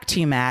tag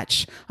team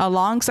match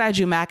alongside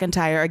Drew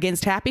McIntyre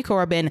against Happy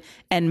Corbin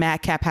and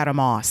Madcap Hatter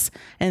Moss.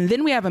 And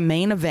then we have a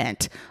main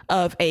event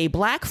of a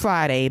Black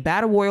Friday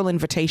Battle Royal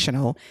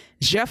Invitational.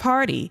 Jeff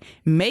Hardy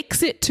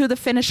makes it to the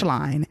finish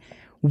line,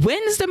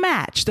 wins the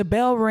match. The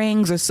bell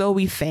rings, or so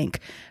we think.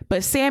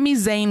 But Sami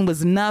Zayn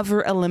was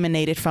never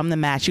eliminated from the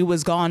match. He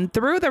was gone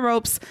through the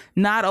ropes,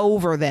 not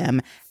over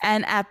them.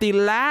 And at the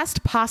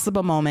last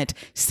possible moment,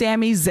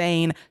 Sami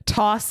Zayn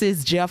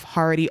tosses Jeff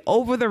Hardy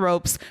over the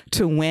ropes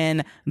to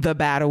win the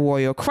Battle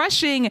Royal,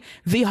 crushing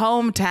the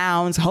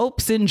hometown's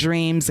hopes and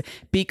dreams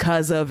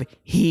because of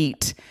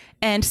heat.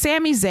 And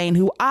Sami Zayn,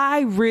 who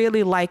I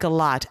really like a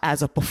lot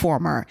as a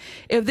performer.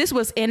 If this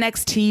was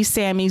NXT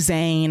Sami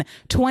Zayn,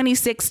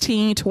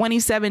 2016,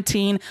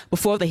 2017,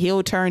 before the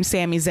heel turn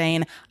Sami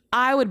Zayn,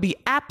 I would be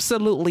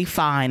absolutely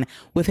fine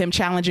with him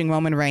challenging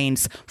Roman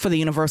Reigns for the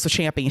Universal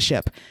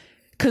Championship.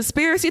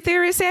 Conspiracy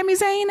theorist Sami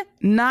Zayn,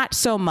 not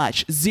so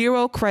much.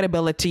 Zero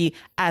credibility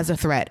as a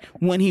threat.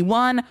 When he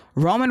won,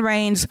 Roman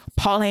Reigns,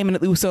 Paul Heyman, and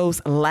the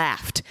Usos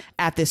laughed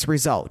at this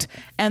result.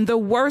 And the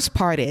worst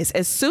part is,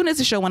 as soon as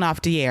the show went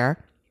off the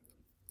air,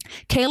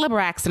 Kayla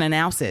Braxton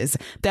announces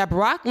that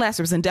Brock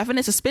Lesnar's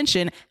indefinite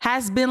suspension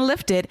has been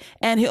lifted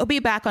and he'll be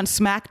back on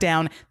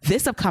SmackDown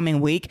this upcoming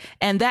week.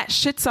 And that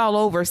shits all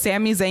over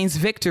Sami Zayn's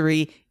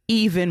victory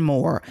even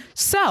more.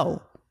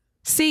 So,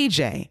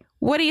 CJ,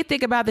 what do you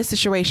think about this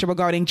situation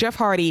regarding Jeff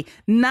Hardy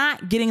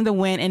not getting the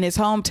win in his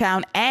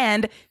hometown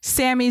and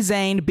Sami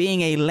Zayn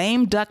being a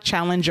lame duck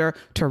challenger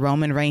to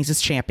Roman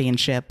Reigns'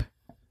 championship?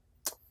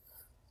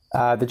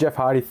 The Jeff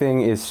Hardy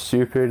thing is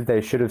stupid. They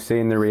should have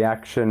seen the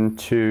reaction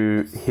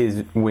to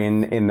his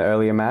win in the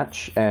earlier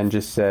match and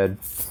just said,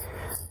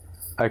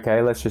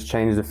 okay, let's just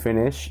change the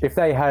finish. If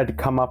they had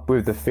come up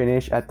with the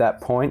finish at that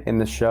point in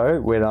the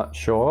show, we're not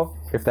sure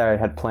if they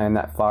had planned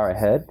that far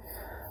ahead.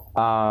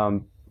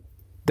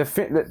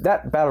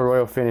 That Battle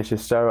Royal finish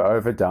is so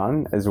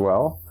overdone as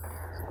well.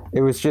 It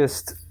was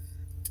just,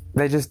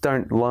 they just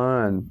don't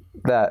learn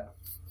that,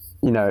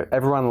 you know,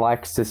 everyone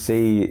likes to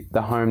see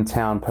the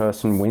hometown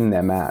person win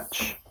their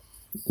match.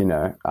 You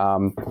know,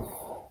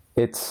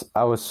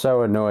 I was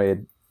so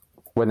annoyed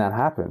when that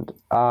happened.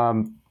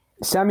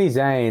 Sami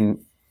Zayn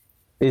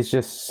is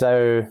just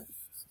so,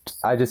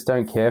 I just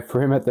don't care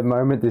for him at the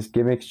moment. This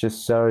gimmick's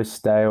just so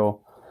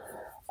stale.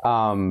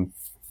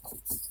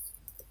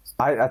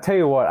 I tell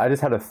you what, I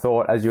just had a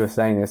thought as you were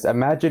saying this.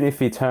 Imagine if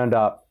he turned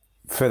up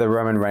for the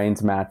Roman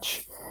Reigns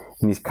match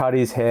and he's cut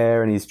his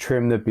hair and he's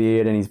trimmed the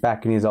beard and he's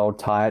back in his old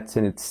tights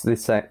and it's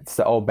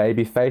the old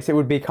baby face. It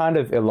would be kind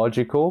of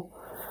illogical,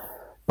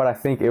 but I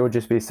think it would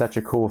just be such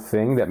a cool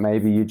thing that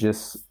maybe you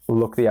just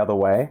look the other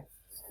way.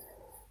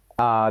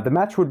 The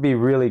match would be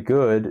really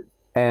good,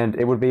 and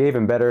it would be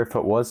even better if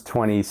it was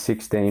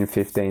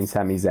 2016-15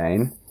 Sami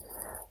Zayn.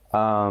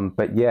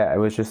 But yeah, it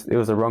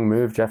was a wrong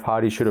move. Jeff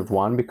Hardy should have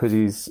won because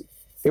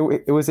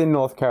it was in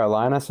North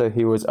Carolina, so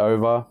he was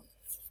over,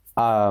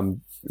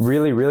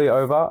 really, really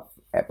over.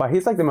 But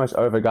he's like the most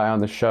over guy on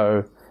the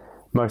show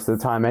most of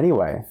the time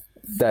anyway,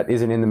 that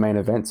isn't in the main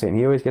event scene.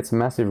 He always gets a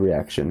massive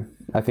reaction.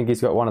 I think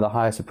he's got one of the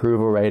highest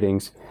approval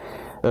ratings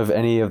of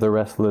any of the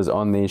wrestlers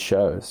on these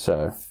shows.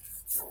 So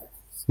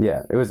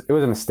yeah, it was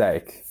a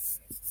mistake.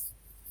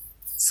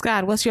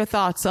 Scott, what's your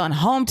thoughts on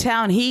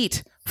hometown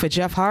heat for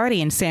Jeff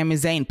Hardy and Sami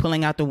Zayn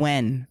pulling out the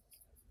win?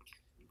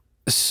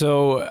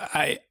 So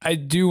I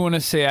do want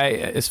to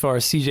say, as far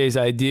as CJ's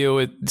idea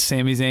with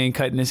Sami Zayn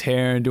cutting his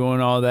hair and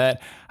doing all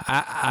that,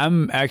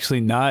 I'm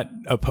actually not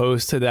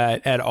opposed to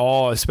that at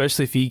all,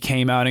 especially if he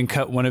came out and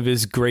cut one of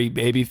his great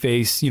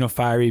babyface,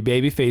 fiery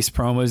babyface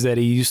promos that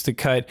he used to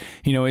cut.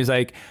 He's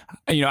like,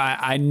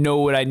 I know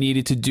what I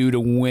needed to do to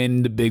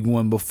win the big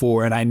one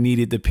before, and I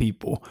needed the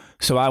people.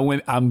 So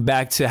I'm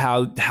back to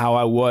how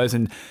I was,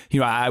 and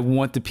I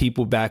want the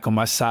people back on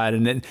my side,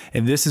 and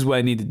this is what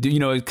I need to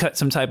do. Cut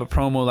some type of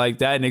promo like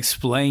that and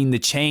explain the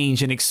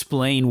change and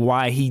explain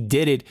why he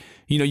did it.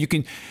 You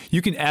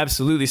can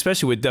absolutely,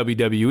 especially with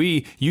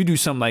WWE, you do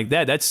something like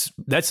that.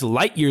 That's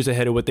light years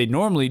ahead of what they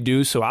normally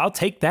do. So I'll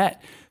take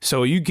that.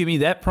 So you give me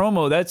that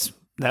promo,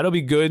 that'll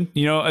be good.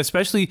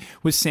 Especially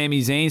with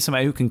Sami Zayn,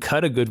 somebody who can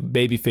cut a good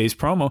babyface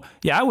promo.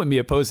 Yeah, I wouldn't be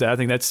opposed to that. I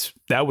think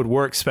that would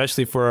work,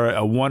 especially for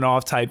a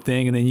one-off type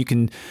thing, and then you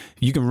can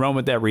run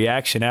with that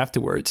reaction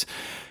afterwards.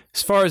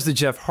 As far as the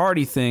Jeff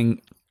Hardy thing,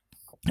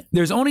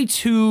 there's only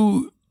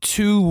two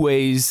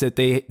ways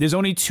there's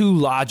only two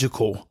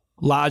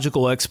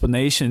logical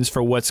explanations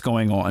for what's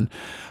going on.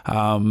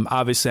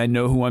 Obviously, I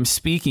know who I'm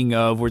speaking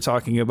of. We're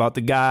talking about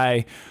the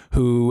guy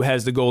who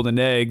has the golden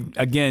egg,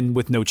 again,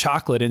 with no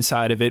chocolate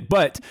inside of it.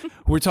 But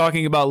we're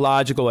talking about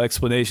logical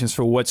explanations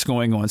for what's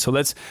going on. So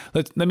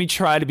let me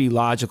try to be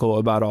logical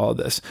about all of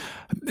this.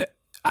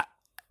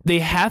 They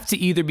have to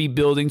either be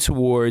building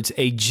towards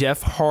a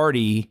Jeff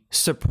Hardy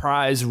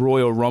surprise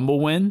Royal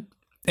Rumble win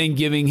and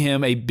giving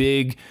him a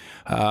big,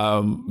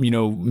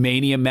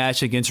 Mania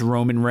match against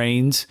Roman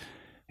Reigns,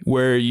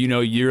 where,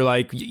 you're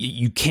like,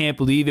 you can't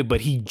believe it,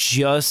 but he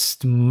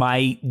just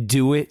might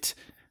do it.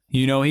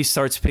 He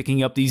starts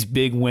picking up these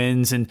big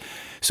wins. And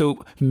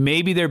so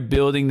maybe they're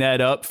building that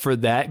up for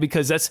that,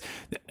 because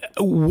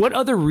what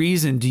other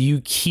reason do you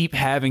keep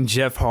having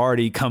Jeff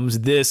Hardy comes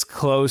this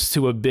close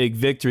to a big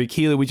victory?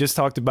 Keela, we just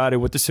talked about it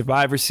with the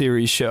Survivor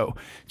Series show.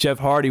 Jeff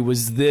Hardy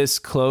was this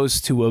close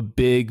to a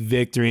big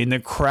victory, and the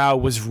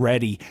crowd was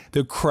ready.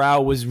 The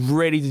crowd was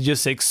ready to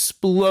just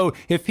explode.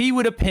 If he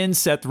would have pinned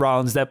Seth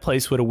Rollins, that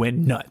place would have went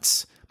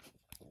nuts.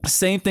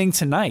 Same thing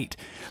tonight.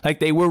 Like,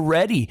 they were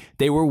ready.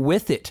 They were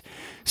with it.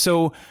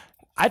 So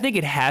I think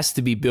it has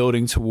to be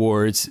building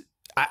towards,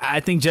 I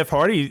think Jeff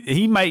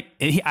Hardy,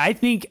 I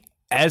think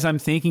as I'm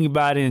thinking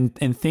about it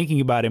and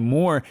thinking about it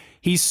more,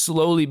 he's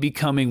slowly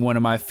becoming one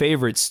of my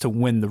favorites to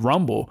win the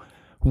Rumble.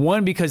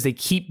 One, because they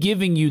keep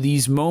giving you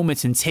these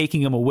moments and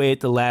taking them away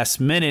at the last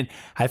minute.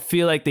 I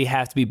feel like they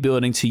have to be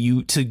building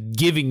to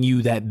giving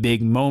you that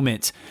big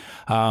moment.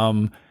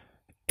 And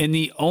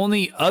the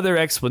only other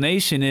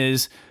explanation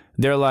is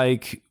they're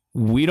like,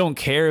 we don't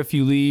care if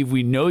you leave.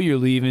 We know you're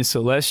leaving. So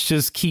let's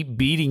just keep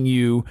beating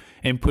you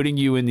and putting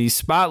you in these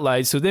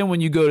spotlights. So then when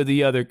you go to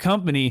the other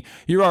company,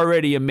 you're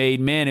already a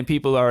made man and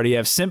people already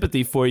have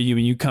sympathy for you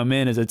and you come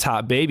in as a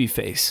top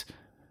babyface.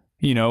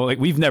 Like,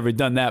 we've never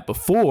done that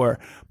before,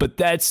 but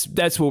that's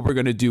what we're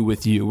going to do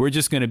with you. We're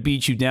just going to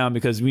beat you down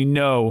because we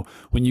know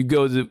when you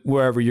go to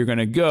wherever you're going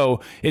to go,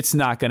 it's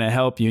not going to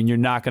help you and you're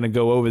not going to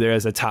go over there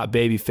as a top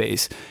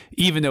babyface.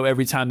 Even though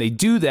every time they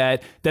do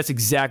that, that's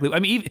exactly,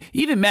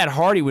 even Matt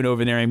Hardy went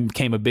over there and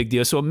became a big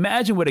deal. So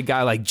imagine what a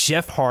guy like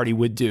Jeff Hardy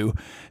would do.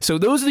 So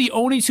those are the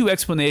only two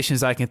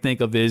explanations I can think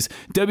of, is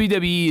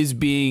WWE is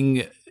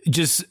being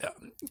just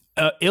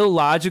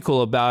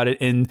illogical about it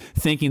and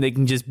thinking they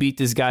can just beat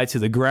this guy to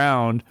the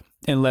ground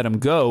and let him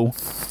go,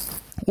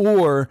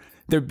 or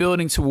they're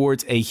building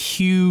towards a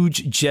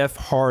huge Jeff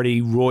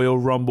Hardy Royal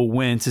Rumble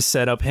win to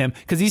set up him,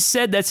 because he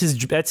said that's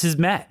his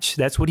match.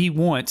 That's what he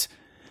wants.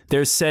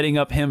 They're setting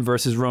up him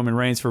versus Roman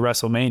Reigns for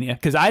WrestleMania,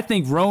 because I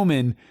think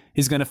Roman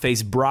is going to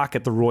face Brock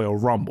at the Royal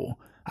Rumble.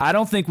 I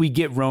don't think we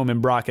get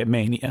Roman Brock at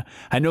Mania.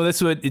 I know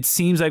that's what it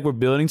seems like we're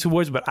building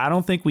towards, but I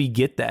don't think we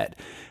get that.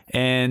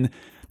 And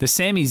the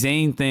Sami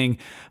Zayn thing,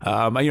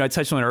 I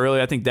touched on it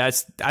earlier. I think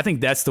that's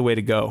the way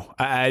to go.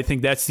 I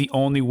think that's the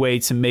only way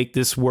to make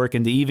this work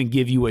and to even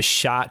give you a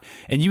shot.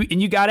 And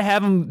you got to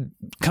have him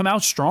come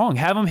out strong.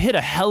 Have him hit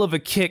a hell of a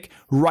kick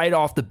right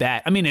off the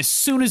bat. As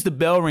soon as the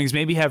bell rings,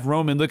 maybe have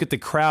Roman look at the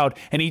crowd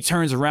and he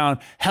turns around,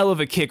 hell of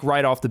a kick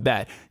right off the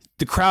bat.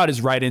 The crowd is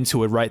right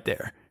into it right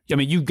there.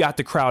 You've got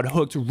the crowd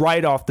hooked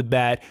right off the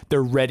bat.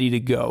 They're ready to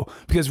go.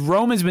 Because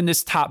Roman's been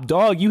this top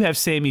dog. You have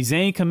Sami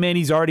Zayn come in.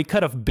 He's already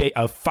cut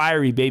a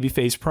fiery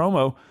babyface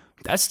promo.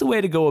 That's the way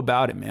to go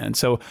about it, man.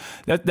 So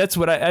that's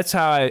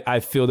how I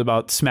feel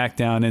about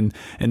SmackDown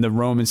and the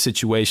Roman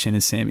situation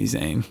and Sami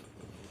Zayn.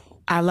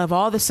 I love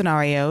all the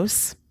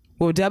scenarios.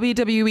 Will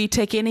WWE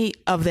take any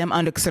of them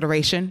under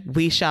consideration?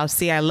 We shall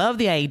see. I love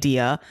the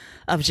idea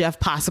of Jeff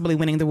possibly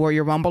winning the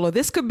Royal Rumble, or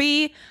this could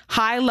be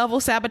high-level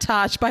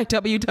sabotage by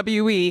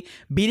WWE,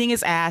 beating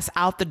his ass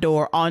out the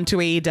door onto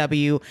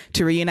AEW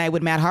to reunite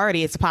with Matt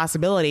Hardy. It's a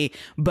possibility,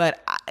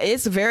 but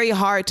it's very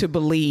hard to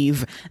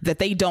believe that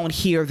they don't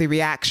hear the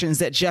reactions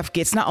that Jeff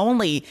gets, not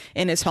only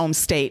in his home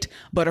state,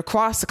 but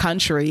across the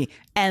country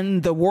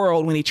and the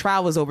world when he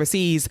travels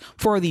overseas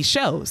for these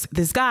shows.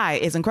 This guy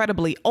is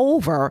incredibly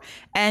over,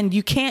 and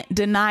you can't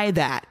deny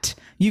that.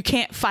 you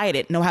can't fight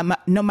it. No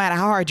matter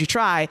how hard you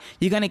try,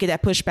 you're going to get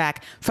that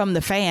pushback from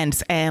the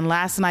fans. And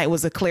last night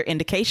was a clear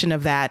indication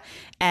of that.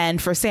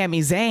 And for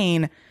Sami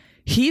Zayn,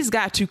 he's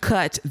got to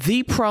cut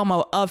the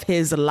promo of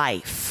his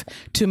life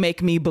to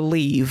make me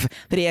believe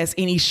that he has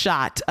any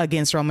shot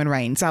against Roman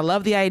Reigns. I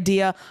love the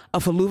idea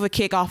of a Helluva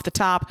Kick off the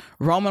top.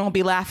 Roman won't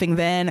be laughing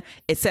then.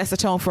 It sets the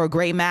tone for a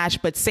great match,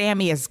 but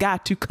Sami has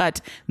got to cut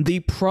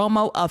the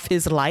promo of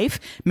his life,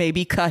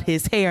 maybe cut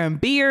his hair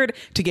and beard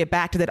to get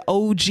back to that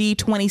OG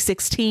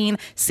 2016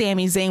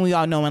 Sami Zayn we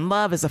all know and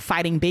love as a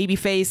fighting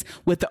babyface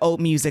with the old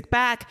music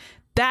back.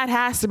 That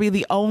has to be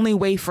the only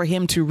way for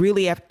him to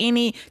really have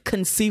any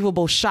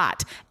conceivable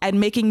shot at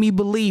making me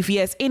believe he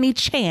has any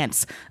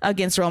chance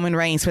against Roman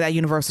Reigns for that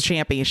Universal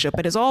Championship.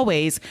 But as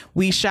always,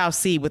 we shall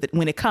see with it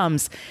when it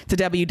comes to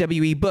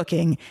WWE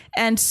booking.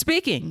 And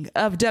speaking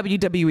of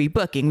WWE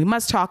booking, we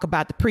must talk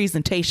about the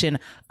presentation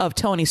of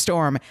Toni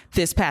Storm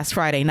this past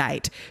Friday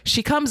night.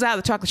 She comes out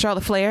to talk to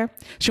Charlotte Flair.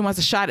 She wants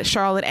a shot at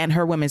Charlotte and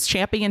her women's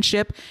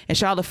championship. And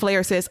Charlotte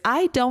Flair says,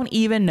 I don't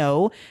even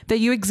know that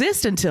you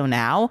exist until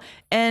now.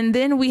 And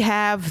then we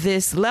have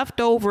this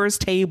leftovers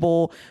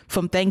table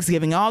from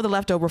Thanksgiving, all the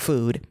leftover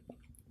food.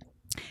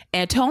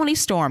 And Toni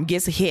Storm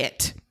gets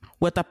hit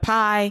with a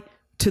pie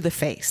to the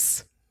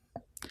face.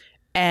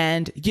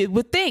 And you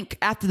would think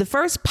after the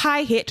first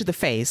pie hit to the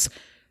face,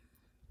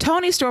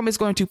 Toni Storm is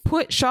going to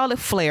put Charlotte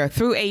Flair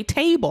through a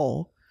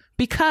table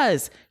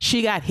because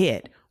she got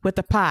hit with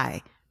the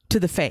pie to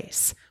the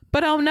face.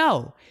 But oh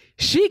no,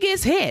 she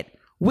gets hit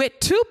with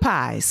 2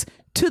 pies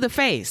to the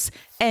face.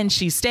 And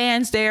she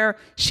stands there,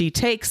 she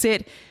takes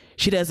it,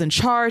 she doesn't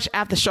charge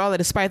after Charlotte,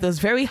 despite those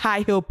very high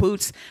heel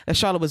boots that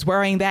Charlotte was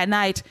wearing that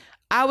night.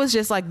 I was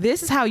just like,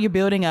 this is how you're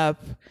building up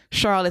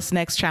Charlotte's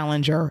next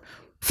challenger,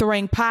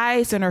 throwing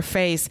pies in her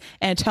face,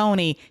 and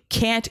Toni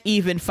can't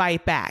even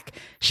fight back.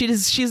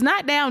 She's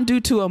not down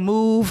due to a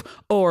move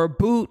or a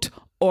boot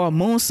or a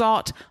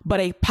moonsault, but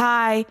a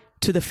pie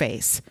to the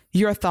face.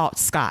 Your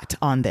thoughts, Scott,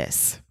 on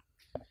this?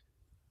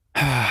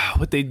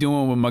 What they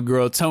doing with my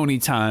girl Toni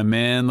Time,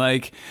 man?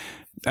 Like,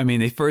 I mean,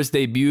 they first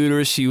debuted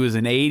her. She was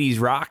an 80s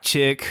rock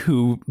chick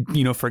who,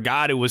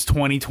 forgot it was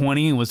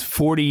 2020 and was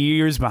 40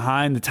 years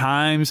behind the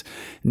times.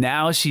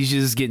 Now she's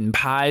just getting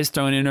pies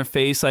thrown in her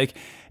face. Like,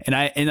 and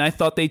I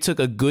thought they took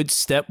a good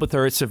step with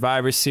her at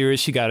Survivor Series.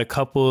 She got a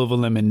couple of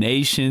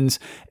eliminations,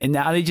 and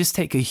now they just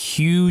take a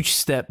huge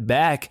step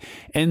back.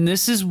 And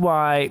this is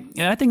why,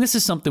 and I think this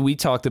is something we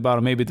talked about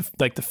on maybe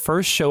the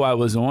first show I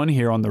was on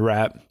here on the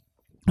Wrap.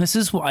 This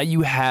is why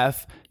you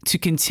have to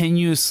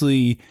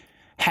continuously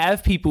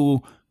have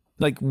people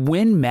like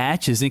win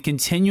matches and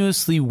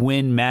continuously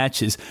win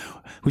matches.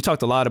 We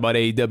talked a lot about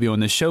AEW on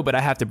this show, but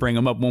I have to bring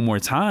them up one more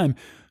time.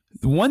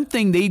 One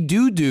thing they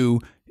do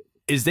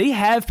is they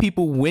have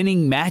people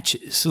winning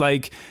matches.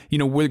 Like,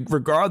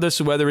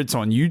 regardless of whether it's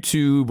on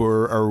YouTube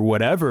or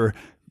whatever,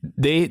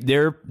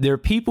 they're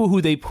people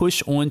who they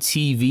push on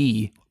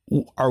TV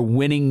are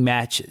winning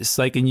matches.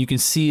 Like, and you can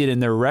see it in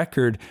their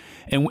record.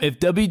 And if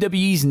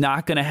WWE's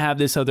not going to have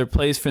this other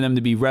place for them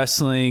to be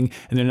wrestling,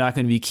 and they're not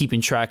going to be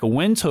keeping track of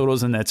win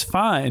totals, and that's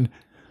fine,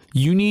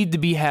 you need to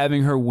be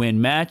having her win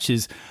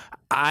matches.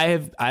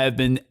 I have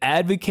been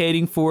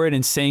advocating for it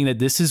and saying that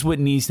this is what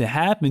needs to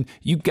happen.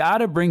 You got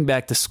to bring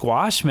back the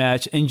squash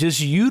match and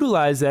just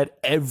utilize that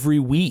every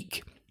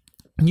week.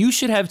 You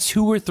should have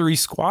 2 or 3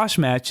 squash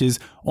matches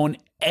on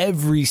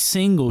every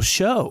single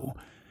show.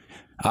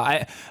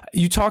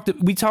 We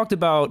talked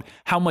about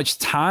how much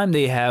time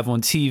they have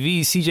on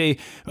TV. CJ,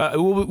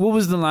 what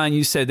was the line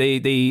you said?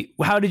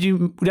 How did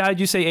you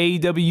say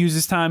AEW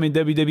uses time and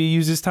WWE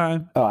uses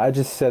time? Oh, I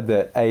just said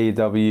that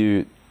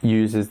AEW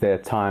uses their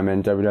time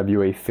and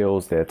WWE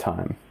fills their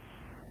time.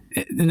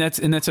 And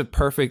that's a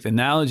perfect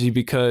analogy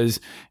because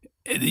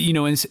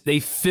they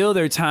fill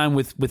their time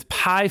with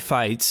pie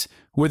fights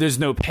where there's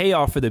no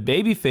payoff for the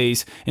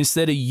babyface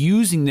instead of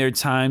using their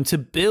time to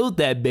build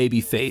that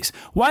babyface.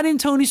 Why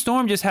didn't Toni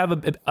Storm just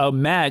have a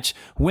match,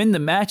 win the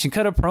match, and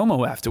cut a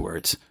promo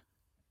afterwards?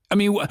 I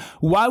mean,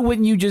 why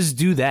wouldn't you just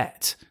do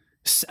that?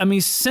 I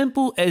mean,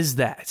 simple as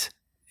that.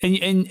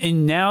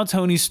 And now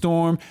Toni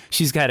Storm,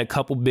 she's got a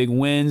couple big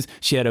wins.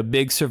 She had a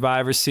big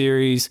Survivor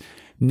Series.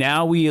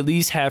 Now we at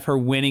least have her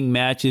winning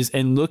matches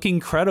and looking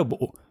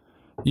credible.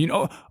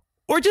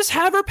 Or just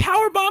have her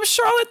powerbomb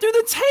Charlotte through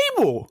the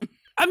table.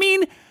 I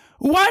mean,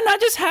 why not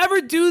just have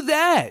her do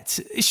that?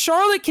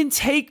 Charlotte can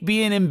take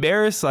being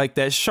embarrassed like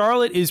that.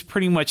 Charlotte is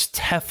pretty much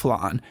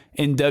Teflon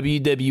in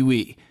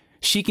WWE.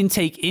 She can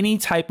take any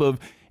type of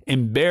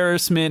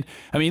embarrassment.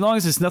 I mean, as long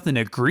as it's nothing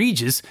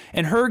egregious,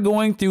 and her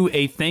going through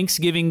a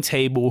Thanksgiving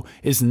table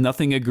is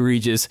nothing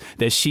egregious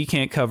that she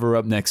can't cover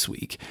up next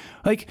week.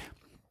 Like,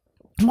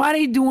 why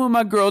they doing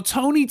my girl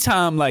Toni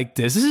Time like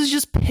this? This is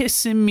just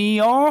pissing me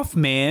off,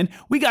 man.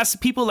 We got some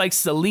people like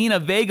Selena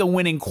Vega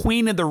winning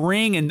Queen of the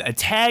Ring and a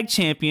tag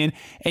champion,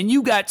 and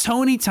you got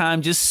Toni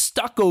Time just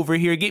stuck over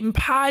here getting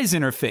pies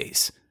in her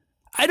face.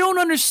 I don't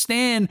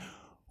understand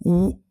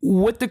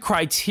what the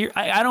criteria.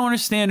 I don't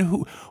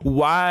understand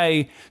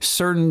why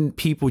certain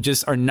people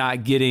just are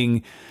not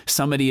getting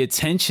some of the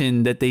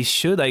attention that they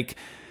should. Like,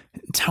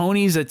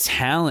 Tony's a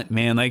talent,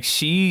 man. Like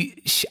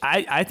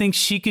I think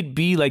she could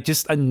be like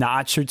just a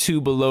notch or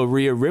two below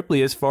Rhea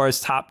Ripley as far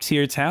as top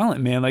tier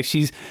talent, man. Like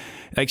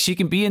she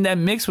can be in that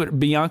mix with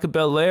Bianca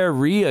Belair,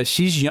 Rhea.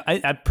 She's young.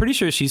 I'm pretty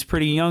sure she's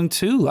pretty young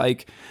too.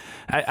 Like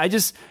it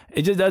just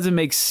doesn't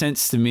make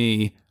sense to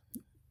me,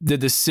 the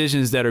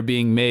decisions that are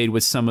being made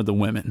with some of the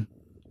women.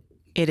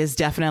 It is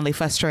definitely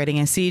frustrating.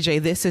 And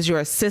CJ, this is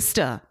your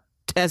sister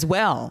as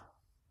well.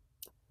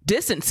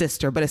 Distant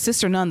sister, but a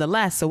sister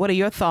nonetheless. So what are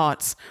your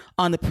thoughts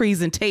on the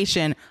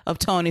presentation of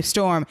Toni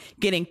Storm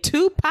getting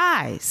 2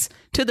 pies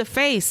to the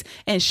face,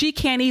 and she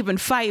can't even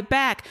fight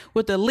back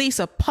with at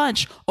least a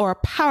punch or a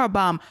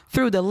powerbomb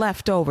through the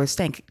leftovers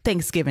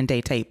Thanksgiving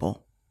Day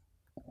table?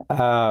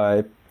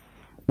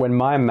 When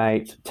my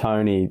mate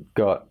Tony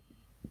got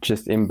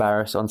just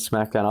embarrassed on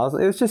SmackDown,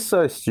 it was just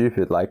so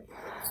stupid. Like,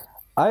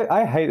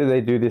 I hate that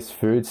they do this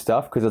food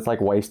stuff because it's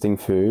like wasting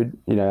food.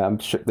 You know, I'm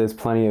sure there's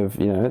plenty of,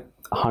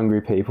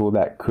 hungry people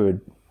that could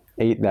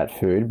eat that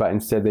food, but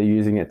instead they're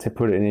using it to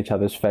put it in each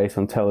other's face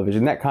on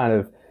television. That kind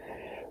of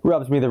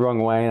rubs me the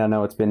wrong way, and I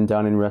know it's been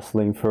done in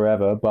wrestling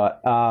forever,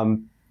 but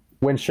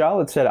when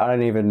Charlotte said, "I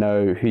don't even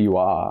know who you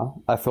are,"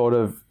 I thought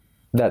of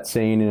that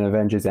scene in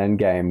Avengers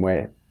Endgame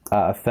where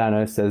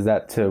Thanos says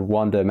that to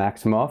Wanda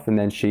Maximoff, and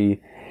then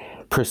she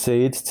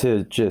proceeds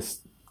to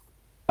just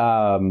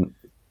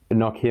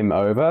knock him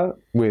over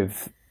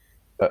with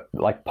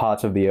like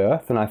parts of the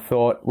earth. And I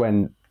thought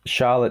when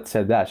Charlotte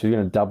said that, she was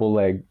going to double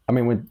leg. I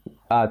mean, when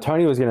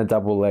Tony was going to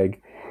double leg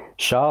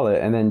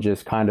Charlotte and then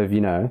just kind of,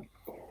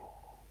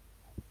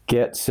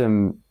 get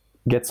some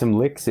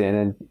licks in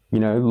and,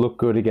 look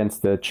good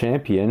against the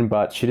champion.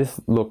 But she just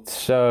looked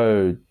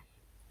so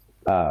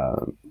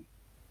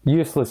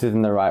useless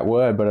isn't the right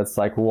word, but it's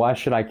like, why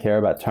should I care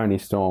about Toni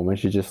Storm when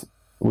she just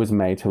was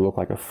made to look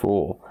like a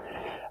fool?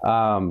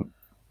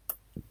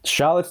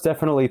 Charlotte's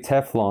definitely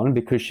Teflon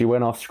because she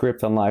went off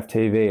script on live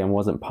TV and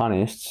wasn't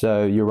punished.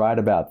 So you're right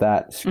about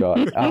that, Scott.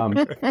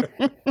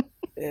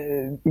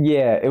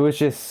 Yeah, it was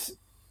just,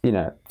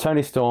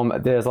 Toni Storm,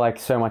 there's like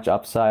so much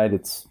upside.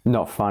 It's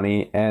not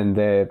funny. And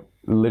they're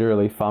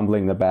literally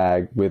fumbling the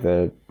bag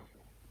with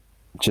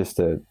just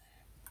a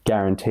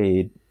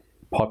guaranteed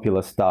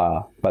popular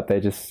star. But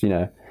they just,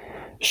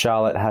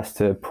 Charlotte has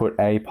to put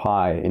a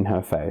pie in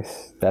her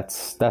face.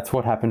 That's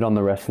what happened on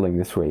the wrestling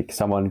this week.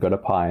 Someone got a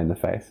pie in the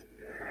face.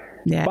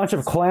 Yes. Bunch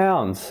of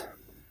clowns.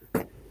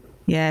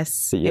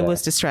 Yes, Yeah. It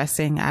was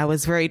distressing. I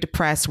was very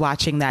depressed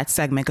watching that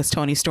segment because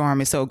Toni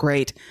Storm is so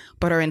great.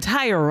 But her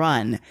entire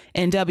run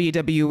in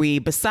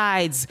WWE,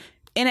 besides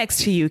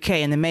NXT UK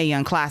and the Mae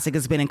Young Classic,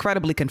 has been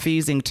incredibly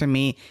confusing to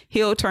me.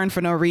 Heel turn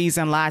for no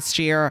reason last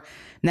year.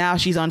 Now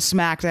she's on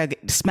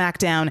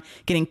SmackDown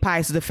getting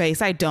pies to the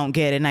face. I don't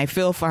get it, and I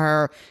feel for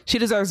her. She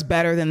deserves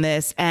better than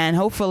this, and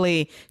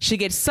hopefully she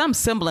gets some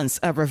semblance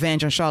of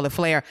revenge on Charlotte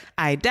Flair.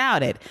 I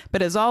doubt it,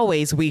 but as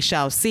always, we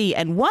shall see.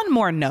 And one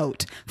more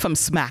note from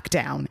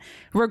SmackDown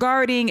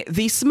regarding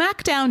the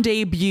SmackDown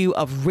debut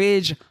of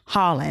Ridge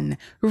Holland,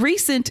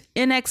 recent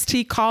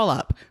NXT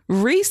call-up,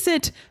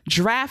 recent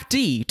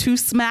draftee to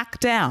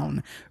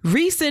SmackDown,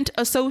 recent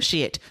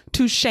associate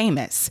to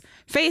Sheamus.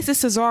 Faces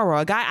Cesaro,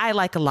 a guy I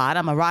like a lot.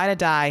 I'm a ride or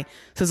die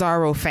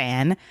Cesaro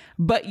fan,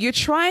 but you're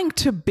trying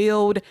to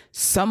build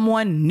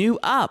someone new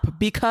up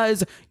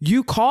because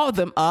you call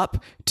them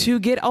up to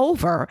get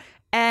over.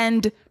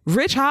 And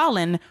Ridge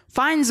Holland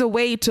finds a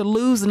way to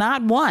lose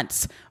not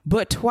once,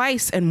 but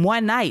twice in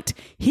one night.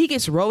 He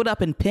gets rolled up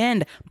and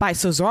pinned by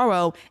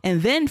Cesaro.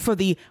 And then for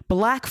the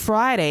Black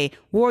Friday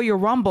Royal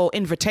Rumble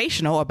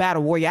Invitational, or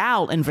Battle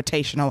Royale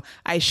Invitational,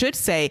 I should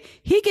say,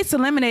 he gets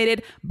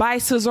eliminated by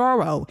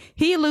Cesaro.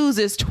 He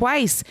loses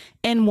twice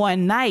in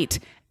one night.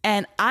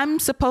 And I'm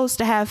supposed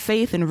to have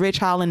faith in Ridge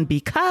Holland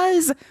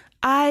because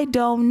I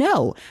don't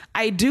know.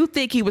 I do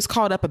think he was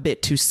called up a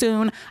bit too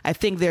soon. I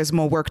think there's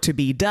more work to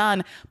be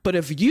done. But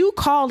if you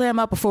call him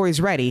up before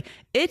he's ready,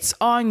 it's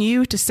on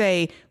you to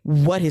say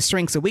what his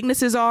strengths and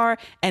weaknesses are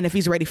and if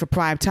he's ready for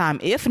prime time.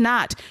 If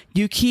not,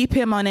 you keep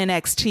him on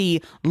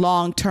NXT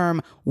long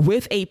term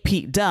with a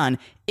Pete Dunne.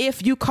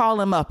 If you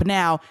call him up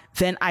now,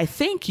 then I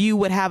think you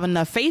would have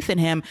enough faith in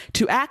him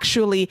to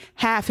actually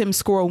have him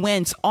score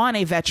wins on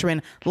a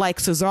veteran like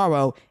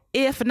Cesaro.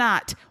 If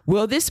not,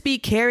 will this be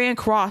Karrion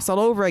Kross all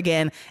over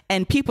again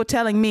and people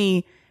telling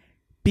me,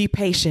 be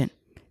patient,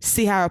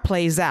 see how it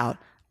plays out?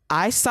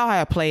 I saw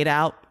how it played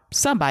out.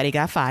 Somebody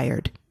got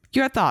fired.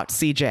 Your thoughts,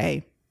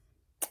 CJ?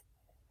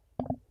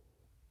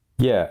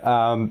 Yeah.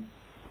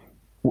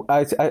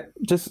 I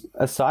just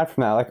aside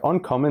from that, like on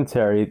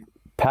commentary,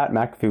 Pat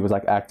McAfee was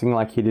like acting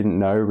like he didn't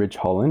know Ridge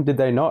Holland. Did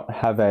they not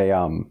have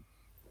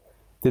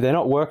did they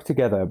not work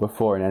together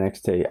before in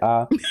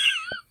NXT?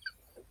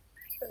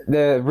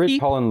 The Ridge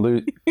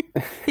Holland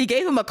he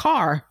gave him a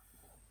car.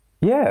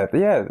 Yeah,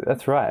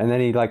 that's right. And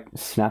then he like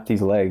snapped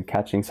his leg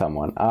catching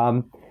someone.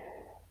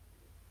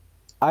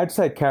 I'd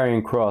say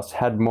Karrion Kross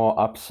had more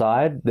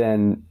upside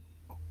than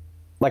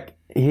like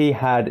he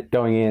had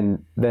going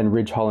in than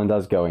Ridge Holland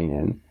does going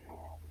in.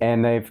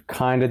 And they've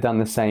kind of done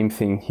the same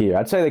thing here.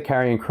 I'd say the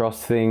Karrion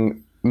Kross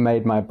thing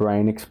made my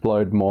brain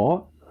explode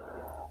more.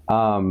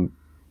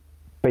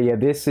 But yeah,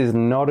 this is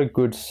not a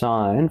good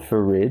sign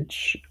for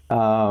Ridge.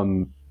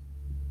 Yeah,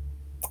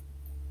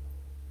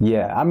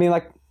 I mean,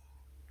 like,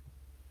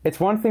 it's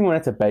one thing when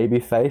it's a baby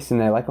face and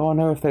they're like, oh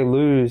no, if they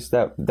lose,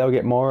 that they'll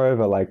get more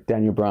over, like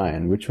Daniel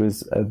Bryan, which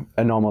was an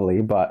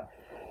anomaly. But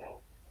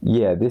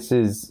yeah, this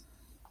is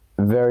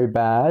very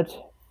bad.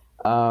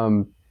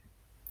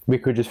 We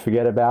could just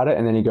forget about it,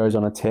 and then he goes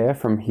on a tear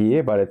from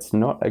here, but it's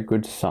not a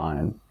good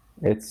sign.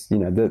 It's, you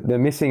know, the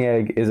missing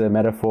egg is a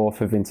metaphor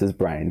for Vince's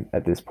brain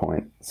at this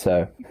point.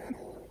 So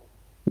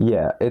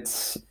yeah,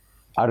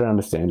 I don't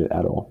understand it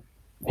at all.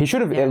 He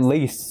should have at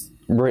least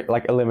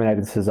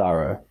eliminated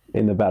Cesaro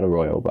in the Battle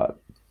Royal,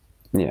 but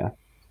yeah.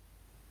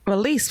 Well,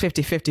 at least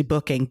 50-50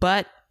 booking,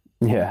 but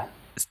yeah.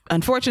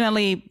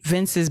 Unfortunately,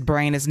 Vince's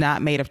brain is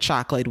not made of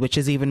chocolate, which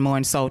is even more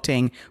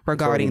insulting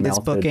regarding this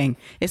booking.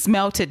 It's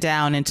melted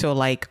down into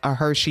like a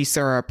Hershey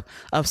syrup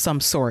of some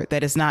sort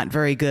that is not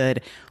very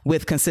good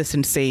with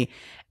consistency.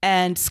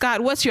 And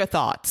Scott, what's your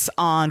thoughts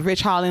on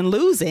Ridge Holland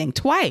losing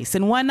twice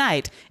in one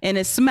night in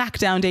his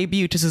SmackDown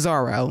debut to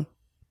Cesaro?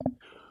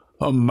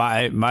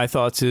 My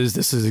thoughts is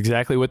this is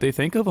exactly what they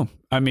think of him.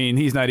 I mean,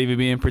 he's not even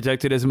being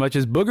protected as much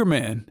as Booger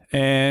Man.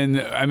 And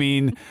I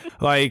mean,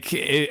 like,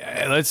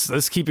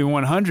 let's keep it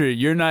 100.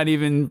 You're not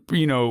even,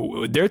 you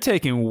know, they're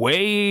taking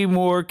way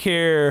more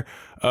care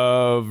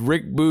of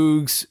Rick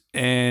Boogs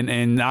and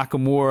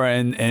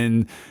Nakamura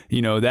and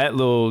you know, that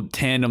little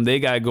tandem they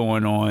got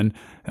going on,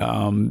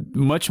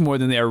 much more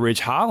than they are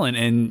Ridge Holland.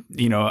 And,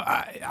 you know,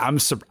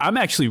 I'm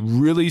actually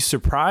really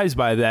surprised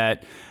by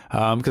that.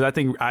 Because I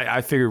think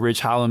I figured Ridge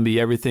Holland be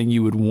everything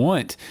you would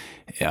want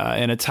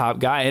in a top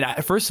guy.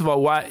 And first of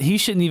all, why he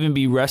shouldn't even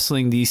be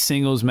wrestling these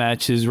singles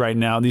matches right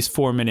now, these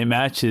 4-minute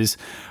matches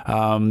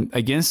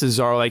against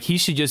Cesaro. Like, he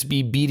should just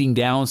be beating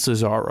down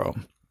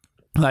Cesaro.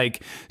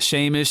 Like,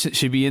 Sheamus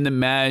should be in the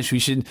match.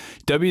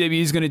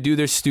 WWE is going to do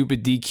their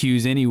stupid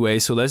DQs anyway,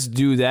 so let's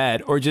do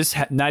that. Or just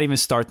not even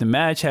start the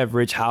match, have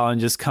Ridge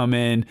Holland just come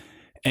in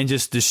and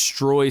just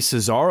destroy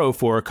Cesaro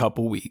for a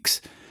couple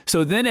weeks.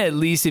 So then at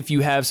least if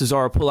you have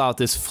Cesaro pull out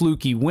this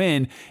fluky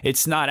win,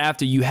 it's not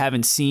after you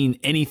haven't seen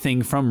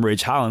anything from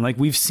Ridge Holland. Like,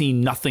 we've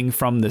seen nothing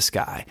from this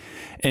guy.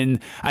 And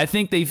I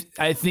think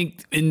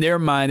in their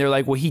mind, they're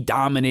like, well, he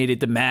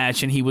dominated the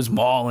match and he was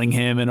mauling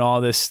him and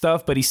all this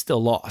stuff, but he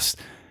still lost.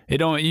 It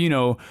don't, you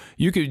know,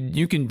 you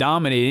can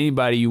dominate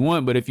anybody you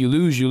want, but if you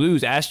lose, you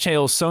lose. Ask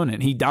Chael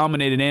Sonnen. He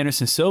dominated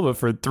Anderson Silva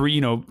for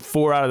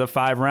 4 out of the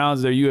 5 rounds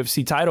of their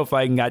UFC title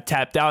fight and got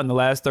tapped out in the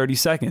last 30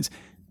 seconds.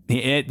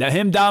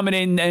 Him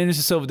dominating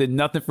Anderson Silva did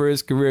nothing for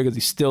his career because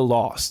he still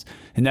lost.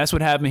 And that's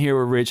what happened here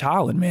with Ridge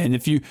Holland, man.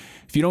 If you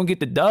don't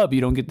get the dub,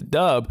 you don't get the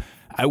dub.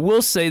 I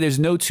will say there's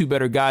no two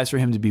better guys for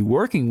him to be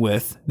working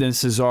with than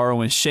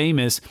Cesaro and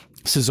Sheamus.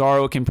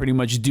 Cesaro can pretty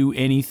much do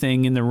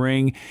anything in the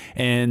ring.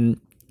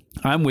 And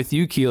I'm with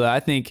you, Keela. I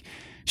think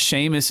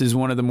Sheamus is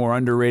one of the more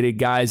underrated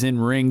guys in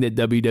ring that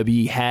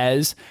WWE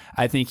has.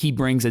 I think he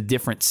brings a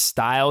different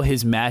style.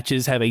 His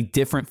matches have a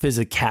different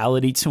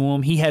physicality to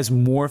him. He has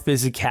more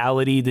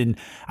physicality than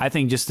I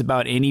think just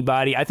about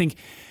anybody. I think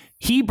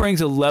he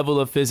brings a level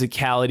of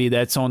physicality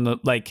that's on the,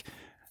 like,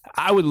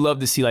 I would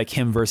love to see like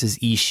him versus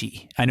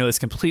Ishii. I know it's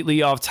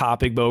completely off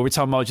topic, but we're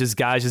talking about just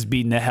guys just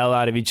beating the hell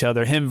out of each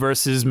other. Him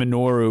versus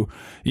Minoru,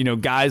 you know,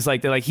 guys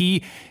like that. Like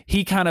he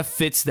kind of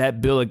fits that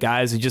bill of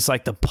guys who just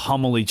like to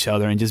pummel each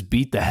other and just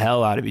beat the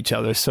hell out of each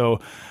other. So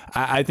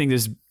I think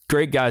there's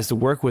great guys to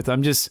work with.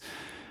 I'm just,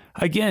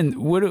 again,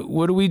 what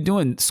are we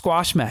doing?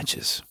 Squash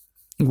matches.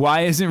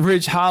 Why isn't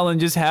Ridge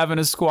Holland just having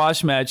a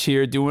squash match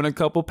here, doing a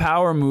couple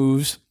power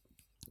moves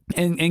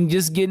and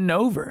just getting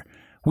over?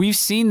 We've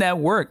seen that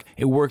work.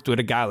 It worked with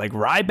a guy like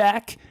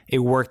Ryback. It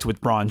worked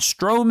with Braun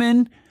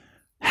Strowman.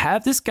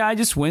 Have this guy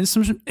just win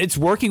some. It's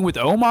working with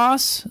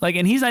Omos. Like,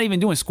 and he's not even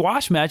doing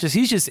squash matches.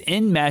 He's just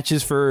in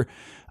matches for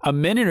a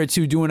minute or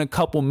two doing a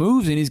couple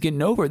moves and he's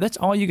getting over. That's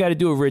all you got to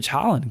do with Ridge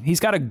Holland.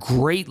 He's got a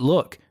great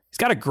look. He's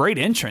got a great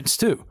entrance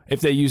too, if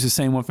they use the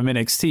same one from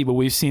NXT, but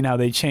we've seen how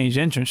they change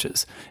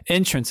entrances.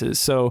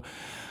 So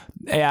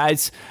yeah,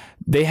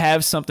 they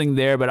have something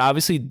there, but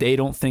obviously they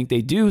don't think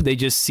they do. They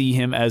just see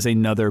him as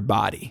another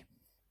body.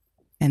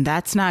 And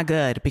that's not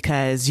good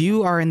because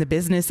you are in the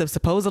business of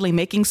supposedly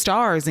making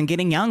stars and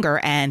getting younger.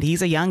 And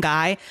he's a young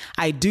guy.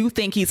 I do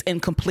think he's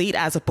incomplete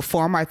as a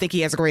performer. I think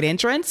he has a great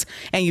entrance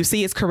and you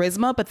see his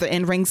charisma, but the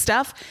in-ring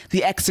stuff,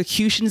 the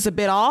execution is a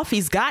bit off.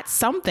 He's got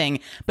something,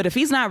 but if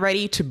he's not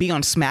ready to be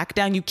on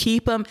SmackDown, you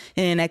keep him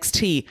in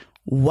NXT.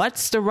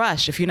 what's the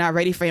rush if you're not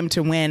ready for him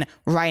to win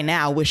right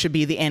now, which should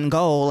be the end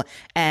goal?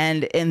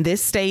 And in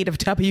this state of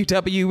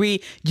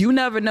WWE, you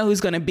never know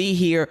who's going to be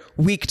here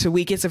week to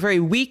week. It's a very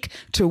week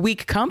to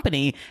week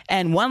company.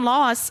 And one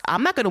loss,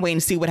 I'm not going to wait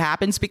and see what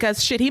happens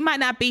because shit, he might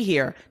not be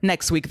here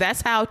next week.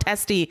 That's how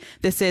testy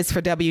this is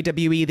for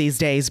WWE these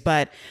days.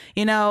 But,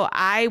 you know,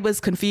 I was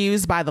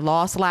confused by the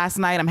loss last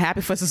night. I'm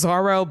happy for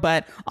Cesaro,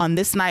 but on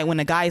this night when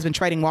the guy has been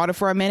treading water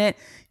for a minute,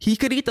 he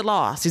could eat the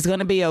loss. He's going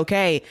to be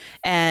okay.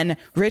 And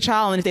Rich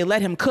Holland, if they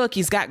let him cook,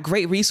 he's got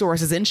great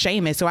resources in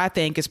Sheamus. So I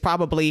think is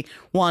probably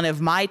one of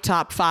my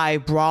top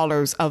 5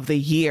 brawlers of the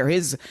year.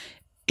 His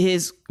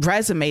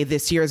resume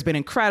this year has been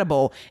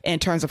incredible in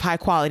terms of high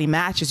quality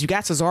matches. You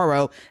got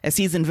Cesaro, a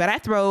seasoned vet. I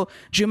throw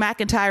Drew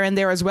McIntyre in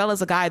there as well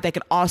as a guy that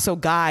can also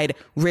guide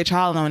Rich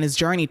Holland on his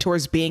journey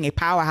towards being a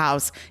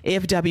powerhouse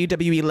if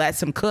WWE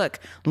lets him cook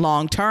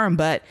long term.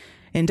 But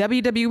in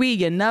WWE,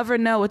 you never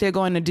know what they're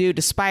going to do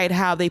despite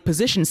how they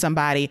position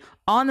somebody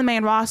on the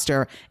main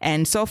roster.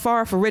 And so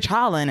far for Rich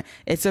Holland,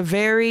 it's a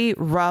very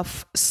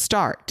rough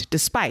start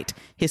despite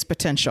his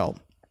potential.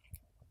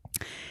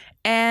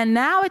 And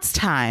now it's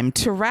time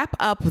to wrap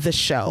up the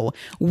show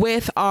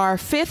with our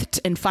 5th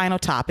and final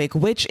topic,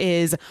 which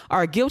is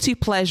our guilty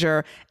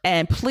pleasure.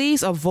 And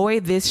please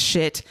avoid this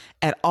shit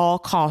at all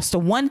costs. The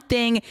one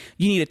thing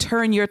you need to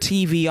turn your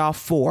TV off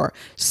for.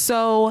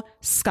 So,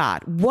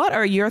 Scott, what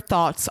are your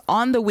thoughts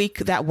on the week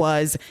that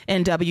was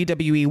in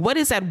WWE? What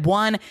is that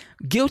one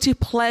guilty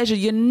pleasure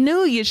you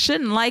knew you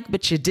shouldn't like,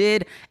 but you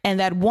did? And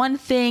that one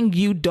thing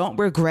you don't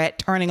regret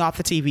turning off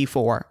the TV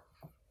for?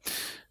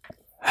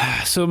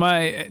 So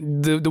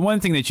the one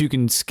thing that you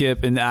can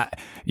skip, and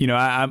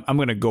I'm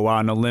going to go out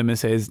on a limb and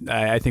say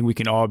I think we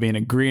can all be in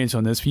agreement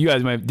on this. You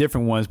guys might have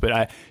different ones,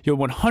 but you'll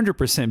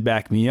 100%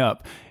 back me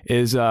up.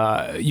 Is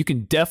you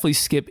can definitely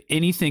skip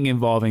anything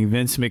involving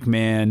Vince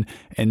McMahon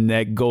and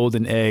that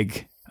golden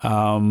egg.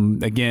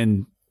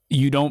 Again,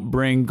 you don't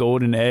bring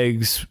golden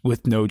eggs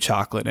with no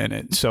chocolate in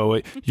it.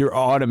 So you're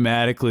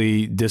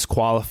automatically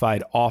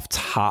disqualified off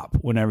top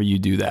whenever you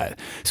do that.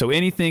 So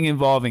anything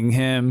involving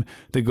him,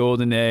 the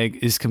golden egg,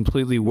 is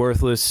completely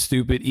worthless,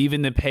 stupid.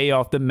 Even the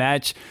payoff, the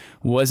match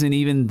wasn't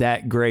even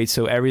that great.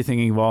 So everything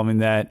involving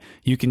that,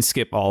 you can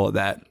skip all of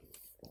that.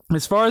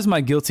 As far as my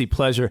guilty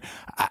pleasure,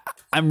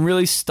 I'm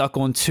really stuck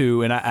on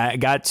 2, and I'm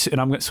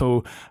going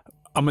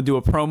to do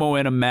a promo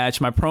and a match.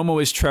 My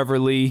promo is Trevor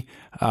Lee.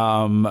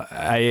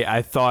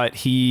 I thought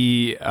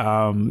he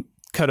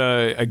cut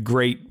a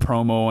great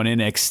promo on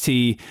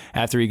NXT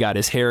after he got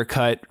his hair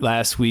cut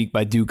last week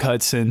by Duke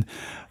Hudson.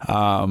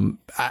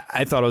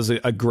 I thought it was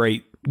a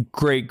great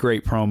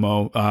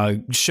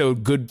promo.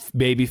 Showed good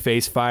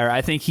babyface fire.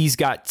 I think he's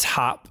got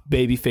top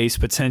babyface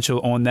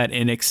potential on that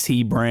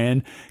NXT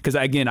brand because,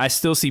 again, I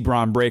still see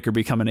Braun Breaker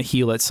becoming a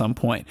heel at some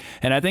point.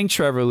 And I think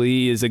Trevor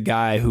Lee is a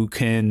guy who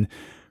can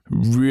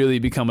really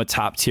become a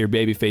top tier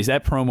babyface.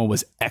 That promo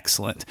was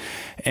excellent.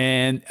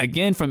 And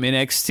again, from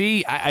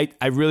NXT,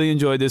 I really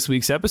enjoyed this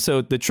week's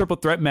episode. The triple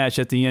threat match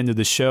at the end of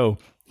the show.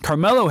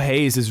 Carmelo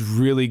Hayes is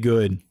really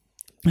good.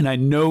 And I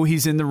know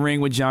he's in the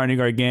ring with Johnny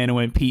Gargano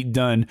and Pete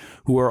Dunne,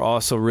 who are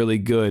also really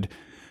good.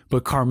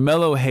 But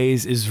Carmelo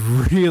Hayes is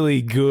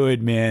really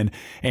good, man.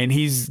 And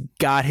he's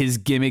got his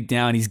gimmick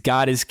down. He's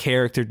got his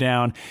character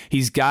down.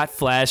 He's got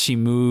flashy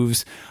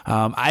moves.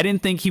 I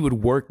didn't think he would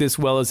work this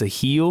well as a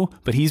heel,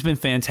 but he's been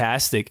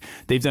fantastic.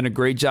 They've done a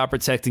great job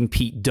protecting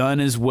Pete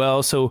Dunne as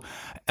well. So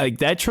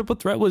that triple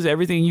threat was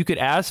everything you could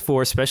ask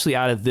for, especially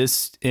out of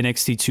this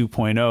NXT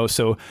 2.0.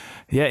 So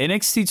yeah,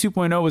 NXT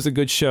 2.0 was a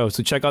good show.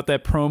 So check out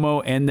that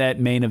promo and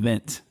that main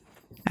event.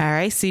 All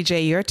right,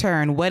 CJ, your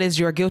turn. What is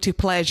your guilty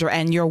pleasure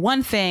and your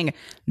one thing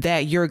that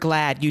you're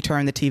glad you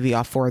turned the TV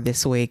off for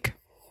this week?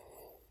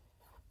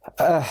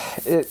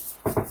 It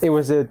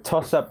was a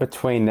toss-up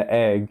between the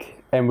egg,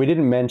 and we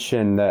didn't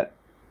mention that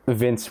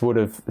Vince would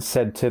have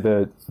said to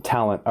the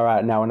talent, all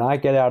right, now when I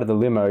get out of the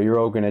limo, you're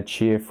all going to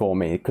cheer for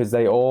me, because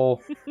they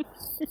all...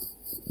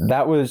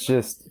 That was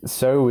just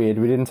so weird.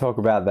 We didn't talk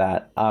about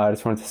that. I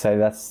just wanted to say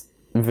that's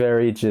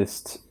very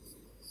just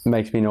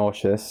makes me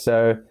nauseous.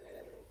 So...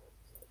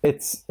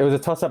 It was a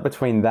toss-up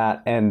between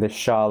that and the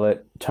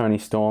Charlotte Toni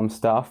Storm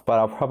stuff, but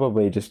I'll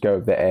probably just go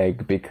with the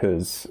egg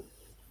because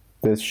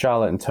the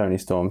Charlotte and Toni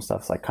Storm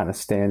stuff's like kind of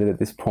standard at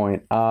this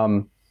point.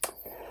 My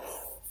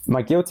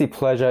guilty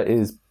pleasure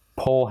is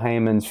Paul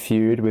Heyman's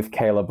feud with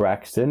Kayla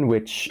Braxton,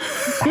 which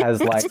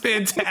has like... That's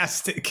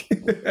fantastic.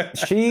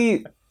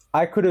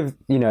 I could have,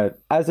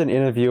 as an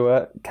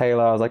interviewer,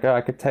 Kayla, I was like, oh,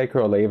 I could take her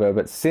or leave her,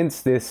 but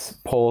since this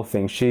Paul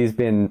thing, she's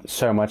been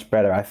so much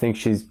better. I think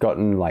she's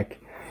gotten like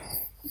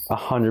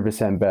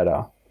 100%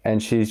 better,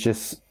 and she's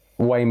just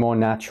way more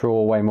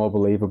natural, way more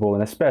believable,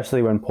 and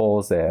especially when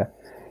Paul's there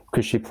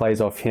because she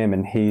plays off him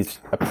and he's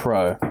a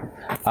pro.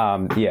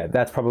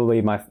 That's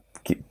probably my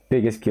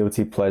biggest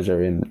guilty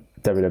pleasure in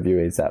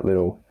WWE is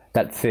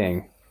that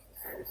thing.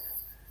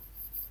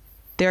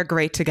 They're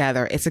great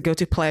together. It's a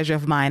guilty pleasure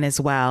of mine as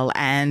well.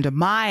 And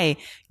my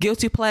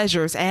guilty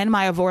pleasures and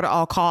my avoid at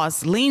all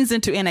costs leans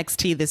into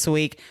NXT this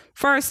week.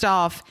 First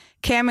off,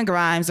 Cameron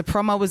Grimes, the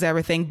promo was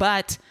everything,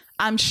 but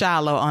I'm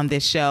shallow on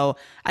this show.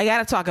 I got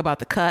to talk about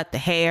the cut, the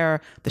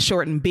hair, the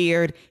shortened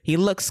beard. He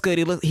looks good.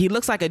 He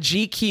looks like a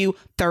GQ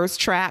thirst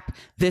trap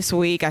this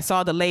week. I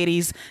saw the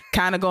ladies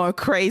kind of going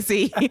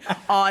crazy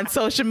on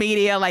social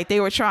media, like they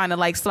were trying to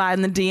like slide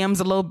in the DMs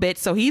a little bit.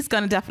 So he's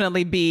going to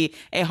definitely be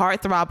a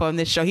heartthrob on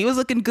this show. He was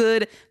looking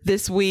good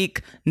this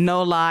week.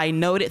 No lie.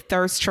 Noted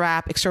thirst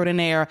trap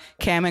extraordinaire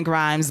Cameron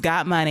Grimes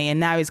got money, and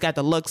now he's got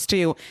the looks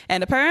too.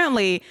 And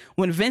apparently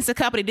when Vince and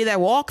company did that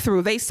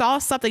walkthrough, they saw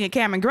something in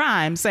Cameron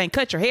Grimes saying,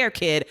 cut your hair,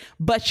 kid,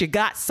 but you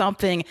got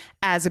something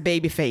as a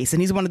babyface.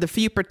 And he's one of the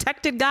few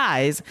protected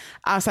guys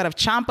outside of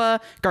Ciampa,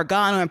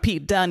 Gargano, and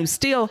Pete Dunne who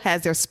still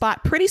has their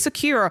spot pretty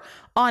secure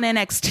on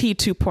NXT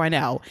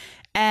 2.0.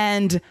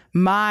 And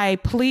my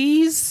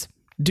please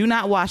do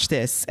not watch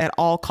this at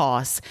all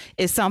costs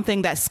is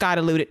something that Scott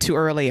alluded to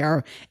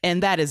earlier,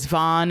 and that is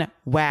Von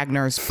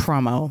Wagner's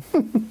promo.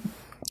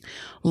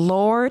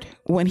 Lord,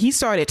 when he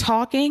started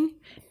talking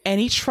and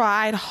he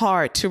tried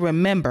hard to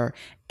remember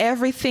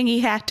everything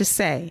he had to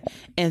say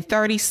in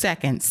 30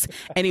 seconds,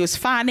 and he was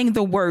finding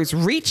the words,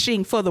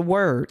 reaching for the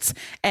words,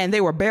 and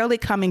they were barely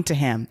coming to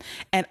him.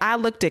 And I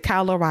looked at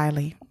Kyle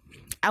O'Reilly.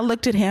 I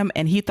looked at him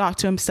and he thought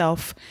to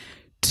himself,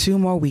 2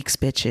 more weeks,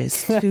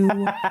 bitches.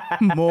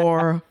 2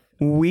 more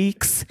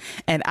weeks,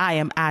 and I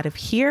am out of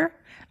here.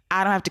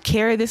 I don't have to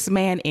carry this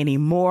man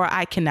anymore.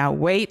 I cannot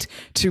wait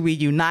to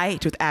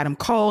reunite with Adam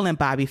Cole and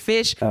Bobby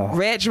Fish.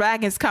 Red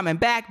Dragon's coming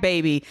back,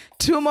 baby.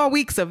 2 more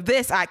weeks of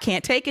this. I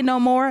can't take it no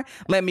more.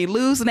 Let me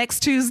lose next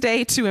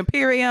Tuesday to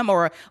Imperium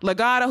or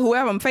Legado,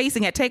 whoever I'm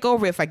facing at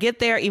TakeOver. If I get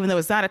there, even though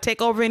it's not a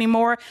TakeOver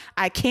anymore,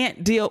 I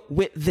can't deal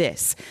with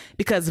this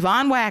because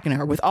Von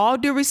Wagner, with all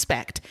due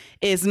respect,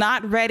 is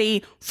not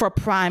ready for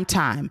prime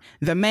time.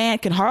 The man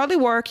can hardly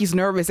work. He's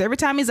nervous every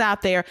time he's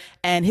out there,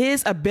 and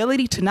his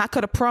ability to not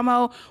cut a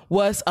promo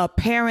was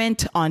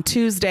apparent on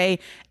Tuesday.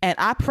 And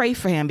I pray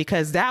for him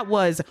because that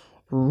was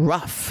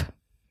rough,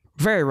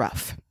 very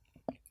rough.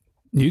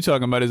 You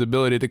talking about his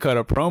ability to cut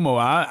a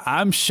promo?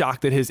 I'm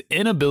shocked at his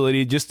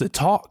inability just to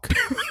talk.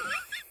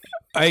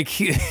 Like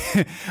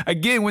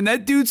again, when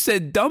that dude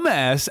said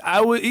 "dumbass,"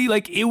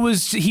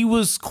 he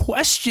was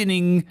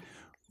questioning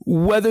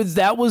whether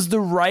that was the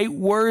right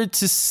word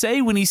to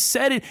say when he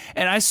said it.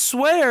 And I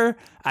swear,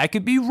 I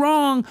could be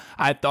wrong.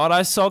 I thought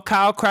I saw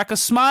Kyle crack a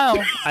smile.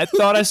 I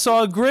thought I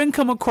saw a grin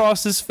come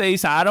across his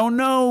face. I don't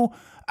know.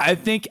 I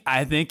think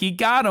he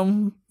got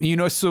him.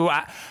 So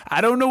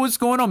I don't know what's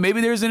going on. Maybe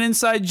there's an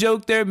inside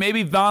joke there.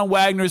 Maybe Von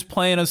Wagner's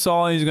playing us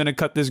all and he's going to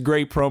cut this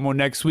great promo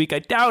next week. I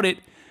doubt it.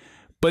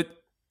 But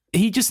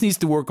he just needs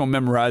to work on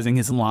memorizing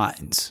his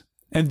lines.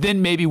 And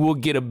then maybe we'll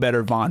get a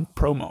better Von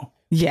promo.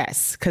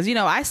 Yes, because,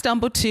 I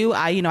stumble too.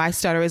 I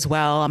stutter as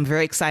well. I'm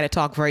very excited to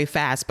talk very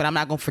fast, but I'm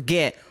not going to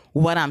forget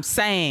what I'm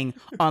saying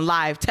on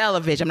live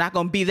television. I'm not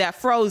going to be that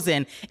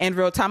frozen in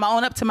real time. I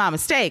own up to my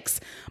mistakes.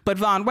 But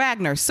Von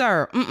Wagner,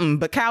 sir,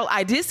 But Kyle,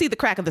 I did see the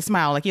crack of the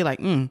smile. Like, you're like,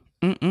 He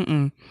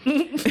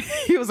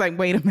was like,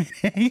 wait a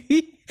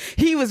minute.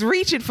 He was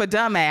reaching for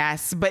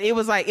dumbass, but it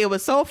was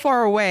so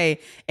far away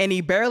and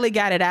he barely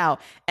got it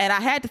out. And I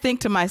had to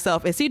think to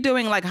myself, is he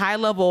doing like high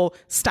level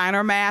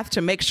Steiner math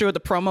to make sure the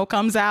promo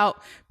comes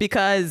out?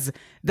 Because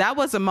that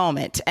was a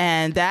moment.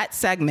 And that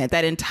segment,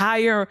 that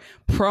entire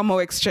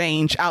promo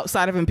exchange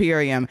outside of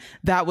Imperium,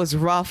 that was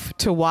rough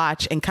to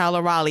watch. And Kyle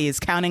O'Reilly is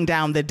counting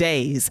down the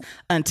days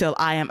until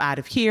I am out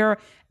of here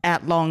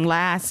at long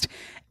last.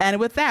 And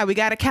with that, we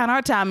got to count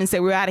our time and say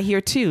we're out of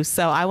here too.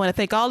 So I want to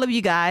thank all of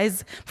you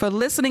guys for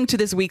listening to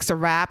this week's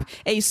wrap,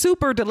 a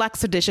super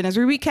deluxe edition as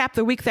we recap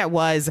the week that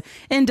was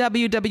in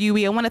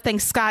WWE. I want to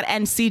thank Scott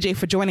and CJ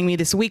for joining me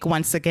this week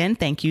once again.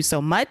 Thank you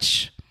so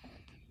much.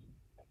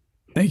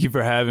 Thank you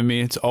for having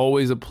me. It's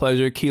always a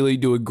pleasure. Keely, you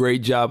do a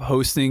great job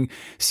hosting.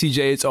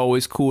 CJ, it's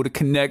always cool to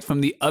connect from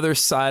the other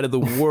side of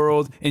the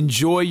world.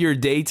 Enjoy your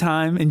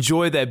daytime.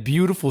 Enjoy that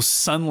beautiful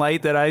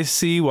sunlight that I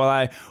see while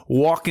I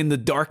walk in the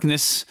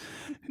darkness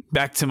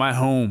back to my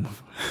home.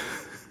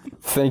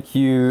 Thank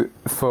you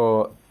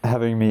for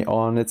having me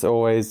on. It's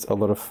always a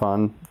lot of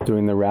fun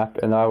doing the wrap,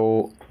 and I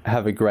will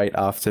have a great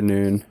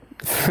afternoon.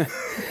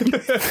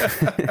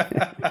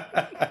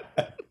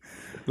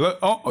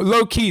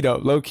 Low key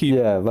though.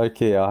 Yeah, low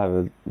key. I'll have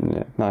a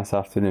nice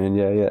afternoon.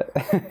 Yeah.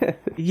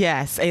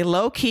 Yes, a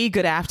low key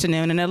good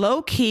afternoon and a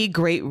low key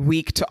great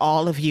week to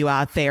all of you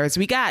out there. As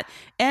we got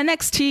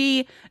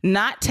NXT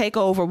Not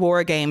Takeover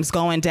War Games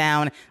going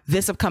down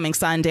this upcoming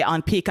Sunday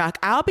on Peacock.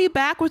 I'll be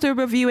back with a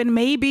review and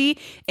maybe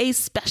a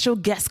special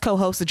guest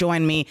co-host to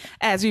join me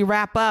as we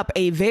wrap up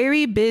a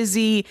very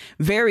busy,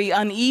 very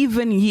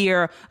uneven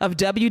year of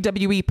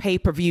WWE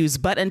pay-per-views.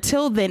 But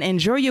until then,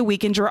 enjoy your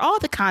week. Enjoy all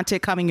the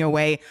content coming your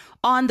way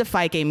on the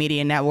Fight Game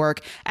Media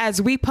Network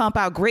as we pump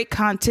out great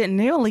content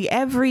nearly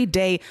every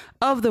day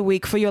of the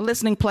week for your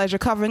listening pleasure,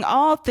 covering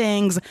all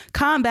things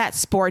combat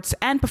sports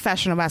and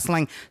professional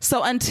wrestling.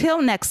 So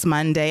until next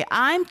Monday,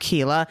 I'm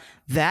Keela,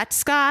 that's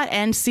Scott,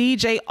 and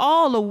CJ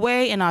all the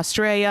way in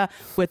Australia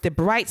with the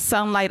bright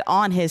sunlight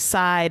on his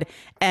side.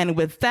 And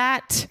with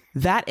that,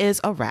 that is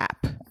a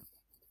wrap.